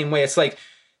it's the same way. It's like,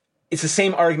 it's the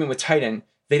same argument with Titan.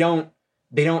 They don't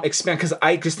expand, because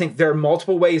I just think there are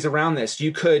multiple ways around this.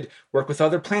 You could work with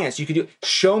other planets. You could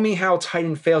show me how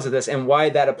Titan fails at this and why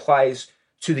that applies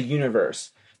to the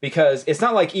universe. Because it's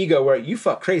not like Ego where you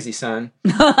fuck crazy, son.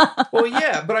 Well,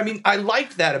 yeah, but I mean, I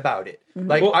liked that about it.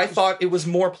 Like, I thought it was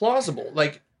more plausible.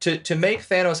 Like, to make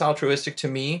Thanos altruistic to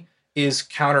me is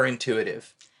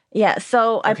counterintuitive. Yeah,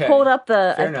 so I pulled up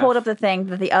the thing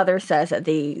that the other says at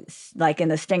the, like, in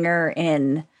the stinger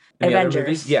in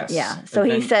Avengers. Yes. Yeah. So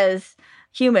he says,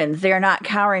 humans, they are not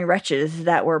cowering wretches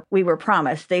that we were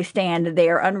promised. They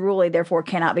are unruly, therefore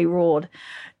cannot be ruled.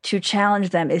 To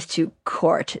challenge them is to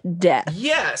court death.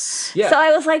 Yes. Yeah. So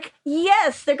I was like,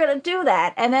 yes, they're going to do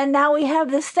that. And then now we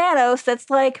have this Thanos that's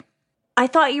like, I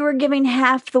thought you were giving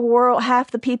half the world,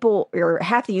 half the people, or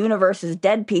half the universe's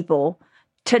dead people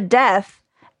to death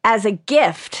as a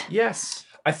gift. Yes.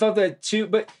 I thought that too,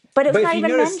 but it's not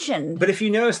even mentioned. But if you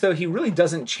notice, though, he really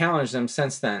doesn't challenge them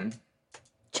since then.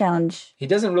 Challenge. He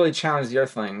doesn't really challenge the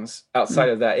Earthlings outside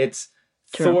of that. It's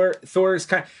true. Thor's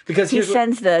kind of, because he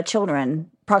sends the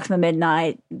children, Proxima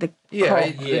Midnight, the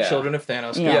children of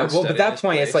Thanos. Yeah, well, but at that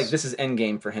point, it's like, this is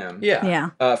endgame for him. Yeah.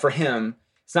 For him,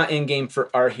 it's not endgame for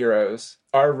our heroes,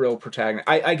 our real protagonists.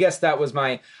 I guess that was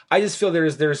I just feel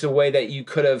there's a way that you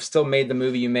could have still made the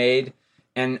movie you made,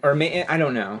 I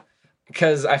don't know.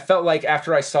 Because I felt like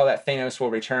after I saw that Thanos will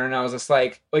return, I was just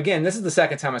like, again, this is the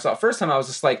second time I saw it. First time I was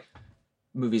just like,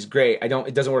 movie's great.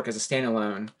 It doesn't work as a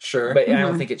standalone. Sure. But I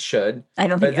don't think it should.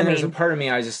 But then there's a part of me,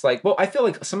 I was just like, well, I feel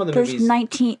like some of the movies. There's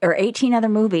 19 or 18 other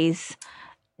movies.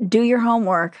 Do your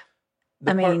homework.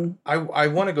 I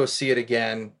want to go see it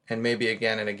again, and maybe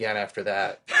again and again after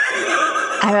that.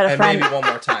 I have a friend. Maybe one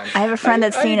more time. I have a friend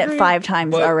that's seen it 5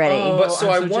 times already.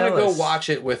 I want to go watch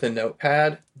it with a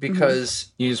notepad,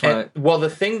 because you just want to. Well,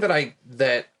 the thing that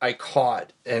I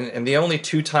caught, and the only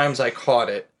 2 times I caught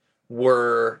it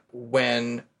were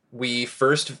when we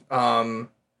first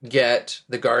get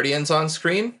the Guardians on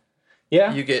screen.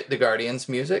 Yeah, you get the Guardians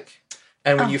music,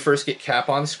 and when you first get Cap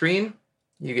on screen,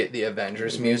 you get the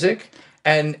Avengers music.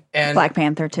 And Black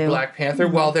Panther too. Black Panther.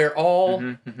 While they're all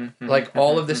like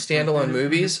all of the standalone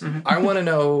movies, I want to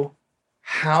know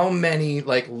how many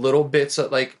like little bits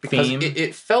of like, because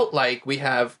it felt like we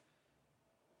have,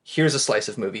 here's a slice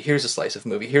of movie, here's a slice of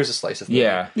movie, here's a slice of movie.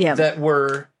 Yeah. That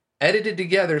were edited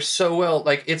together so well.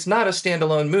 Like, it's not a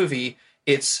standalone movie.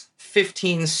 It's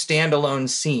 15 standalone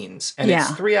scenes, and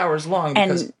it's 3 hours long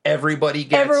because everybody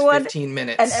gets 15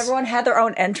 minutes, and everyone had their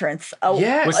own entrance. Oh,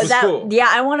 yeah, which was cool. Yeah,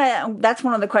 I want to. That's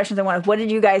one of the questions I want. What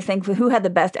did you guys think? Who had the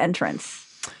best entrance?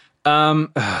 God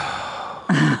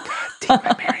damn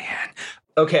it, Marianne.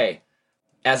 Okay,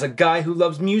 as a guy who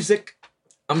loves music,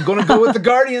 I'm gonna go with the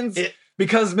Guardians.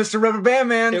 Because Mr. Rubber Band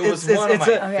Man, it was one of my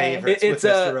favorites. With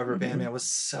Mr. Rubber Band Man, I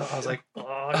was like,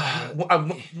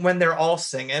 when they're all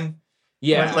singing.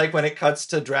 Yeah, when it cuts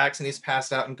to Drax and he's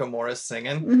passed out and Gamora's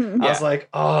singing, I was like,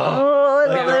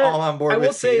 they're all on board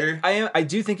with Peter. I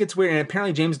do think it's weird, and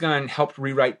apparently James Gunn helped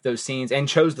rewrite those scenes and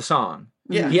chose the song.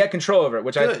 Yeah, he had control over it,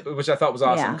 which I thought was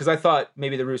awesome, because I thought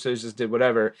maybe the Russos just did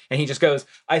whatever, and he just goes,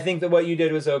 "I think that what you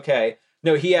did was okay."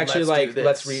 No, he actually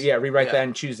let's rewrite that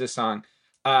and choose this song.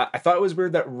 I thought it was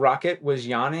weird that Rocket was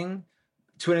yawning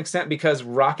to an extent, because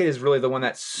Rocket is really the one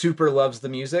that super loves the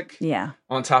music. Yeah.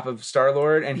 On top of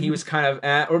Star-Lord, and he was kind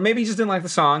of, or maybe he just didn't like the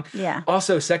song. Yeah.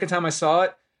 Also, second time I saw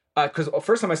it, because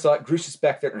first time I saw it, Groot's just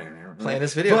back there playing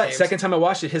his video games. Second time I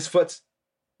watched it, his foot's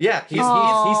he's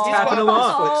tapping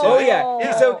along. Oh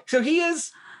yeah. So he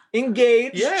is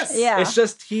engaged. Yes. Yeah. It's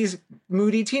just he's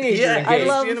moody teenager. Yeah,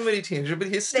 engaged. he's a moody teenager, but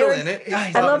he's still in it.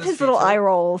 I love his little eye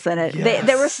rolls in it. Yes.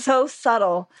 They were so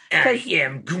subtle. I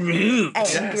am Groot.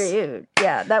 Groot.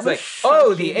 Yeah, that was like,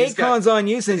 so the acorn's on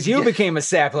you since you became a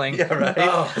sapling. Yeah, right.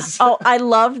 Oh, I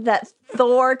loved that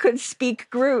Thor could speak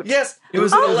Groot. Yes, it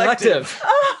was an elective.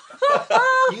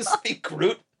 You speak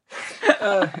Groot.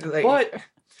 What?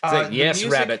 It's like, yes,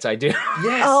 music, rabbits, I do.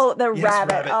 Yes. Oh, the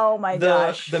rabbit. Oh, my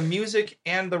gosh. The music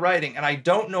and the writing. And I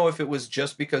don't know if it was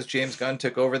just because James Gunn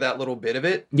took over that little bit of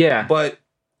it. Yeah. But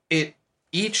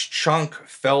each chunk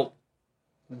felt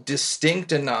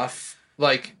distinct enough,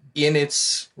 like, in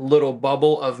its little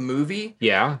bubble of movie.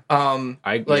 Yeah.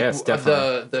 Yes,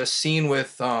 definitely. The scene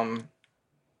with, at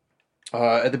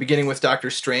the beginning with Doctor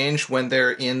Strange, when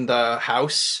they're in the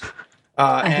house.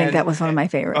 I think that was one of my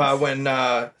favorites. When...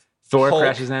 Thor Hulk.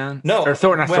 crashes down? No. Or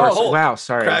Thor, not Thor. Hulk wow,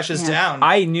 sorry. crashes down.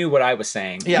 I knew what I was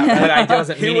saying. Yeah. But I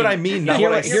wasn't Hear what I mean, not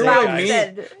what I say. Hear what I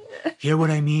mean. Hear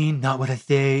what I mean, not what I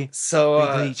say. So,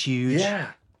 Big Leech huge.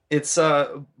 Yeah. It's,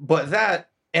 but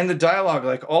that, and the dialogue,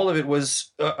 like, all of it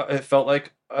was, it felt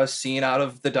like a scene out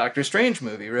of the Doctor Strange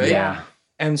movie, right? Yeah.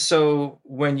 And so,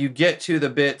 when you get to the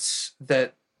bits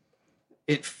that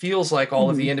it feels like all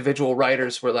of the individual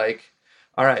writers were like,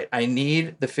 all right, I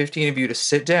need the 15 of you to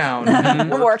sit down and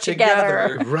work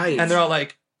together. Right. And they're all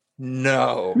like,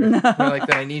 no. They're like,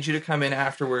 then I need you to come in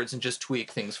afterwards and just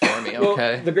tweak things for me,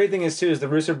 okay? Well, the great thing is, too, is the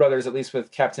Russo brothers, at least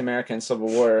with Captain America and Civil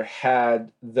War,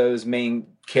 had those main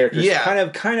characters kind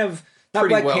of not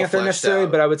pretty Black Panther necessarily,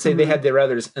 out. but I would say they had their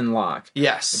others in lock.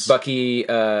 Yes. Bucky,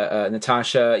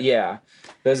 Natasha, yeah.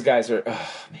 Those guys are,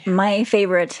 oh, man. My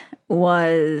favorite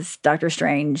was Doctor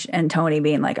Strange and Tony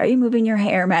being like, "Are you moving your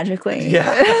hair magically?"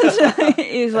 Yeah.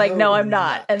 He's like, "No, I'm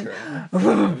not." And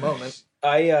moment.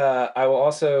 I will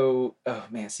also, oh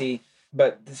man, see,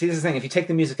 this is the thing. If you take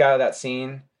the music out of that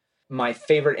scene, my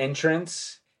favorite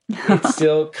entrance, it's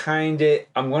still kind of.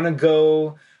 I'm gonna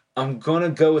go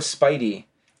with Spidey.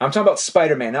 I'm talking about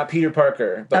Spider-Man, not Peter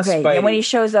Parker, but okay, Spidey. and when he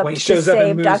shows up to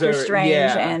save Doctor Strange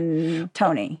and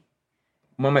Tony.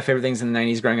 One of my favorite things in the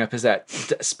 90s growing up is that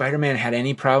Spider-Man had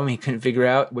any problem he couldn't figure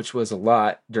out, which was a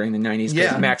lot during the 90s.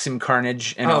 Yeah. Maximum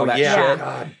Carnage and all that shit.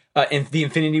 God. In the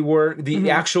Infinity War,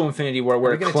 the actual Infinity War,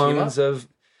 where clones of...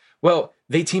 Well,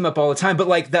 they team up all the time, but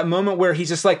like that moment where he's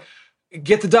just like,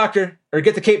 get the doctor or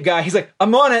get the cape guy. He's like,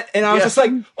 I'm on it. And I was just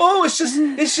like, oh, it's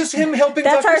just him helping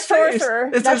That's Dr. our Strange.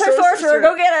 sorcerer. That's our sorcerer.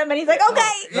 Go get him. And he's like,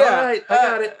 okay. Yeah, all right, I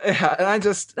got it. Yeah, and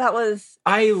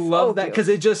I love that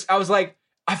because I was like,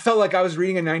 I felt like I was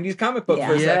reading a 90s comic book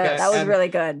for a second. That was really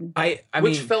good.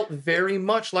 Which felt very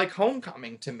much like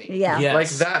Homecoming to me. Yeah. Yes. Like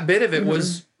that bit of it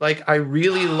was like, I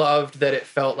really loved that it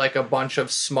felt like a bunch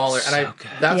of smaller,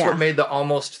 that's what made the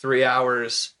almost 3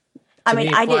 hours to me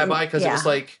fly by, because it was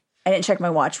like, I didn't check my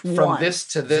watch from this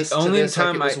to this to this,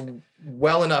 time like it was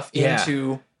well enough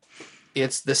into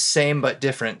it's the same but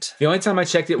different. The only time I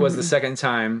checked it was the second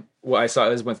time I saw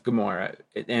it was with Gamora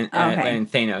and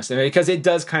Thanos, because it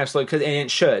does kind of slow, and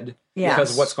it should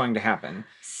because of what's going to happen.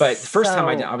 But the first time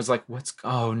I was like,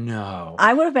 oh no.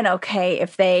 I would have been okay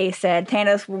if they said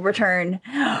Thanos will return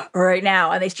right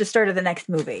now and they just started the next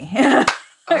movie.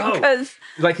 Because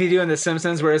like they do in The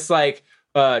Simpsons, where it's like,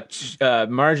 Marge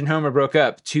and Homer broke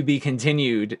up, to be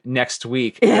continued next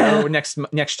week or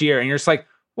next year, and you're just like,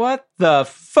 what the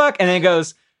fuck? And then it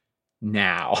goes,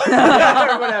 now.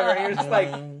 Or whatever. And you're just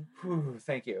like,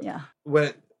 thank you. Yeah.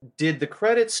 Did the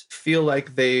credits feel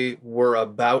like they were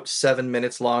about 7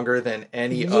 minutes longer than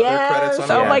any other credits on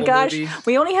the Oh my gosh. movie?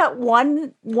 We only had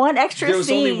one extra scene. There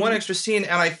was only one extra scene,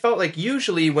 and I felt like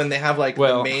usually when they have like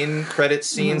the main credit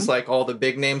scenes, like all the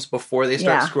big names before they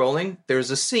start scrolling, there's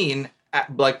a scene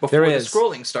before the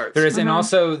scrolling starts. There is, and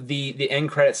also the end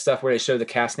credit stuff where they show the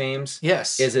cast names.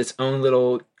 Yes, is its own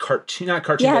little cartoon, not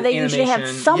cartoon. Yeah, but they animation. usually have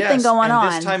something going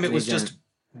on. This time it was just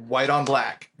white on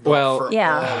black.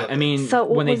 I mean, so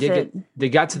when they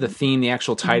got to the theme, the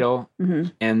actual title,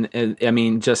 and I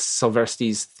mean, just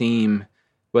Sylvester's theme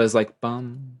was like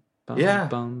bum. Bum,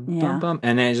 bum,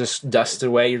 and then it just dusted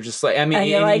away. You're just like, I mean,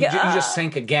 you just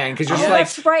sank again because you're just like,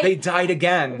 that's right. They died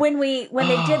again. When they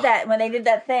did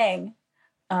that thing,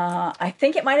 I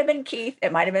think it might have been Keith.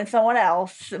 It might have been someone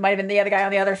else. It might have been the other guy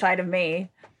on the other side of me.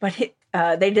 But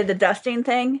they did the dusting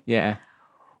thing. Yeah.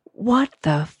 What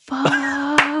the fuck?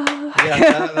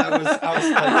 I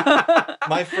was like,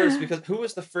 my first, because who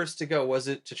was the first to go? Was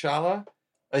it T'Challa?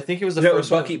 I think it was the first.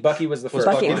 Bucky. One. Bucky was the first.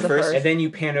 Bucky was the first. And then you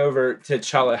pan over to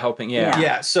T'Challa helping.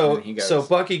 Yeah. So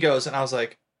Bucky goes, and I was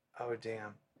like, oh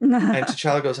damn. And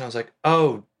T'Challa goes, and I was like,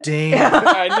 oh, damn.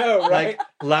 I know, right? Like,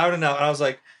 loud enough. And I was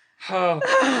like, oh.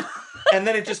 And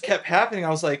then it just kept happening. I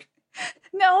was like,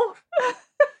 no.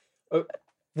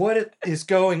 What is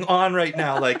going on right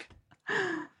now? Like,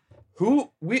 it's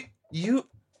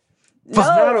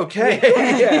not okay.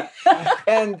 Yeah.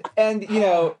 And you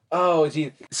know, oh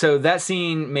gee. So that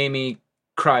scene made me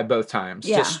cry both times.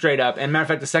 Yeah. Just straight up. And matter of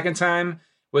fact, the second time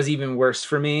was even worse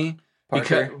for me.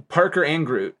 Because Parker and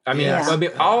Groot. I mean, Yeah. I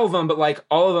mean, all of them, but like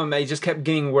all of them, they just kept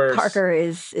getting worse. Parker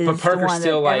is but Parker's the one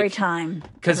still that every like, time.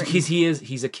 because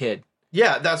he's a kid.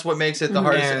 Yeah, that's what makes it the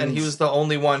hardest. And he And- was the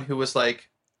only one who was like,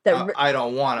 The, I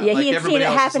don't want it. yeah, Like, he had seen it everybody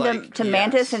else is happen like, to yes.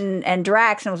 Mantis and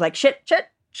Drax and was like, shit,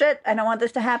 I don't want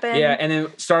this to happen. Yeah, and then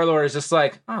Star-Lord is just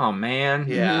like, oh man.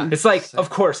 Yeah. It's like, of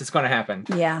course it's going to happen.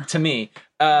 Yeah. To me.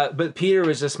 But Peter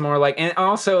was just more like, and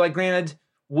also like, granted,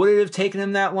 would it have taken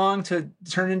him that long to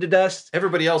turn into dust?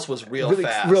 Everybody else was real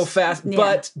fast.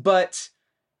 Yeah. But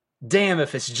damn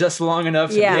if it's just long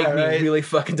enough to Yeah. make me Right. really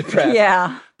fucking depressed.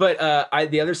 Yeah. But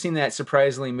the other scene that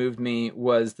surprisingly moved me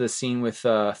was the scene with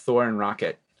Thor and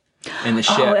Rocket in the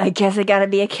ship. Oh, I guess I got to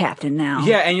be a captain now.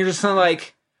 Yeah, and you're just kind of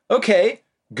like, okay,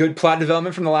 good plot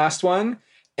development from the last one.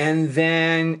 And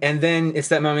then it's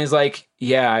that moment. He's like,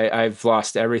 yeah, I've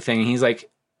lost everything. And he's like,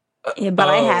 Yeah, but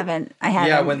I oh. haven't.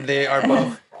 Yeah, when they are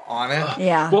both on it.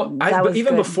 Yeah. well, that but was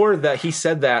even good. before that, he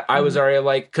said that, I was already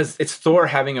like, because it's Thor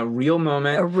having a real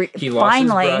moment. He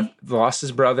finally. lost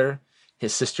his brother,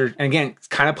 his sister, and again,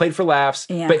 kind of played for laughs.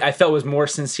 Yeah. But I felt it was more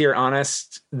sincere,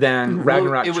 honest than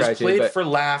Ragnarok It was tried played to. But for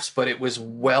laughs, but it was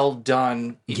well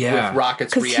done Yeah. with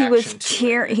Rocket's Because reaction he was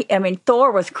to it. I mean,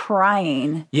 Thor was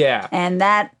crying, yeah. and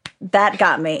that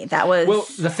got me. That was Well,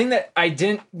 the thing that I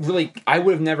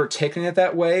would have never taken it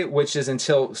that way, which is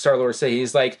until Star-Lord said,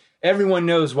 he's like, everyone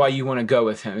knows why you want to go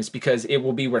with him. It's because it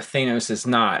will be where Thanos is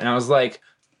not. And I was like,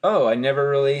 oh, I never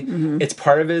really, it's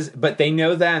part of his, but they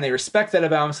know that and they respect that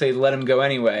about him, so they let him go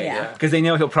anyway. Yeah. Because they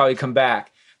know he'll probably come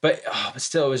back. But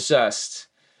still, it was just,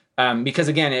 because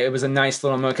again, it was a nice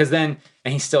little moment, because then,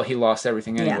 and he lost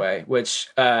everything anyway, which,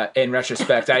 in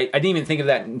retrospect, I didn't even think of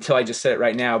that until I just said it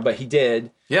right now, but he did.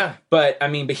 Yeah. But I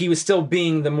mean, but he was still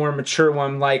being the more mature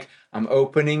one. Like, I'm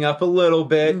opening up a little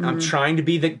bit. I'm trying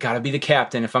to gotta be the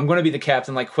captain. If I'm going to be the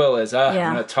captain, like Quill is, I'm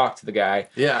going to talk to the guy.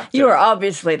 Yeah. you are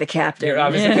obviously the captain. You're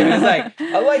obviously he's like,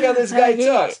 I like how this guy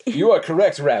talks. You are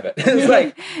correct, Rabbit. It's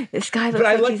like, this guy looks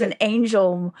I like like he's that- an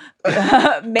angel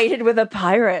mated with a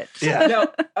pirate. Yeah.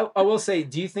 now, I will say,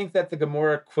 do you think that the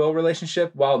Gamora Quill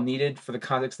relationship, while needed for the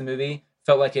context of the movie,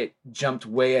 felt like it jumped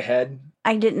way ahead?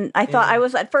 I didn't. I thought I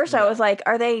was at first. I was like,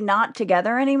 are they not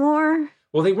together anymore?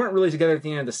 Well, they weren't really together at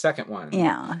the end of the second one.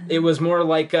 Yeah. It was more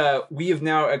like we have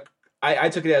now. I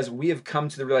took it as we have come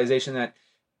to the realization that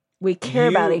We care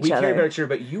about each we other. care about each other,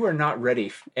 but you are not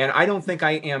ready, and I don't think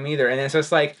I am either. And it's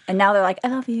just like, And now they're like, I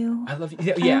love you. I love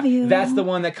you. Yeah, love you. That's the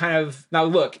one that kind of. Now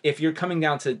look, if you're coming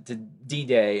down to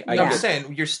D-Day, I'm just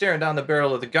saying, you're staring down the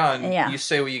barrel of the gun. Yeah. You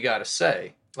say what you got to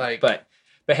say. Like, but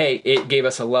hey, it gave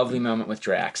us a lovely moment with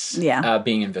Drax. Yeah.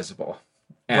 Being invisible.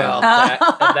 And Well.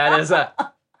 that is a.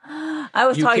 I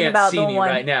was You talking can't about see the me one.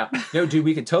 right now. No, dude,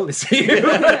 we can totally see you.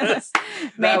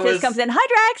 Mantis comes in. Hi,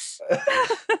 Drax.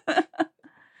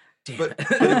 Damn But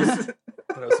it.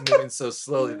 but I was moving so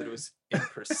slowly that it was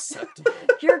imperceptible.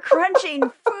 You're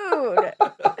crunching food.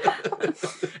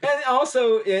 And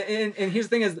also, and here's the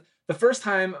thing: is the first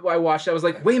time I watched it, I was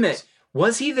like, "Wait a minute,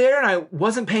 was he there?" And I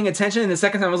wasn't paying attention. And the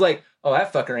second time, I was like, "Oh,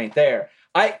 that fucker ain't there."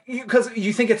 Because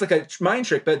you think it's like a mind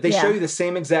trick, but they show you the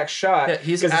same exact shot. Yeah,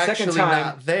 he's 'cause the actually second time,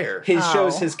 not there. He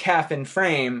shows Oh. his calf in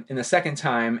frame in the second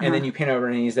time, and then you pan over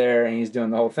and he's there and he's doing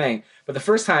the whole thing. But the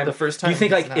first time The first you time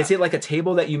think he's like, not. is it like a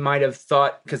table that you might have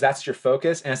thought because that's your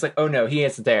focus? And it's like, oh no, he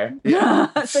isn't there.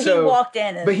 So he walked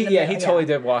in. But he totally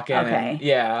did walk in. Okay. And,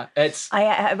 yeah, it's.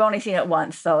 I've only seen it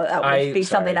once, so that would be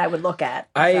something I would look at.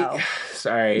 So.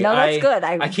 Sorry. No, that's good.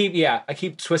 I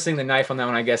keep twisting the knife on that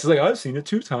one. I guess it's like I've seen it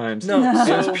 2 times. No,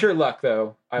 it was so pure luck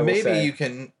though. I will maybe say. you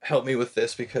can help me with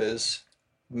this because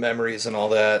memories and all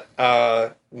that.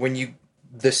 When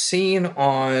the scene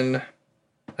on,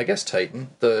 I guess Titan,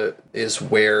 is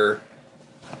where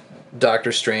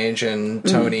Doctor Strange and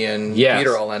Tony and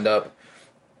Peter all end up,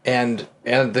 and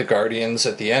the Guardians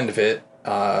at the end of it,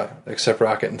 except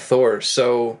Rocket and Thor,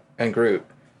 and Groot.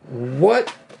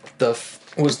 What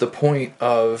was the point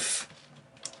of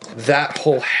that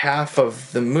whole half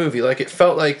of the movie? Like, it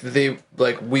felt like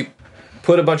we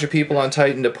put a bunch of people on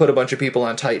Titan to put a bunch of people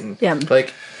on Titan. Yeah.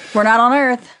 Like, We're not on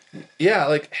Earth. yeah,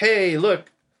 like, hey,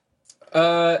 look,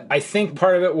 I think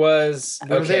part of it was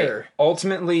there.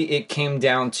 Ultimately, it came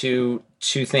down to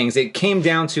two things. It came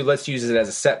down to let's use it as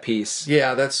a set piece.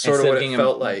 Yeah, that's sort of what it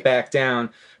felt like. Back down.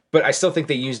 But I still think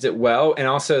they used it well, and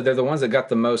also they're the ones that got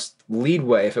the most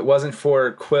leadway. If it wasn't for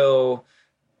Quill,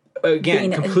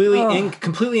 again,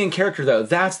 completely in character though.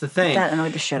 That's the thing. That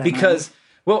annoyed the shit out of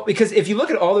me. Because if you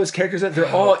look at all those characters, they're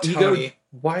all Tony, ego.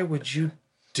 Why would you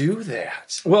do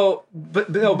that? Well, but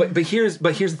here's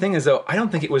the thing is though, I don't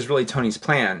think it was really Tony's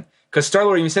plan. Because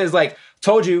Star-Lord even says like,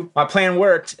 "Told you, my plan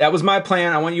worked. That was my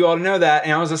plan. I want you all to know that."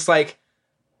 And I was just like,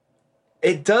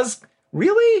 "It does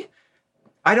really."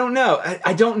 I don't know.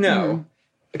 I don't know.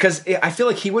 Because I feel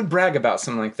like he would brag about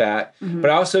something like that. Mm-hmm. But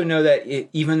I also know that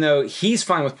even though he's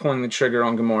fine with pulling the trigger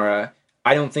on Gamora,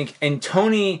 I don't think... And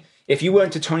Tony, if you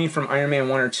went to Tony from Iron Man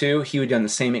 1 or 2, he would have done the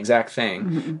same exact thing.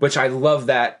 Mm-hmm. Which I love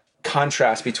that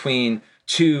contrast between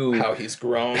two... How he's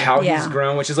grown. He's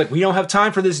grown, which is like, we don't have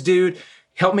time for this dude.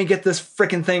 Help me get this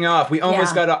freaking thing off. We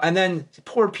almost got it off. And then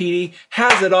poor Petey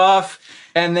has it off.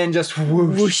 And then just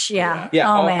whoosh. Whoosh, yeah.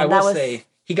 Oh, man, I will say...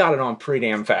 He got it on pretty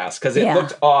damn fast because it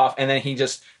looked off, and then he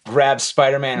just grabbed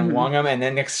Spider-Man and wung him, and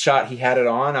then next shot he had it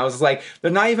on. I was like,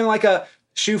 "They're not even like a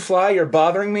shoe fly. You're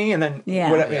bothering me." And then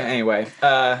anyway,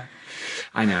 I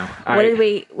know.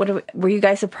 Were you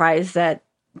guys surprised that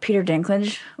Peter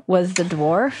Dinklage was the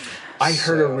dwarf? I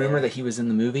heard a rumor that he was in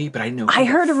the movie, but I didn't know. I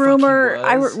heard a rumor.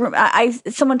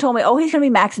 Someone told me, "Oh, he's going to be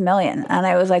Maximilian," and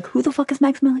I was like, "Who the fuck is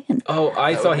Maximilian?" Oh,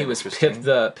 I thought he was Pip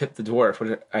the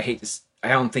dwarf. I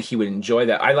don't think he would enjoy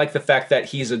that. I like the fact that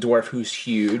he's a dwarf who's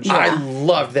huge. Yeah. I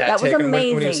love that take. Was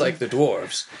amazing. When he was like the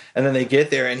dwarves, and then they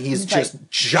get there and he's just like,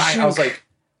 giant. I was like,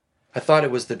 I thought it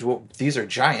was the dwarf. These are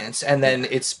giants, and then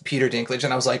it's Peter Dinklage,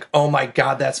 and I was like, oh my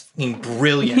god, that's fucking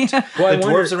brilliant. Yeah. Well, the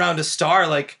dwarves around a star,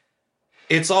 like.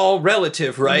 It's all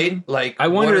relative, right? Mm-hmm. Like, I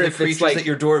wonder what are if the creatures that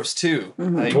you're dwarves too?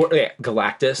 Mm-hmm. Like,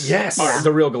 Galactus, yes,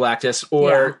 the real Galactus,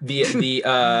 or the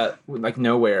like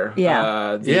nowhere,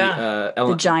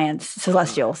 the giants,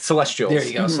 Celestials. There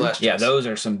you go, Celestials. Yeah, those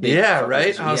are some big. Yeah,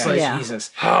 right. I was like,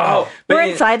 Jesus. We're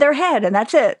inside their head, and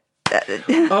that's it.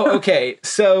 Okay.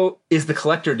 So, is the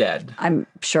Collector dead? I'm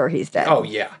sure he's dead. Oh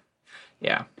yeah.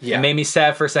 It made me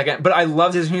sad for a second, but I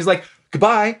loved his. He's like.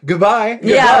 Goodbye.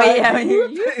 Yeah, you're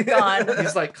gone.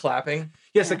 He's like clapping.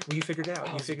 Yes, like you figured it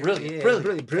out. You figured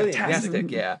brilliant.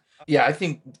 Fantastic. Yeah. Yeah, I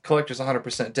think Collector's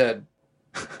 100% dead.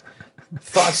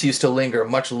 Thoughts used to linger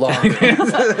much longer when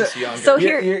I was younger. So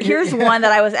here's one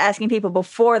that I was asking people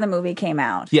before the movie came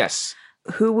out. Yes.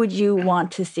 Who would you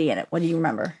want to see in it? What do you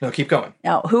remember? No, keep going.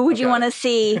 No, who would you want to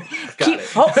see?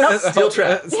 Steel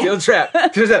Trap. Steel Trap.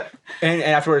 And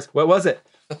afterwards, what was it?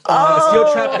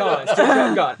 Steel Trap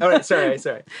gone. All right, sorry.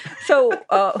 So,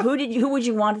 who would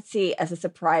you want to see as a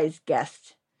surprise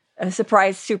guest, a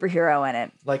surprise superhero in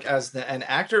it? Like as an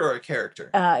actor or a character?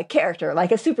 A character,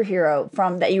 like a superhero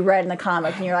from that you read in the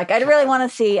comic, and you're like, I'd really want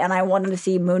to see, and I wanted to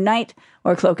see Moon Knight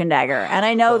or Cloak and Dagger, and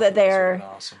I know that they're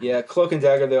awesome. Yeah, Cloak and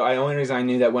Dagger. Though, the only reason I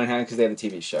knew that went because they have the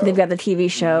TV show. They've got the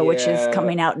TV show, which is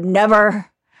coming out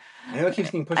never. I know it keeps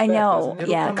getting pushed back. I know,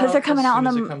 because they're coming out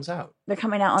on it comes out. They're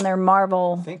coming out on their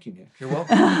Marvel. Thank you, Nick. You're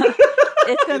welcome.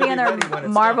 It's going to be on their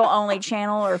Marvel only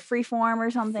channel or Freeform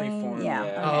or something. Freeform, yeah.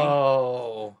 Okay.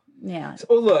 Oh. Yeah.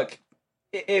 So, look,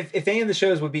 if any of the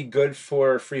shows would be good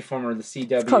for Freeform or the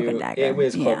CW, Cloak and Dagger. It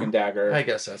was Cloak and Dagger. I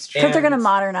guess that's true. Because they're going to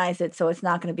modernize it, so it's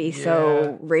not going to be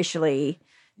so racially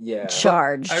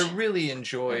charged. I really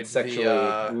enjoyed sexually.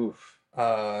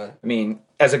 I mean,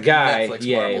 as a guy,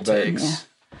 Netflix Marvel takes. Yeah.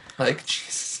 Like,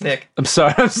 Jesus, Nick. I'm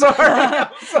sorry. I'm so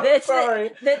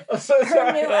sorry. I'm so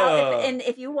sorry. And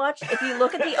if you look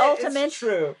at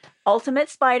the Ultimate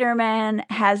Spider-Man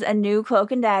has a new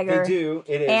Cloak and Dagger. They do.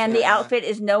 It is. And the outfit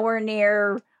is nowhere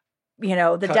near,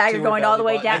 the dagger going all the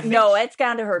way down. No, it's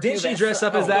down to her. Didn't she dress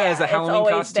up as that as a Halloween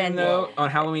costume though?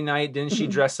 On Halloween night, didn't she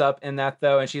dress up in that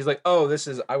though? And she's like, "Oh,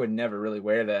 I would never really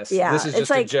wear this. Yeah, this is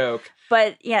just a joke."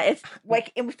 But yeah, it's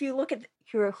like if you look at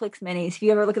HeroClix minis, if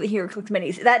you ever look at the HeroClix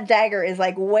minis, that dagger is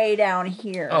like way down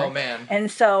here. Oh man!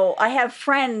 And so I have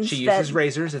friends. She uses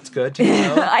razors. It's good to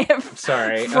know. I have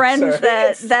friends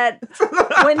that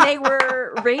when they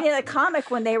were reading the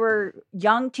comic when they were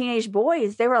young teenage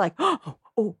boys, they were like, "Oh,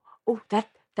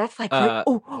 that's like I'm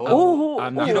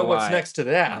not you know what's next to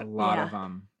that? A lot of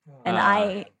them." And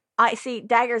I see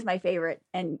Dagger's my favorite,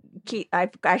 and Keith. I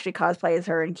actually cosplay as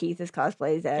her, and Keith is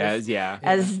cosplays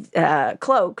as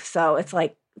Cloak. So it's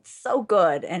like it's so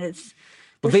good, and it's.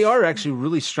 Well, they are actually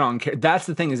really strong. That's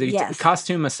the thing is,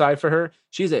 costume aside for her,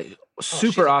 she's a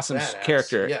super awesome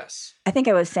character. Yes, I think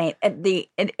I was saying in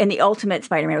the Ultimate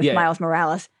Spider-Man with Miles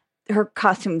Morales. her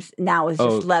costumes now is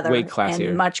just leather way classier.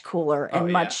 and much cooler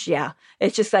and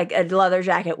it's just like a leather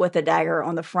jacket with a dagger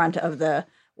on the front of the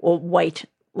white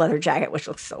leather jacket, which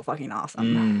looks so fucking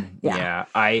awesome.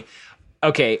 I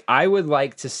would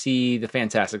like to see the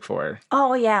Fantastic Four.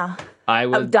 Oh yeah, I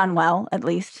would have done well at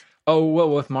least. Oh, well,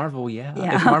 with Marvel,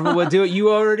 if Marvel would do it,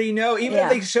 you already know. Even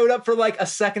if they showed up for like a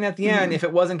second at the end, if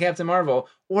it wasn't Captain Marvel,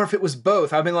 or if it was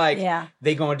both, I've been like,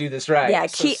 they going to do this right. Yeah,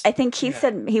 I think Keith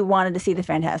said he wanted to see the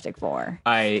Fantastic Four.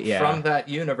 From that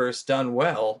universe done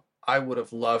well, I would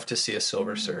have loved to see a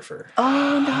Silver Surfer.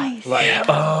 Oh, nice.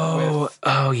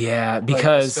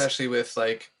 Because especially with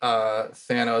like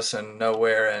Thanos and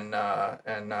Nowhere and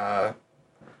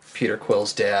Peter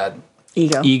Quill's dad.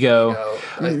 Ego.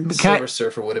 Silver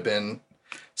Surfer would have been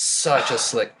such a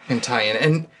slick tie-in,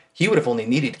 and he would have only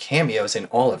needed cameos in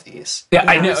all of these. Yeah,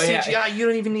 I know. CGI, you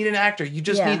don't even need an actor; you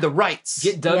just need the rights.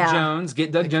 Get Doug Jones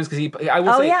because he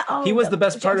was the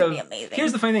best part of.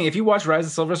 Here's the funny thing: if you watch Rise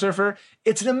of Silver Surfer,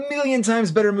 it's a million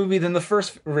times better movie than the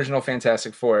first original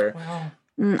Fantastic Four. Wow.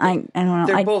 I don't know.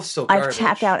 They're both so garbage. I've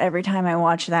tapped out every time I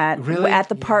watch that. Really? At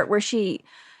the part where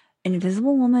an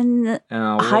invisible woman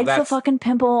hides the fucking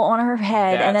pimple on her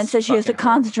head and then says she has to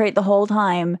concentrate the whole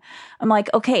time. I'm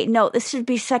like, okay, no, this should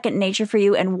be second nature for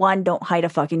you. And one, don't hide a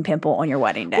fucking pimple on your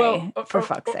wedding day. For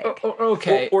fuck's sake.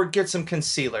 Okay. Or get some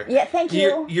concealer. Yeah, thank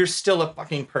you. You're still a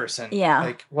fucking person. Yeah.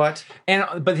 Like, what?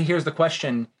 But here's the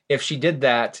question. If she did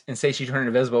that and say she turned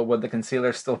invisible, would the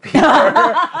concealer still be there?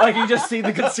 Like you just see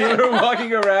the concealer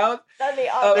walking around? That'd be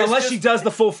awesome. Unless she does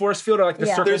the full force field or like the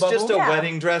circle There's bubble. Just a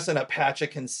wedding dress and a patch of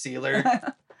concealer.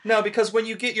 No, because when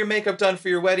you get your makeup done for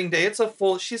your wedding day, it's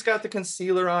she's got the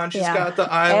concealer on, she's got the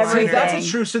eyeliner. Everything. That's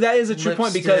true. So that is a true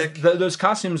point because those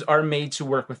costumes are made to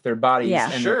work with their bodies. Yeah,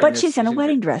 sure. But she's in a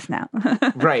wedding dress now.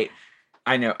 Right.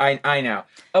 I know. I know.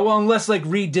 Well, unless like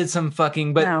Reed did some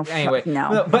fucking, but anyway.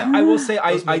 No. But I will say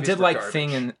I did like garbage.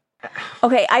 Thing and.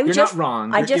 Okay, You're not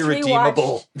wrong. I just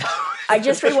rewatched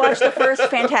the first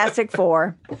Fantastic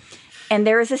Four, and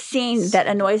there is a scene that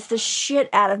annoys the shit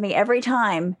out of me every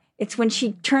time. It's when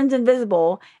she turns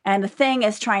invisible, and the Thing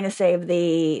is trying to save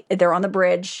they're on the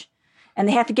bridge, and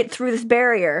they have to get through this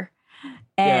barrier,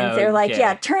 and they're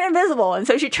like, turn invisible, and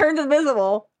so she turns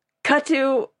invisible. Cut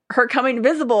to her coming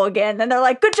invisible again, and they're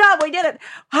like, good job, we did it.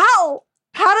 How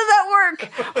does that work?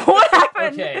 What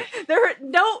happened? Okay.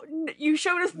 You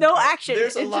showed us no action.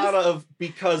 There's a lot of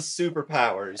because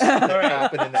superpowers that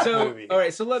happen in that movie. All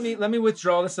right, so let me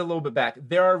withdraw this a little bit back.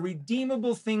 There are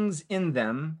redeemable things in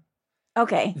them.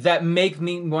 Okay. That make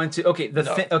me want to.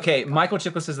 Okay, Michael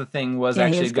Chiklis' The Thing was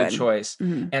actually a good choice,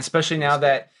 and especially now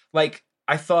that like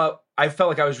I felt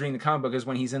like I was reading the comic book is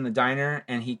when he's in the diner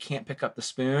and he can't pick up the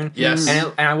spoon. Yes.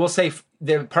 And I will say,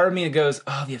 there part of me that goes,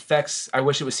 oh, the effects, I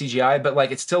wish it was CGI, but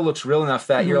like it still looks real enough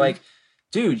that you're like,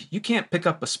 dude, you can't pick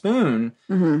up a spoon.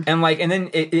 And like, and then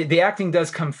the acting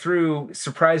does come through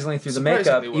surprisingly through the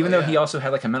makeup, even though he also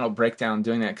had like a mental breakdown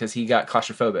doing that because he got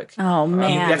claustrophobic. Oh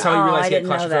man. That's how he realized he had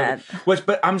claustrophobic.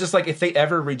 But I'm just like, if they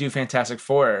ever redo Fantastic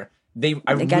Four, I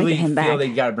really feel they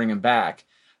got to bring him back.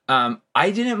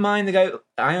 I didn't mind the guy,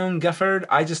 Ion Gufford.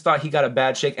 I just thought he got a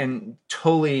bad shake and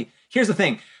totally... Here's the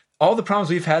thing. All the problems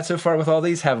we've had so far with all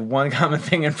these have one common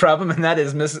thing and problem, and that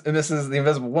is Mrs. the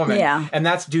Invisible Woman. Yeah. And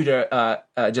that's due to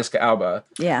Jessica Alba,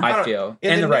 I feel.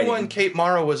 And the writing. One, Kate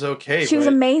Mara was okay. She was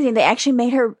amazing. They actually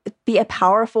made her be a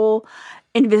powerful...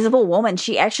 Invisible Woman.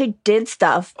 She actually did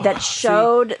stuff that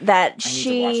showed that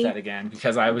she... I need to watch that again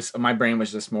because my brain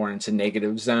was just more into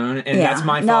negative zone, and that's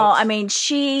my fault. No, I mean,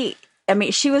 she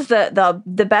was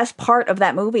the best part of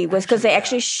that movie was because they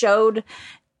actually showed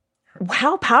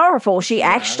how powerful she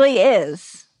actually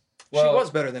is. Well, she was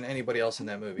better than anybody else in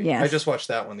that movie. Yes. I just watched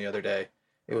that one the other day.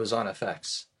 It was on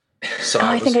FX. So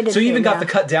I think I did. So you even got the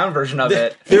cut down version of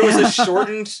it. There was a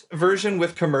shortened version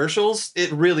with commercials.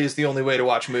 It really is the only way to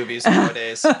watch movies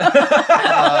nowadays.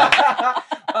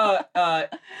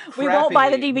 We won't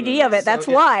buy the DVD of it. That's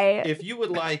why. If you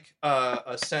would like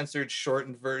a censored,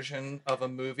 shortened version of a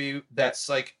movie that's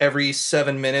like every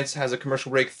 7 minutes has a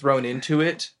commercial break thrown into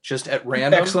it, just at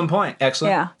random. Excellent point.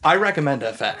 Excellent. Yeah. I recommend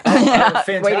FX.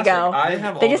 Fantastic. Way to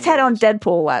go. They just had on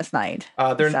Deadpool last night.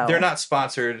 They're not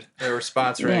sponsored or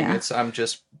sponsoring. I'm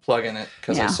just plugging it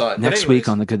because I saw it. Next week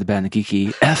on The Good, the Bad, and the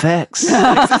Geeky,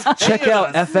 FX. Check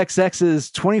out FXX's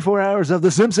 24 Hours of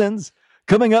The Simpsons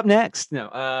coming up next. No.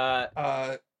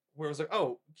 Where was it?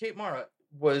 Oh, Kate Mara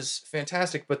was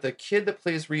fantastic, but the kid that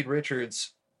plays Reed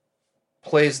Richards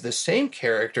plays the same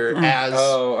character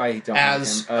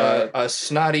as a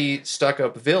snotty,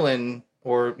 stuck-up villain,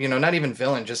 or not even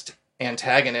villain, just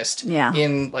antagonist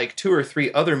in like 2 or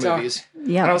 3 other movies.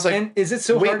 Yeah. And I was like, and is it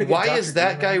so hard to get why Dr. is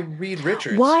that Doom guy Reed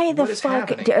Richards? Why the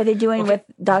fuck are they doing with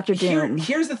Dr. Doom?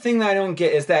 Here's the thing that I don't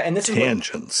get is that, and this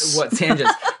tangents. is what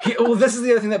tangents. Well, this is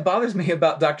the other thing that bothers me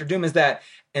about Dr. Doom is that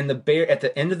at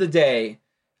the end of the day,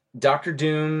 Dr.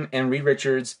 Doom and Reed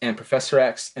Richards and Professor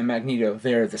X and Magneto,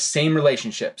 they're the same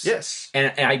relationships. Yes.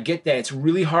 And I get that it's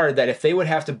really hard that if they would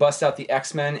have to bust out the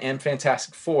X-Men and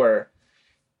Fantastic Four,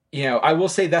 you know, I will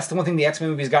say that's the one thing the X-Men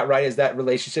movies got right is that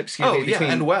relationship.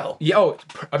 And well. Yeah,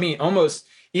 I mean, almost,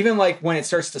 even like when it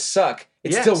starts to suck,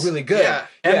 it's still really good.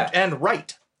 Yeah, and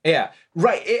right. Yeah,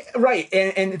 right,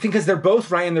 and because they're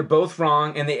both right and they're both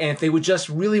wrong, and if they would just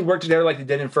really work together like they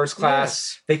did in First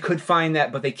Class, they could find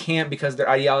that, but they can't because their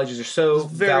ideologies are so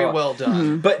very well done.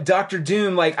 Mm-hmm. But Doctor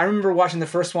Doom, like I remember watching the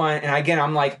first one, and again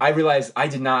I'm like I realized I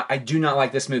do not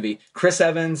like this movie. Chris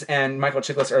Evans and Michael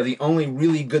Chiklis are the only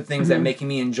really good things that making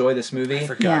me enjoy this movie. I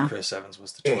forgot Chris Evans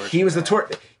was the Torch. He was the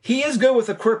Torch. He is good with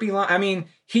a quirky line. I mean,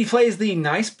 he plays the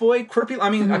nice boy quirky. I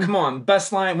mean, come on,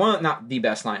 best line. Not the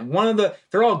best line.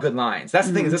 They're all good lines. That's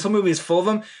the thing. Is this whole movie is full of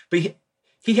them, but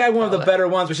he had one of the better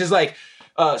ones, which is like,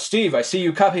 Steve, I see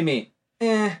you copy me.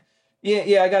 Yeah,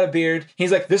 I got a beard.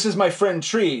 He's like, this is my friend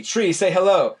Tree. Tree, say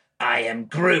hello. I am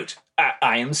Groot.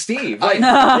 I am Steve. Like,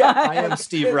 I am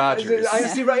Steve Rogers. I am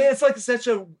Steve Rogers. It's like such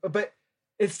a, but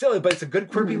it's a good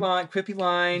quippy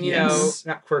line, you know,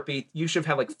 not quirky. You should have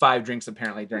had like 5 drinks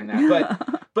apparently during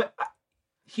that, but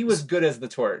he was good as the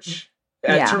Torch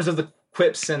in terms of the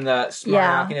quips and the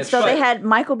smart So they had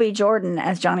Michael B. Jordan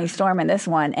as Johnny Storm in this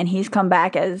one, and he's come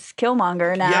back as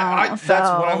Killmonger now. Yeah, that's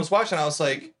when I was watching. I was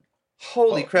like,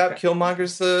 holy crap,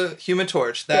 Killmonger's the Human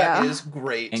Torch. That is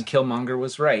great. And Killmonger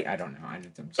was right. I don't know.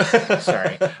 I'm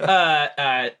sorry.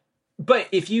 But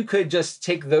if you could just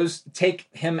take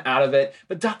him out of it.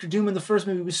 But Dr. Doom in the first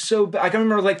movie was so bad. I can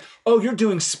remember like, oh, you're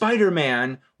doing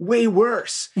Spider-Man way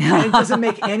worse. And it doesn't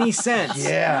make any sense.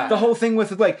 Yeah. The whole thing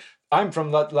with like, I'm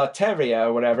from Latveria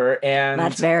or whatever. And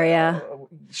Latveria.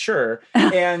 Sure.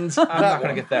 And I'm not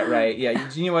going to get that right. Yeah.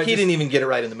 You know what? He didn't even get it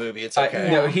right in the movie. It's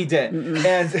okay. No, he didn't.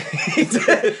 And he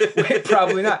did.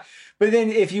 Probably not. But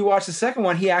then if you watch the second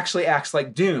one, he actually acts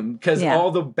like Doom because all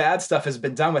the bad stuff has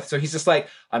been done with. So he's just like,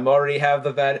 I'm already have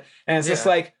the bad. And it's just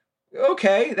like,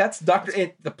 okay, that's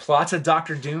the plot's a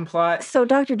Dr. Doom plot. So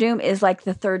Dr. Doom is like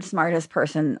the 3rd smartest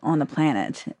person on the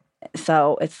planet.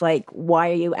 So it's like,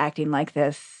 why are you acting like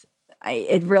this?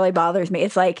 It really bothers me.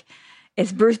 It's like,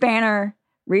 it's Bruce Banner,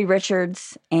 Reed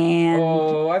Richards, and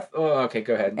okay,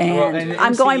 go ahead. And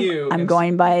I'm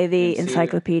going by the MCU.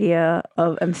 Encyclopedia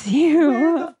of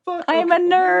MCU. I'm a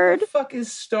nerd. Who the fuck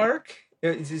is Stark?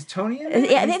 Is Tony in there?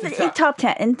 Yeah, in the top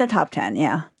 10. In the top 10,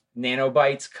 yeah.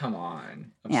 Nanobites, come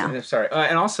on. I'm sorry.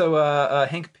 And also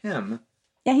Hank Pym.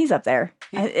 Yeah, he's up there.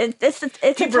 It's a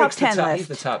top 10 list. He's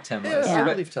the top 10 list.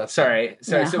 Yeah. Sorry.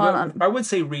 Yeah, so I would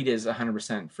say Reed is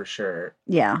 100% for sure.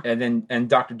 Yeah. And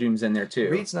Dr. Doom's in there too.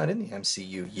 Reed's not in the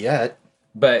MCU yet.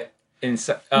 But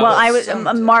I was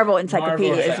Marvel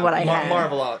Encyclopedia is what I had.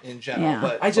 Marvel out in general.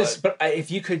 Yeah. But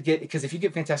if you could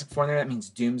get Fantastic Four in there, that means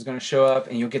Doom's going to show up,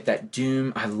 and you'll get that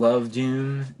Doom. I love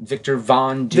Doom. Victor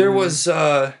Von Doom. There was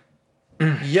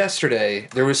yesterday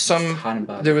there was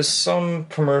some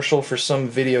commercial for some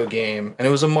video game, and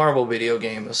it was a Marvel video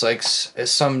game. It was like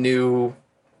some new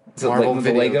Marvel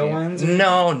video Lego game. Ones?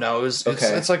 No,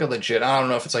 it's like a legit. I don't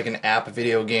know if it's like an app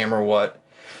video game or what,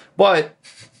 but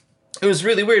it was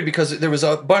really weird because there was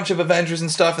a bunch of Avengers and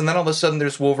stuff, and then all of a sudden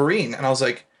there's Wolverine, and I was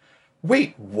like,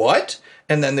 wait, what?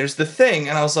 And then there's the Thing,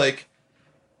 and I was like,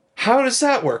 how does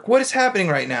that work? What is happening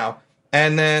right now?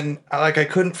 And then, I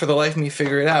couldn't for the life of me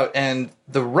figure it out. And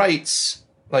the rights,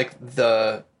 like,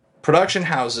 the production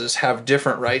houses have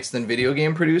different rights than video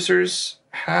game producers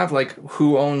have, like,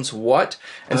 who owns what.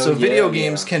 And so video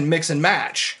games can mix and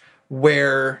match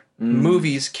where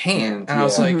movies can't. And I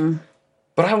was like,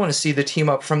 but I want to see the team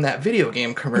up from that video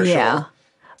game commercial. Yeah.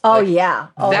 Oh, yeah.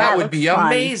 Oh, that would be fun.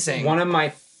 amazing. One of my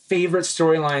favorite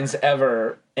storylines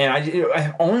ever. And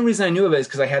the only reason I knew of it is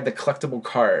because I had the collectible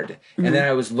card. And then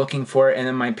I was looking for it. And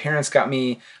then my parents got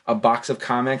me a box of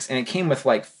comics. And it came with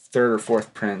like 3rd or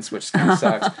 4th prints, which kind of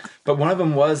sucks. But one of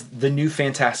them was the new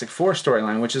Fantastic Four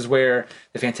storyline, which is where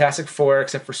the Fantastic Four,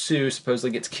 except for Sue,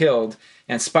 supposedly gets killed.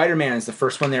 And Spider-Man is the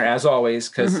first one there, as always,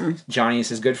 because Johnny is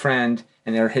his good friend.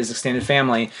 And they're his extended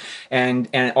family. And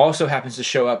it also happens to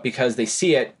show up because they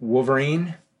see it.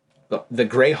 Wolverine, the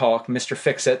Grey Hulk, Mr.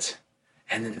 Fix-It,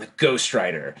 and then the Ghost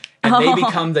Rider. And they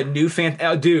become the new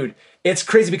dude, it's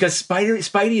crazy because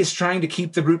Spidey is trying to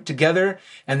keep the group together,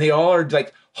 and they all are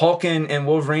like Hulk and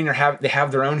Wolverine they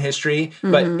have their own history,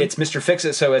 but it's Mr.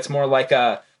 Fix-It, so it's more like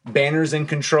Banner's in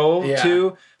control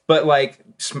too. but like,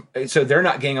 so they're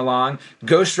not getting along.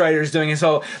 Ghost Rider's doing his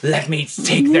whole, let me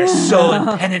take their soul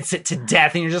and penance it to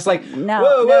death. And you're just like,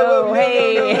 whoa,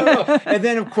 hey. No. And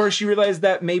then, of course, you realize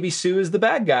that maybe Sue is the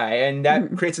bad guy. And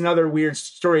that creates another weird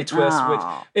story twist, which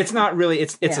it's not really,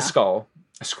 it's a skull.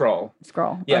 A Skrull.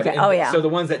 Yeah. Okay. So the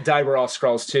ones that died were all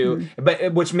Skrulls too,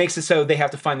 but which makes it so they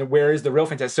have to find where is the real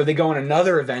Fantastic. So they go on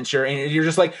another adventure, and you're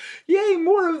just like, yay,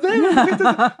 more of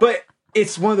them. But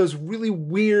it's one of those really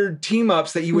weird team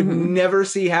ups that you would never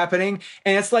see happening,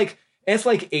 and it's like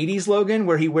 80s Logan,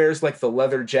 where he wears like the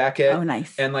leather jacket,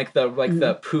 and like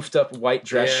the poofed up white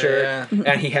dress shirt,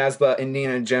 and he has the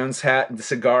Indiana Jones hat and the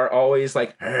cigar. Always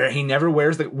like he never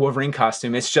wears the Wolverine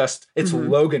costume. It's just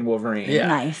Logan Wolverine.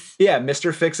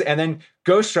 Mr. Fix It, and then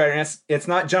Ghost Rider. And it's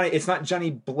not Johnny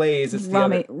Blaze. It's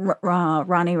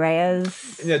Ronnie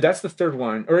Reyes. No, that's the third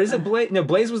one, or is it Blaze? No,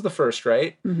 Blaze was the first,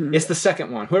 right? It's the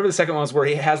second one. Whoever the second one was, where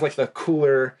he has like the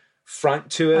cooler front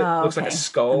to it, looks like a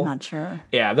skull. I'm not sure.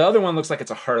 Yeah, the other one looks like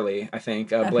it's a Harley, I think.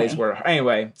 Blaze were.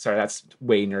 Anyway, sorry, that's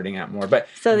way nerding out more, but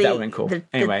that would have been cool.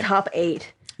 The top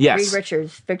 8. Yes. Reed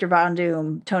Richards, Victor Von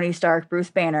Doom, Tony Stark, Bruce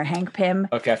Banner, Hank Pym,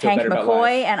 Hank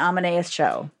McCoy, and Amadeus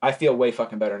Cho. I feel way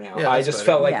fucking better now. Yeah, I just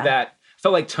felt like that.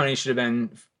 Felt like Tony should have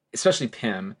been, especially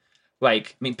Pym.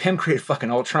 Like, I mean, Pym created fucking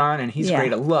Ultron, and he's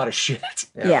created a lot of shit.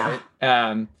 Yeah.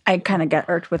 I kind of got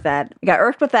irked with that. Got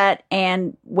irked with that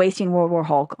and wasting World War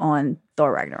Hulk on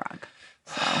Thor Ragnarok.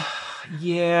 So.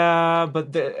 Yeah,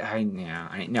 but I know.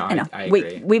 I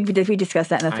agree. We discussed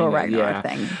that in the Thor Ragnarok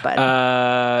thing.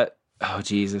 But oh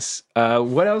Jesus,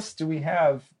 what else do we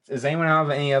have? Does anyone have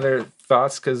any other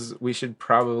thoughts? Because we should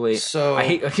probably. So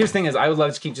here's the thing: is I would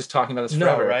love to keep just talking about this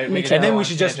forever, right? And then we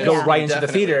should just go right into the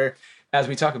theater as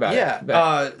we talk about it.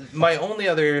 Yeah. My only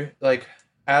other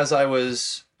as I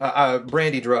was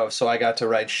Brandy drove, so I got to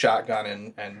ride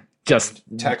shotgun and just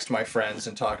text my friends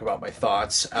and talk about my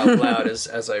thoughts out loud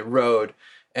as I rode.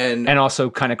 And also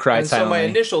kind of cried silently. So my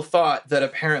initial thought that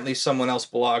apparently someone else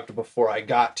blogged before I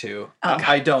got to.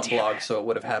 I don't blog, so it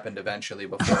would have happened eventually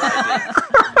before I did.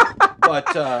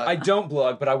 But I don't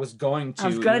blog, but I was going to. I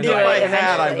was going to do it. If I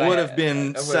had, I would have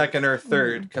been second or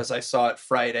third because I saw it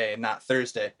Friday and not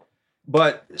Thursday.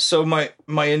 But so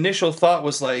my initial thought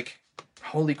was like,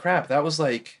 holy crap, that was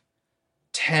like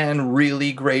 10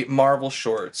 really great Marvel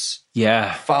shorts.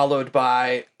 Yeah. Followed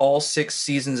by all 6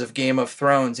 seasons of Game of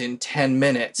Thrones in 10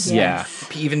 minutes. Yes.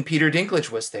 Yeah. Even Peter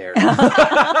Dinklage was there. And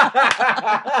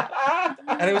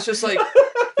it was just like,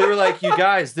 they were like, you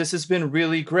guys, this has been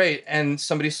really great. And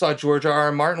somebody saw George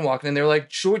R.R. Martin walking in. They were like,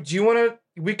 George, do you want to,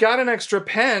 we got an extra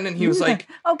pen. And he was like,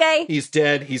 okay. He's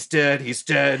dead. He's dead. He's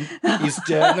dead. He's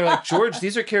dead. And they're like, George,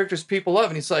 these are characters people love.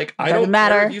 And he's like, I don't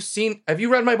matter. Have you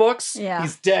read my books? Yeah.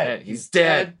 He's dead. He's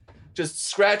dead. Just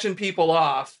scratching people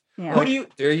off. Yeah.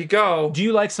 There you go. Do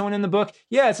you like someone in the book?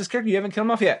 Yeah, it's this character. You haven't killed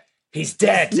him off yet. He's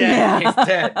dead. He's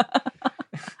dead.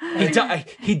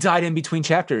 He died in between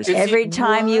chapters. Every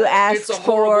time you ask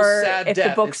for if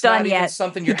the book's done yet,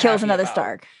 he kills another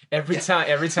Stark. Every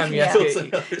time you ask,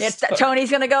 Tony's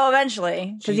gonna go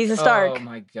eventually because he's a Stark. Oh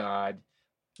my god!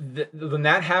 When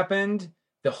that happened,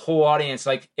 the whole audience,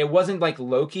 like, it wasn't like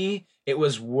Loki. It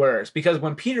was worse because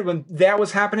when that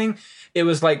was happening, it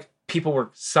was like people were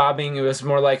sobbing. It was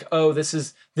more like, oh, this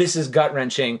is gut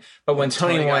wrenching. But when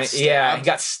Tony went, he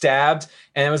got stabbed,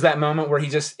 and it was that moment where he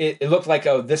just it looked like,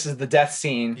 oh, this is the death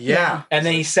scene. Yeah. And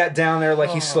then he sat down there like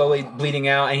he's slowly bleeding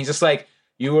out, and he's just like,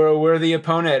 you were a worthy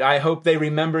opponent. I hope they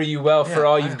remember you well for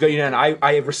all you've done.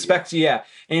 I respect you. Yeah.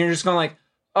 And you're just going like,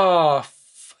 oh,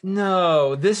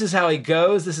 no, this is how he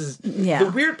goes. This is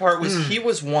The weird part was he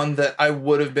was one that I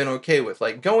would have been okay with.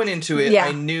 Like, going into it,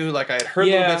 I knew, like, I had heard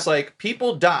little bits like,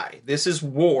 people die. This is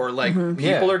war. Like,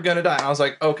 people are gonna die. And I was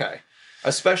like, okay.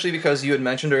 Especially because you had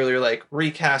mentioned earlier, like,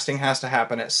 recasting has to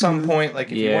happen at some point.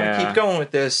 Like, if you want to keep going with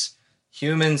this,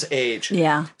 humans age.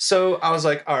 Yeah. So I was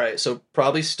like, all right, so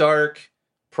probably Stark,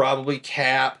 probably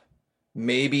Cap,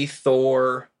 maybe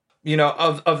Thor. You know,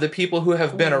 of the people who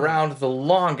have been around the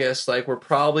longest, like, we're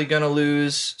probably going to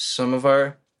lose some of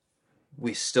our...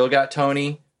 We still got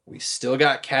Tony. We still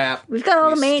got Cap. We've got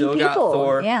all the main people. Got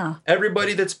Thor. Yeah.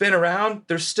 Everybody that's been around,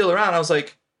 they're still around. I was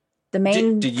like... The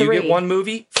main Did you get one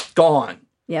movie? Gone.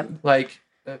 Yep. Like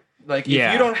if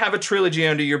you don't have a trilogy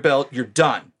under your belt, you're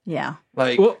done. Yeah.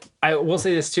 Like... Well, I will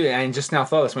say this, too, and I just now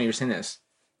thought this when you were saying this.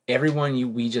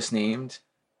 Everyone we just named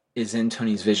is in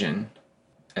Tony's vision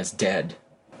as dead.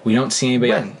 We don't see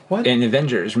anybody in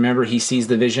Avengers. Remember, he sees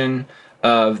the vision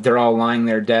of they're all lying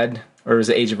there dead. Or is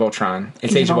it Age of Ultron?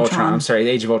 It's Age of Ultron. I'm sorry,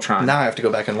 Age of Ultron. Now I have to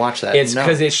go back and watch that. It's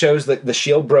because it shows the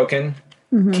shield broken.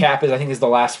 Cap is the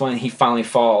last one. He finally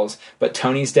falls. But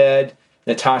Tony's dead.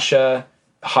 Natasha,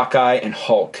 Hawkeye, and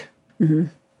Hulk. Mm-hmm.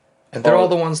 And they're all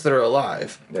the ones that are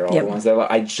alive. They're all the ones that are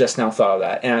alive. I just now thought of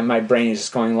that. And my brain is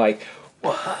just going like,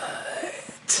 what?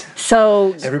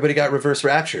 So everybody got reverse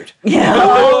raptured. Yeah.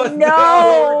 Oh,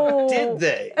 no. Or did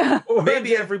they?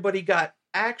 Maybe everybody got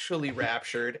actually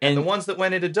raptured. And the ones that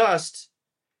went into dust,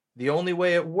 the only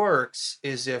way it works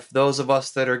is if those of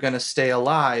us that are going to stay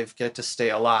alive get to stay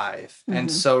alive. Mm-hmm.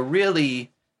 And so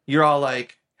really, you're all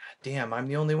like, damn, I'm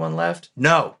the only one left?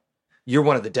 No. You're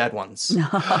one of the dead ones.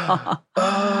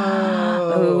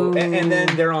 Oh. And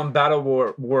then they're on Battle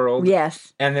World.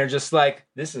 Yes. And they're just like,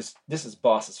 this is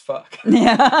boss as fuck.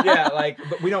 Yeah. Yeah, like,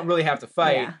 but we don't really have to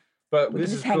fight. Yeah. But we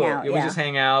this is cool. Out, we just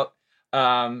hang out.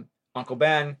 Uncle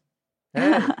Ben,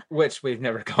 which we've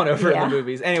never gone over in the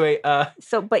movies. Anyway,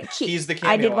 but he's the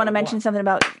I did want to mention something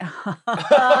about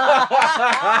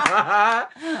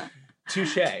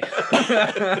touche.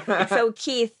 So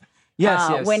Keith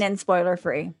yes. went in spoiler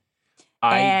free.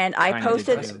 I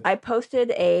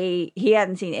posted he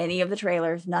hadn't seen any of the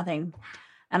trailers, nothing.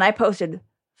 And I posted,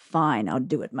 fine, I'll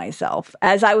do it myself.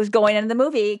 As I was going into the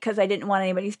movie, because I didn't want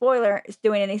anybody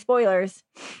doing any spoilers.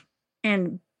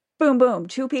 And boom, boom,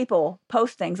 2 people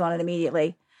post things on it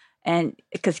immediately. And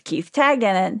because Keith tagged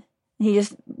in it, he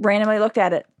just randomly looked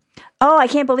at it. Oh, I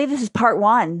can't believe this is part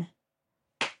 1.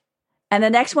 And the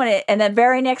next one, and the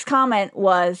very next comment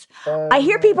was, I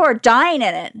hear people are dying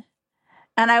in it.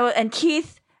 And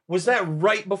Keith, was that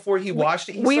right before he watched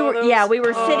it? We were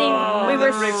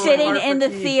sitting in the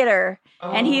theater,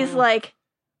 and he's like,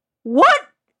 "What?"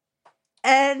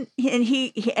 And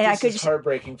I could just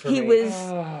heartbreaking for me.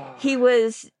 He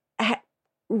was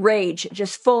rage,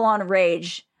 just full on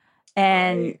rage,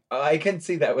 and I can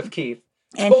see that with Keith.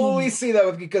 Totally see that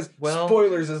with because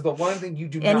spoilers is the one thing you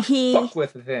do not fuck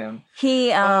with him.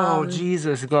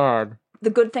 Jesus God! The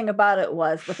good thing about it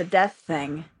was with the death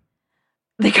thing.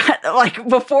 They got, like,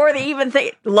 before they even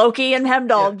think, Loki and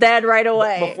Heimdall dead right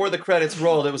away. Before the credits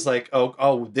rolled, it was like,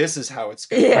 oh, this is how it's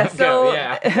going to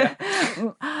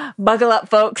go. Buckle up,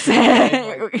 folks. Oh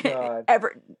my God.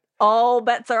 All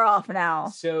bets are off now.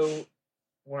 So,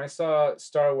 when I saw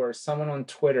Star Wars, someone on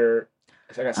Twitter,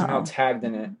 I got somehow tagged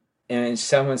in it, and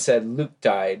someone said Luke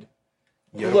died.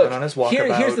 Look, on his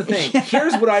walkabout. Here's the thing.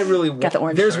 Here's what I really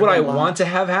want. There's what I want to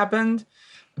have happened,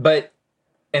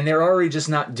 and they're already just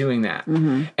not doing that.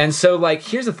 Mm-hmm. And so, like,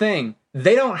 here's the thing.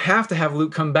 They don't have to have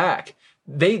Luke come back.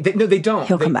 No, they don't.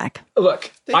 He'll come back.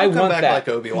 Look, I want back that. Like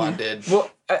Obi-Wan did. Well,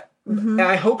 and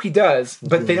I hope he does,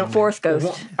 but they don't. Force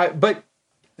Ghost. But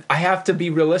I have to be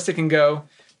realistic and go,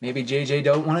 maybe JJ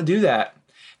don't want to do that.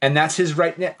 And that's his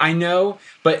right. I know,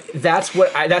 but that's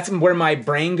where my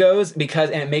brain goes and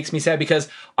it makes me sad because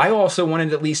I also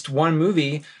wanted at least one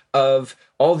movie of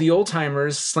all the old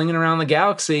timers slinging around the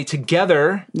galaxy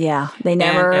together. Yeah, they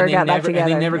never got back together.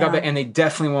 And they never got back, and they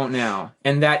definitely won't now.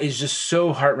 And that is just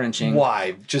so heart-wrenching.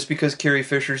 Why? Just because Carrie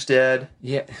Fisher's dead?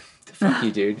 Yeah. Fuck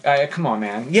you, dude. Come on,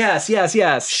 man. Yes.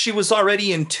 She was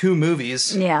already in 2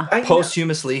 movies. Yeah.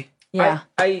 Posthumously. Yeah.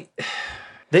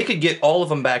 They could get all of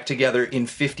them back together in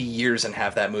 50 years and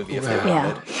have that movie if they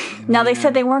wanted. Now, they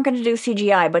said they weren't going to do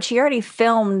CGI, but she already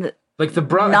filmed... Like the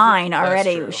 9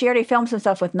 already. She already filmed some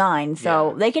stuff with 9,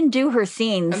 so they can do her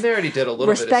scenes. And they already did a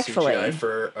little bit of CGI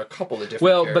for a couple of different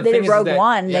characters. But they did Rogue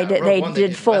One. They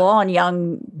did full on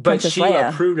young Princess Leia. But she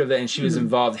approved of it, and she was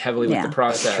involved heavily with the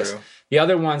process. That's true. The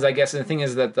other ones, I guess, and the thing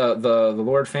is that the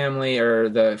Lord family or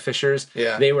the Fishers,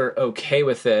 they were okay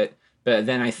with it. But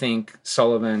then I think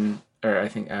Sullivan, or I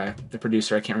think the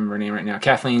producer, I can't remember her name right now,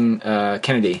 Kathleen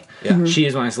Kennedy. Yeah. Mm-hmm. She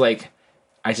is one that's like,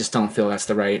 I just don't feel that's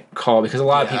the right call because a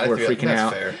lot of people were freaking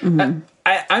out. Fair. Mm-hmm.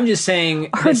 I'm just saying.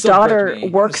 Her daughter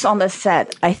works on the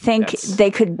set. I think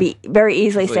they could be very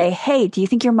easily say, "Hey, do you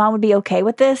think your mom would be okay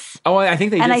with this?" Oh, I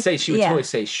think they did say she would totally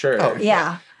say sure. Oh,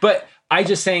 yeah. But I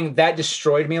just saying that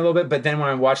destroyed me a little bit. But then when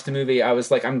I watched the movie, I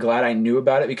was like, I'm glad I knew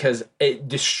about it because it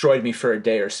destroyed me for a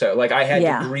day or so. Like I had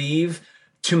to grieve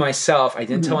to myself. I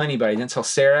didn't tell anybody. I didn't tell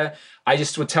Sarah. I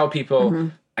just would tell people.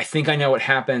 I think I know what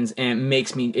happens, and it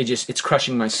makes me, it's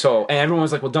crushing my soul. And everyone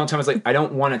was like, well, don't tell me. I was like, I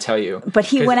don't want to tell you. But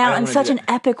he went out in such an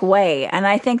epic way, and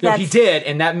I think he did,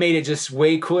 and that made it just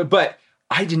way cooler. But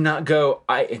I did not go,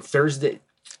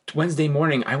 Wednesday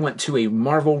morning, I went to a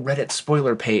Marvel Reddit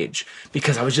spoiler page,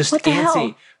 because I was just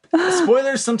antsy.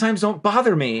 Spoilers sometimes don't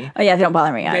bother me. Oh yeah, they don't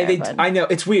bother me either. I know,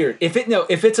 it's weird. If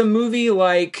it's a movie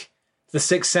like The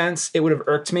Sixth Sense, it would have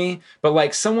irked me. But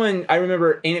like I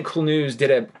remember Ain't It Cool News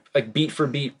did a beat for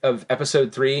beat of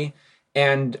episode 3,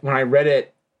 and when I read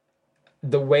it,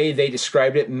 the way they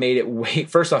described it made it way.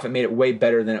 First off, it made it way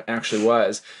better than it actually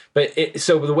was. But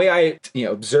so the way I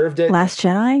observed it, Last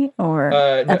Jedi or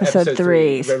no, episode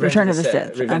 3, Return of the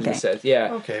Sith. Revenge of the Sith.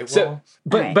 Yeah. Okay. Well, so,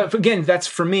 but again, that's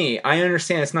for me. I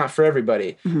understand it's not for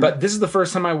everybody. But this is the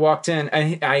first time I walked in,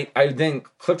 and I then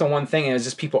clicked on one thing, and it was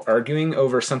just people arguing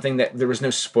over something that there was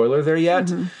no spoiler there yet,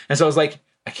 and so I was like,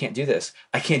 I can't do this.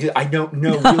 I don't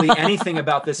know really anything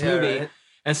about this movie. Right.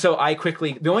 And so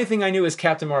the only thing I knew is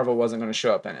Captain Marvel wasn't going to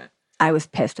show up in it. I was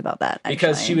pissed about that. Actually.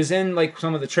 Because she was in like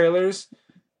some of the trailers,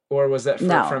 or was that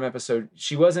from episode?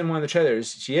 She was in one of the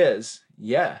trailers. She is.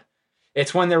 Yeah.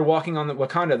 It's when they're walking on the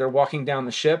Wakanda. They're walking down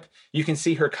the ship. You can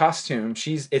see her costume.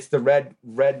 It's the red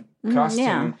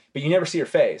costume, but you never see her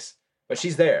face, but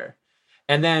she's there.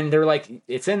 And then they're like,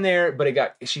 it's in there,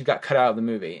 but she got cut out of the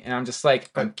movie. And I'm just like,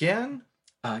 Again,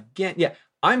 yeah.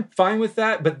 I'm fine with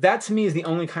that, but that to me is the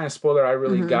only kind of spoiler I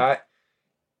really got.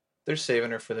 They're saving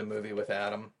her for the movie with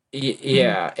Adam.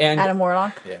 Yeah, and Adam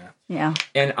Warlock. Yeah.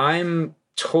 And I'm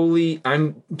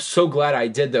so glad I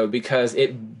did though, because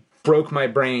it broke my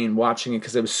brain watching it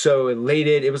because it was so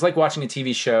elated. It was like watching a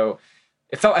TV show.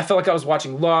 I felt like I was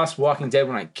watching Lost, Walking Dead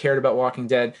when I cared about Walking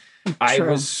Dead. True. I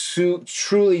was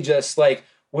truly just like,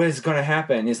 what is going to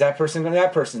happen? Is that person's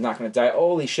not going to die?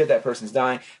 Holy shit, that person's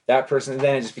dying. That person,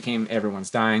 then it just became everyone's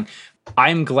dying.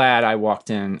 I'm glad I walked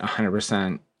in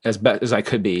 100% as best as I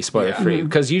could be, spoiler free.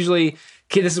 Because usually,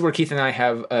 this is where Keith and I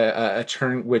have a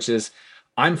turn, which is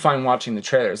I'm fine watching the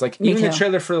trailers. Like even the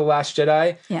trailer for The Last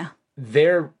Jedi,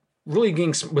 they're really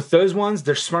getting, with those ones,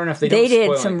 they're smart enough. They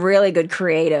did some really good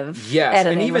creative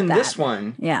editing. And even this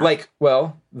one,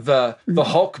 the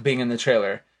Hulk being in the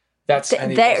trailer. That's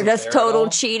total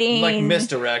cheating. Like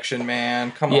misdirection,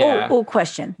 man. Come on. Oh,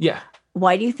 question. Yeah.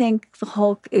 Why do you think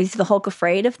is the Hulk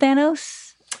afraid of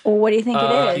Thanos? Or what do you think it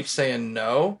is? I keep saying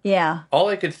no. Yeah. All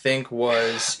I could think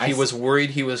was he was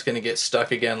worried he was going to get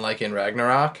stuck again like in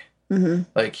Ragnarok.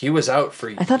 Like he was out for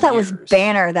years. I thought that was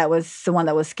Banner that was the one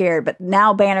that was scared, but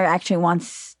now Banner actually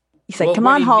wants, he's like, come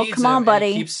on, Hulk, come on,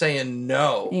 buddy. He keeps saying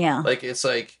no. Yeah. Like it's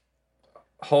like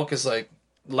Hulk is like,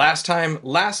 Last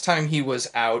time he was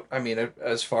out, I mean,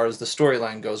 as far as the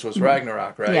storyline goes, was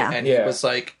Ragnarok, right? Yeah. And he was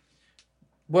like,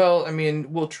 well, I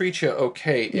mean, we'll treat you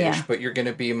okay-ish, but you're going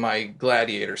to be my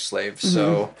gladiator slave,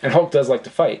 so... And Hulk does like to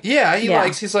fight. Yeah,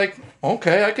 he's like,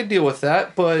 okay, I could deal with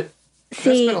that, but that's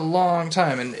been a long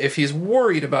time, and if he's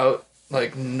worried about,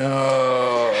 like,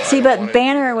 no... but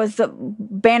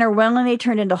Banner willingly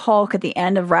turned into Hulk at the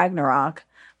end of Ragnarok.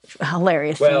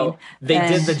 Hilarious scene. They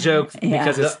did the joke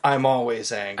because I'm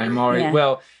always angry.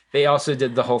 Well, they also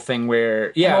did the whole thing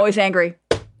where I'm always angry,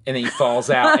 and then he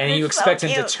falls out, and you expect him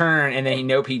to turn, and then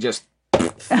he just.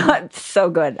 It's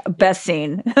so good, best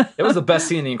scene. It was the best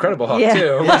scene in The Incredible Hulk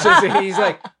too. He's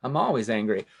like, I'm always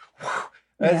angry.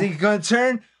 Is he gonna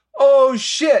turn? Oh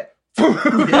shit!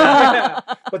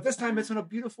 But this time it's on a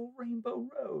beautiful rainbow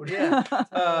road.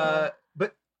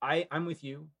 But I'm with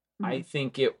you. I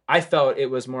felt it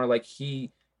was more like he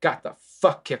got the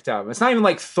fuck kicked out of him. It's not even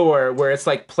like Thor where it's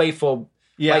like playful.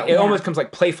 Yeah. Like it almost comes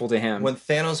like playful to him. When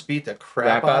Thanos beat the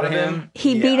crap out of him.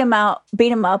 He beat him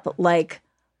up like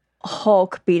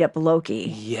Hulk beat up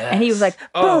Loki. Yes. And he was like,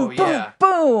 boom, boom,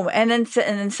 boom. And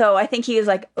then so I think he was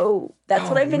like, that's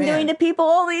what I've been doing to people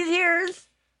all these years.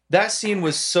 That scene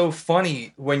was so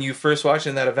funny when you first watched it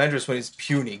in that Avengers when he's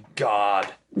puny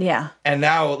God. Yeah. And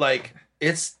now like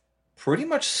it's pretty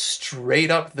much straight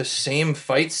up the same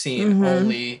fight scene,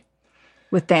 only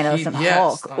with Thanos and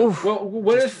Hulk. Well,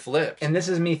 what if flipped? And this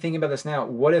is me thinking about this now.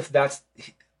 What if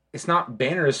it's not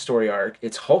Banner's story arc;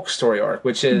 it's Hulk's story arc,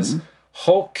 which is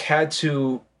Hulk had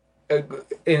to.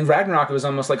 In Ragnarok, it was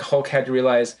almost like Hulk had to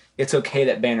realize it's okay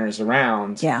that Banner is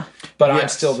around. Yeah, but I'm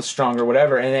still the stronger,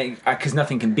 whatever, and because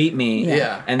nothing can beat me.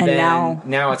 Yeah, and then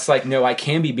now it's like, no, I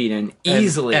can be beaten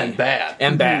easily and bad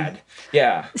and bad.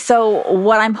 Yeah. So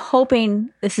what I'm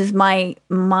hoping, this is my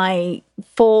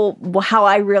full, how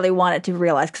I really want it to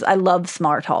realize, because I love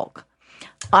Smart Hulk.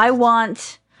 I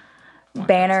want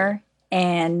Banner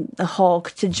and the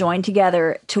Hulk to join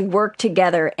together, to work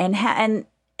together, and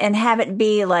have it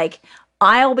be like,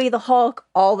 I'll be the Hulk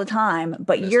all the time,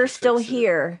 but you're still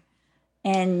here,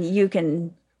 and you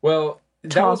can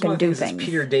that was one of the things.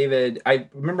 Peter David. I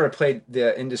remember I played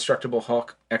the Indestructible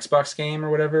Hulk Xbox game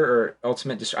or whatever, or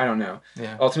Ultimate. I don't know.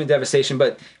 Yeah. Ultimate Devastation.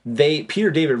 But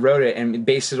Peter David wrote it and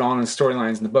based it on the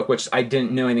storylines in the book, which I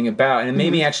didn't know anything about, and it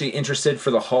made me actually interested for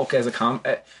the Hulk as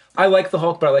a I like the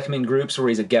Hulk, but I like him in groups where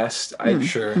he's a guest.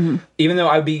 Even though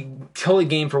I'd be totally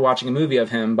game for watching a movie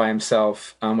of him by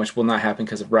himself, which will not happen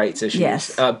because of rights issues.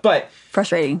 Yes. But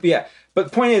frustrating. Yeah. But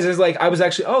the point is like, I was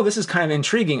actually, this is kind of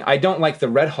intriguing. I don't like the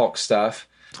Red Hulk stuff,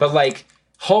 but like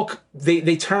Hulk,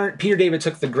 they turned, Peter David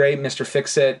took the gray Mr.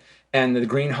 Fix-It and the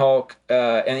green Hulk,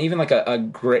 and even like a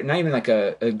gray, not even like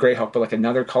a gray Hulk, but like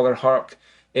another color Hulk.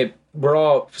 We're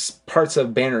all parts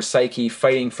of Banner's psyche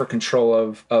fighting for control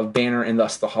of Banner and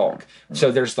thus the Hulk.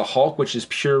 So there's the Hulk, which is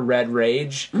pure red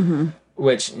rage,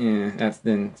 which that's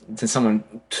then someone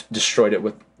destroyed it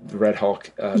with the Red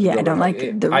Hulk. I don't like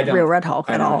the real Red Hulk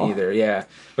at all. I don't either. Yeah,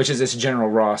 which is this General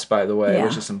Ross, by the way,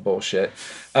 which is some bullshit.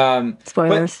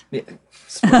 Spoilers.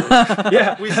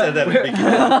 Yeah, we said that at the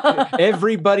beginning.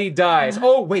 Everybody dies.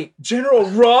 Oh wait, General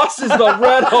Ross is the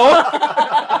Red Hulk.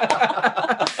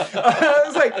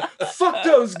 It's like fuck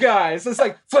those guys. It's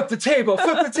like flip the table.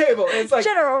 It's like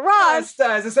General Ross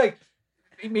dies. It's like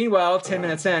meanwhile, 10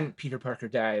 minutes in, Peter Parker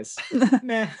dies.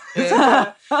 Meh.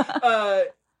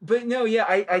 But no, yeah,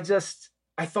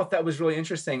 I thought that was really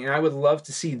interesting, and I would love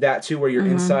to see that too, where you're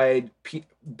inside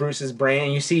Bruce's brain,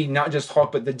 and you see not just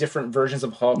Hulk, but the different versions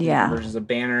of Hulk, different versions of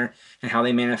Banner, and how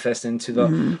they manifest into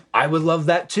the. I would love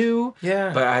that too.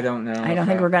 Yeah, but I don't know. I don't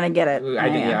think we're gonna get it.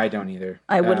 I don't either.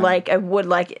 I would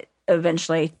like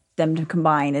eventually them to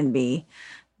combine and be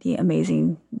the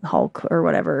Amazing Hulk or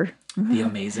whatever. The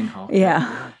Amazing Hulk.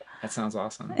 Yeah. That sounds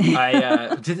awesome. Is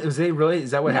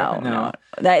that what happened? No.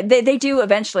 They do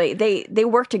eventually. They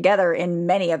work together in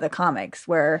many of the comics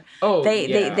where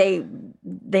they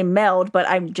meld. But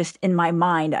I'm just in my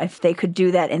mind, if they could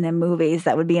do that in the movies,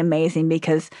 that would be amazing.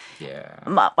 Because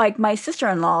my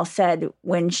sister-in-law said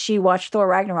when she watched Thor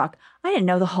Ragnarok, I didn't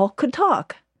know the Hulk could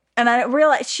talk, and I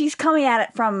realized she's coming at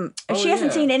it from. She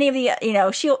hasn't seen any of the.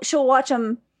 She'll watch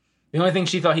them. The only thing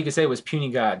she thought he could say was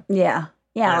 "puny God." Yeah.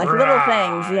 Yeah, like little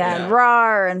things, and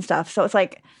rawr and stuff. So it's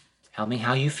like, tell me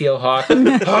how you feel, Hawk.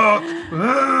 Hawk,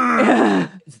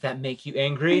 does that make you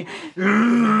angry?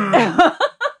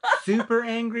 Super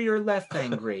angry or less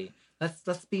angry?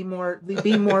 Let's be more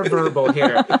verbal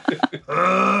here.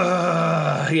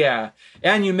 Yeah,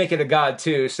 and you make it a god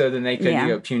too, so then they could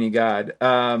go puny god.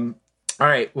 All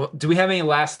right. Well, do we have any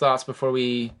last thoughts before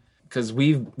we? Because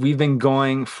we've been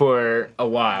going for a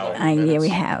while. Yeah, we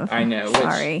have. I know.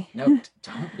 Sorry. No,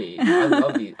 don't be.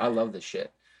 I love this shit.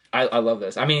 I love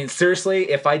this. I mean, seriously,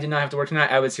 if I did not have to work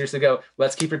tonight, I would seriously go,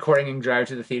 let's keep recording and drive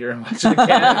to the theater and watch it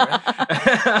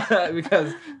again.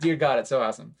 Because, dear God, it's so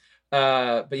awesome.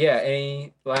 But yeah,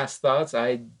 any last thoughts?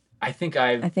 I think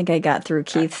I got through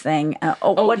Keith's thing.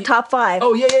 What top 5?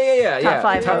 Oh, yeah.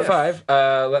 Top 5.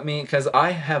 Let me, because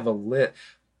I have a lit.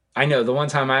 I know, the one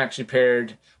time I actually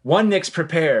paired, one Nick's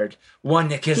prepared, one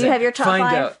Nick isn't. Do you have your top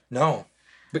 5? Out. No.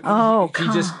 But can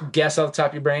you just guess off the top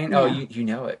of your brain? Yeah. Oh, you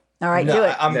know it. All right, do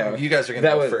it. You guys are going to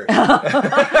go first.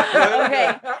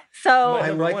 Okay, so... My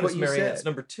number 1 was Marianne's.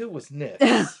 Number 2 was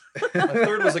Nick's. My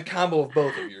third was a combo of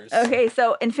both of yours. Okay,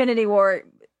 so Infinity War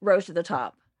rose to the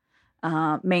top,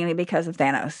 mainly because of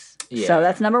Thanos. Yeah. So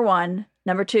that's number 1.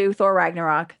 Number 2, Thor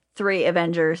Ragnarok. 3,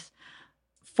 Avengers.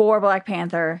 4, Black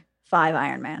Panther. 5,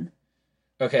 Iron Man.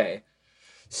 Okay,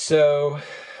 so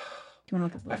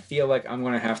I feel like I'm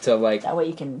going to have to that way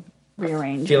you can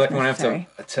rearrange. I feel like I'm going to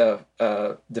have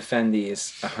to defend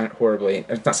these horribly.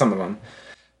 Not some of them.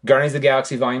 Guardians of the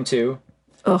Galaxy Volume 2.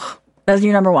 Ugh, that's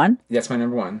your number 1? That's my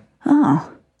number 1.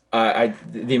 Oh.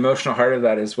 The emotional heart of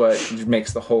that is what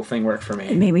makes the whole thing work for me.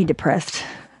 It made me depressed.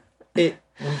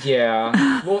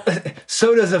 Yeah. Well,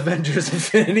 so does Avengers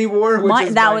Infinity War.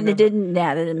 Which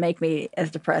didn't make me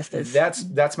as depressed as...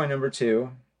 That's my number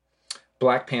 2.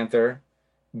 Black Panther,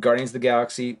 Guardians of the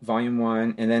Galaxy Volume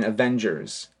 1, and then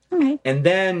Avengers. Okay. And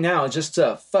then now, just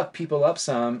to fuck people up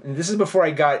some, and this is before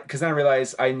because then I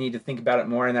realized I need to think about it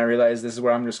more, and I realized this is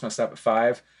where I'm just going to stop at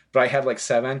 5, but I had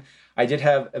 7. I did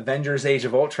have Avengers Age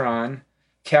of Ultron,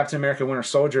 Captain America Winter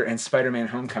Soldier, and Spider-Man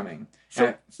Homecoming.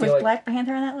 So was Black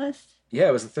Panther on that list? Yeah,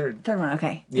 it was the third. Third one,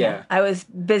 okay. Yeah. I was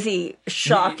busy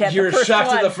shocked at the first one. You were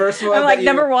shocked at the first one? I'm like,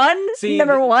 number 1?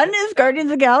 Number 1 is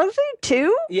Guardians of the Galaxy?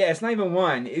 2? Yeah, it's not even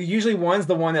 1. Usually 1's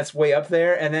the one that's way up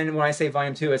there, and then when I say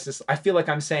Volume 2, it's just, I feel like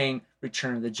I'm saying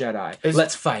Return of the Jedi.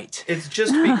 Let's fight. It's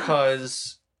just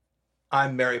because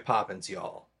I'm Mary Poppins,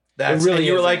 y'all. That's, really and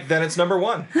you were like, then it's number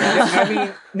 1. I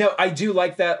mean, no, I do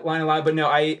like that line a lot, but no,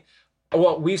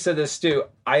 we've said this too.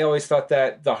 I always thought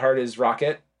that the heart is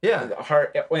Rocket. Yeah, the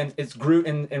heart, when it's Groot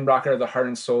and Rocket are the heart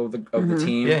and soul of the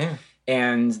team. Yeah.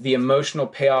 And the emotional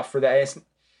payoff for that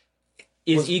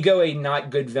is Ego a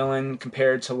not good villain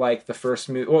compared to the first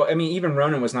movie? Well, I mean, even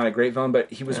Ronan was not a great villain,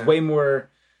 but he was way more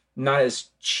not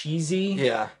as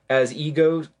cheesy as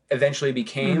Ego eventually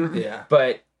became. Mm-hmm. Yeah,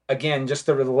 but again, just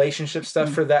the relationship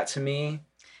stuff for that to me.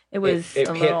 It was it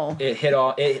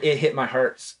hit my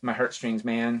heartstrings,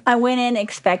 man. I went in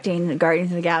expecting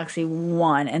Guardians of the Galaxy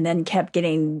 1 and then kept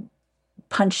getting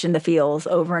punched in the feels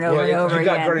over and over and over you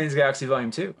again. got Guardians of the Galaxy Volume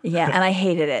 2. Yeah, and I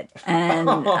hated it,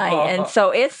 and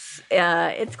so it's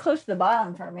close to the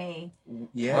bottom for me.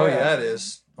 Yeah. Oh yeah, it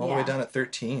is. All the way down at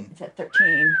 13. It's at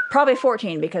 13, probably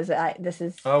 14 because this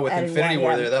is. With Infinity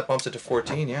War there, that bumps it to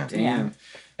 14. Yeah. Damn. Yeah.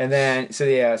 And then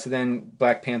then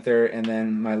Black Panther, and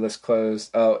then my list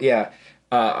closed. Oh yeah.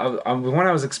 One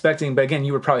I was expecting, but again,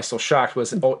 you were probably still shocked,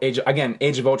 was Age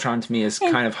of Ultron to me is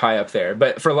kind of high up there.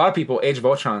 But for a lot of people, Age of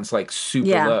Ultron's like super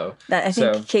low. I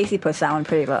think Casey puts that one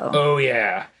pretty low. Oh,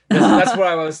 yeah. That's what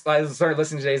I started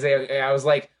listening to today. I was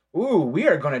like, ooh, we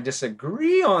are going to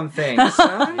disagree on things,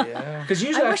 huh? Yeah. Because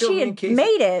usually I wish feel he had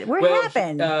made it. What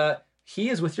happened? He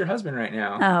is with your husband right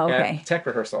now. Oh, okay. At tech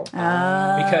rehearsal.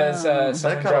 Because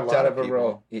someone dropped out of a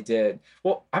role. He did.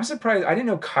 Well, I'm surprised. I didn't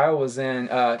know Kyle was in...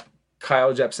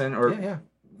 Kyle Jepsen or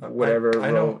whatever.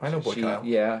 I know boy Kyle.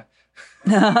 Yeah.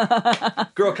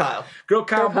 Girl Kyle. Boy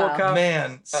Kyle.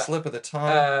 Man, slip of the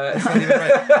tongue. It's not even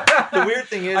right. The weird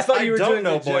thing is, I don't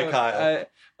know boy Kyle.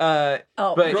 But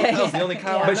Girl Kyle's the only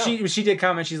Kyle I know. But she did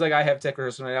comment. She's like, I have tech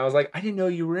rehearsal tonight. I was like, I didn't know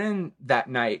you were in that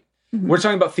night. Mm-hmm. We're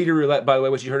talking about Theater Roulette, by the way,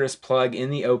 which you heard us plug in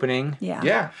the opening.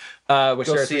 Yeah. Which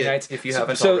there are 3 nights. If you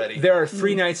haven't So already. there are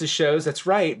 3 nights of shows. That's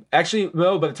right. Actually,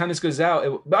 no, by the time this goes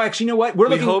out, actually, you know what?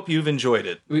 We hope you've enjoyed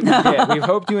it. We've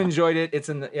hoped you enjoyed it. It's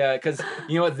in the, because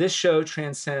you know what? This show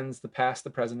transcends the past, the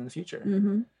present, and the future.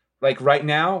 Mm-hmm. Like right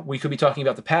now, we could be talking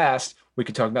about the past, we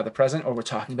could talk about the present, or we're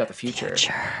talking about the future.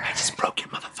 I just broke your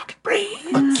motherfucking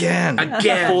brain. Again.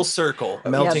 Full circle.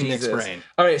 Melting Nick's brain.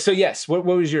 All right, so yes, what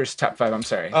was yours top 5? I'm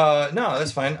sorry. No,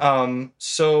 that's fine.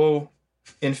 So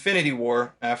Infinity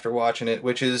War, after watching it,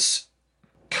 which is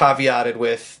caveated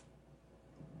with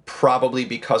probably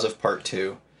because of part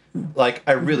 2. Like,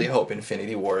 I really hope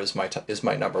Infinity War is my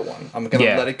number 1. I'm going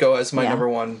to let it go as my number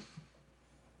 1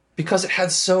 because it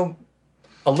had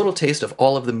a little taste of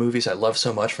all of the movies I love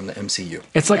so much from the MCU.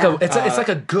 It's like it's like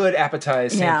a good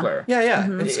appetized sampler. Yeah.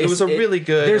 Mm-hmm. It was a really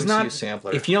good MCU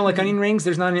sampler. If you don't like onion rings,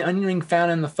 there's not an onion ring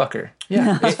found in the fucker.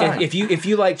 Yeah, it's fine. If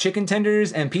you like chicken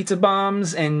tenders and pizza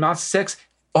bombs and matzo sticks,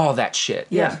 all that shit.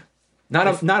 Yeah. Not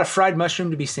a fried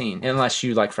mushroom to be seen unless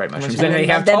you like fried mushrooms. Then they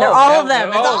have all of them.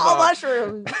 It's all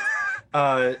mushrooms.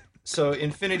 So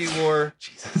Infinity War,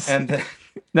 and then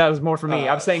that was more for me.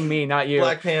 I'm saying me, not you.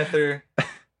 Black Panther.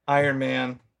 Iron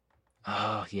Man.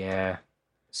 Oh, yeah.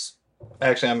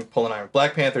 Actually, I'm pulling Iron Man.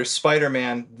 Black Panther,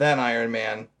 Spider-Man, then Iron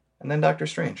Man, and then Doctor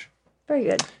Strange. Very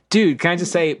good. Dude, can I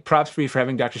just say props for you for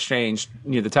having Doctor Strange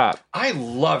near the top? I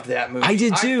loved that movie. I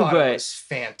did too, but it was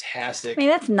fantastic. I mean,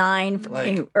 that's 9 for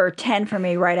me, or 10 for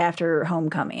me right after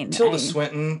Homecoming. Tilda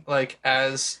Swinton,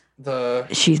 as the...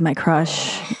 She's my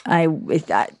crush. When I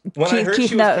heard she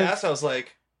was cast, I was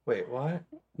like, wait, what?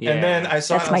 Yeah. And then I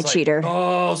saw that's my cheater.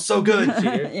 Oh, so good.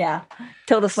 Yeah,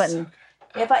 Tilda Swinton.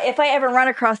 So if I ever run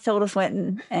across Tilda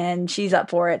Swinton and she's up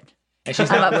for it,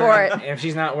 I'm up for it. If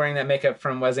she's not wearing that makeup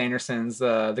from Wes Anderson's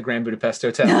The Grand Budapest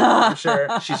Hotel, I'm sure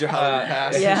she's your Hollywood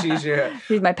pass. Yeah.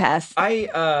 She's my pass.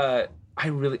 I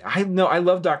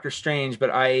love Doctor Strange, but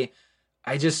I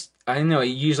know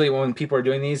usually when people are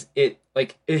doing these,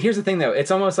 here's the thing though,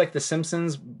 it's almost like The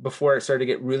Simpsons before it started to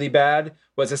get really bad.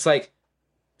 Was it's like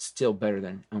still better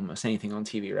than almost anything on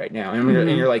TV right now, and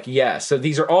you're like, yeah. So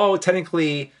these are all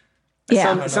technically,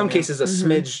 some cases a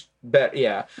smidge better.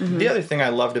 Yeah. Mm-hmm. The other thing I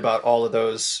loved about all of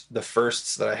those, the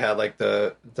firsts that I had, like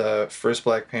the first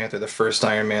Black Panther, the first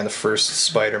Iron Man, the first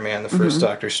Spider-Man, the first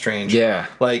Doctor Strange. Yeah.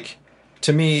 Like,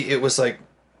 to me, it was like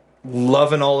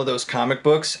loving all of those comic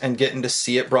books and getting to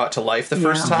see it brought to life the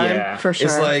first time. Yeah, for sure.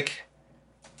 It's like,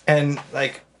 and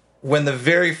like when the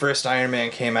very first Iron Man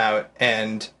came out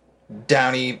and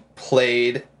Downey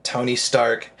played Tony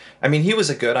Stark. I mean, he was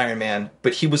a good Iron Man,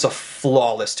 but he was a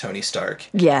flawless Tony Stark.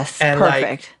 Yes, and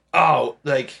perfect.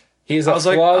 He's a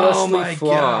flawlessly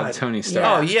flawed Tony Stark.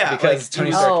 Yeah. Oh yeah, because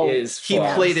Tony Stark is flawed.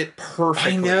 He played it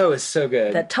perfectly. I know, it's so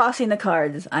good. The tossing the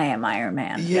cards, I am Iron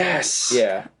Man. Yes.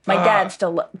 Yeah. My dad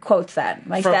still quotes that.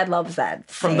 My dad loves that.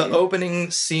 From the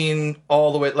opening scene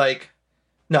all the way,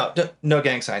 no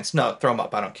gang signs. No, throw them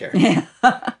up. I don't care. Yeah.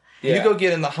 You go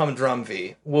get in the humdrum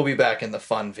V. We'll be back in the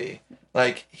fun V.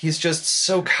 Like, he's just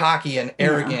so cocky and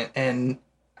arrogant and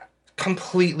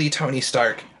completely Tony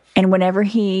Stark. And whenever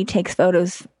he takes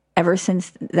photos, ever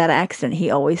since that accident, he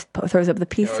always throws up the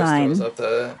peace sign. Throws up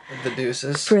the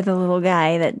deuces. For the little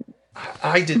guy that...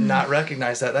 I did not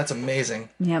recognize that. That's amazing.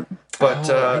 Yep. But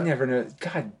I never know.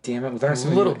 God damn it. We learn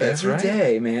some little bits every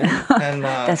day, man. And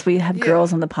that's why you have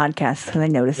girls on the podcast, so they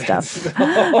notice stuff.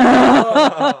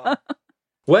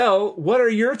 Well, what are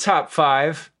your top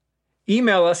 5?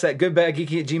 Email us at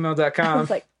goodbadgeeky@gmail.com.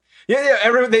 Yeah.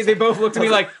 Everyone, they both looked at me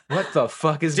like, "What the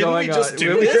fuck is going on?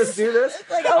 Did we just do this?"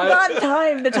 Like, oh God,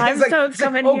 time. The time stone's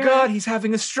coming here. Oh God, he's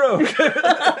having a stroke.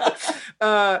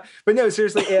 But no,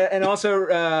 seriously, and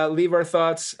also leave our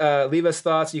thoughts. Leave us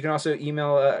thoughts. You can also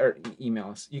email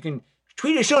us. You can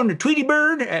tweet us on the Tweety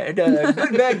Bird at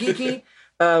Good Bad Geeky.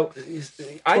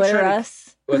 Twitter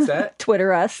us. What's that?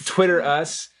 Twitter us. Twitter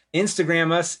us.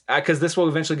 Instagram us, because this will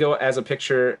eventually go as a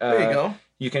picture. There you go.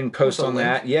 You can post on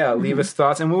that. Yeah, leave us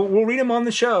thoughts, and we'll read them on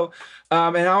the show.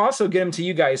 And I'll also get them to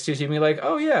you guys too, so you can be like,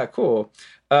 oh yeah, cool.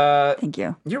 Thank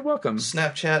you. You're welcome.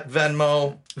 Snapchat,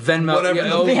 Venmo, whatever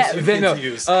Venmo.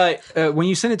 Use. When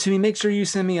you send it to me, make sure you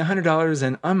send me $100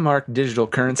 in unmarked digital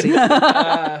currency.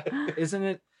 Isn't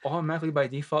it automatically by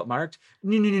default marked?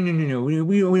 No.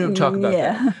 We don't talk about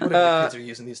that. Whatever kids are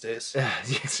using these days.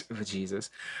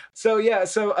 Jesus. So yeah.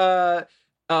 So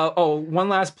one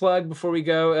last plug before we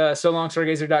go.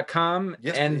 SoLongStargazer.com.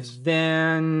 Yes, and please.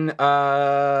 then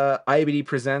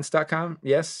IABDpresents.com.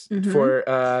 Yes,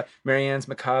 for Marianne's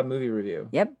Macabre movie review.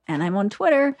 Yep, and I'm on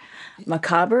Twitter,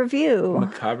 Macabre Review.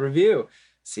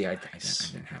 See, I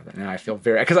didn't have that. Now I feel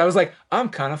very, because I was like, I'm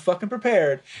kind of fucking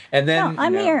prepared. And then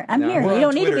I'm here. You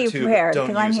don't need to be prepared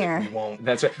because I'm here.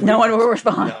 That's right. No one will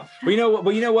respond. No.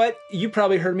 Well, you know what? You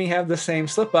probably heard me have the same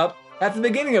slip up at the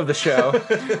beginning of the show.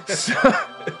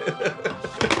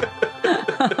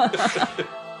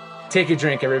 Take a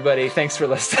drink, everybody. Thanks for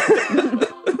listening.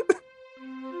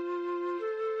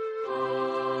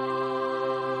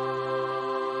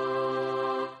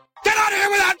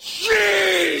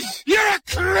 Jeez! You're a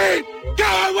creep!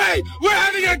 Go away! We're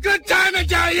having a good time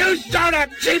until you start up,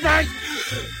 cheapers!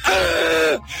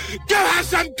 Go have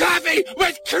some coffee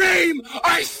with cream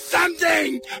or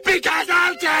something! Because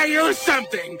I'll tell you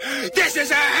something! This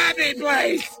is a happy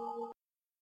place!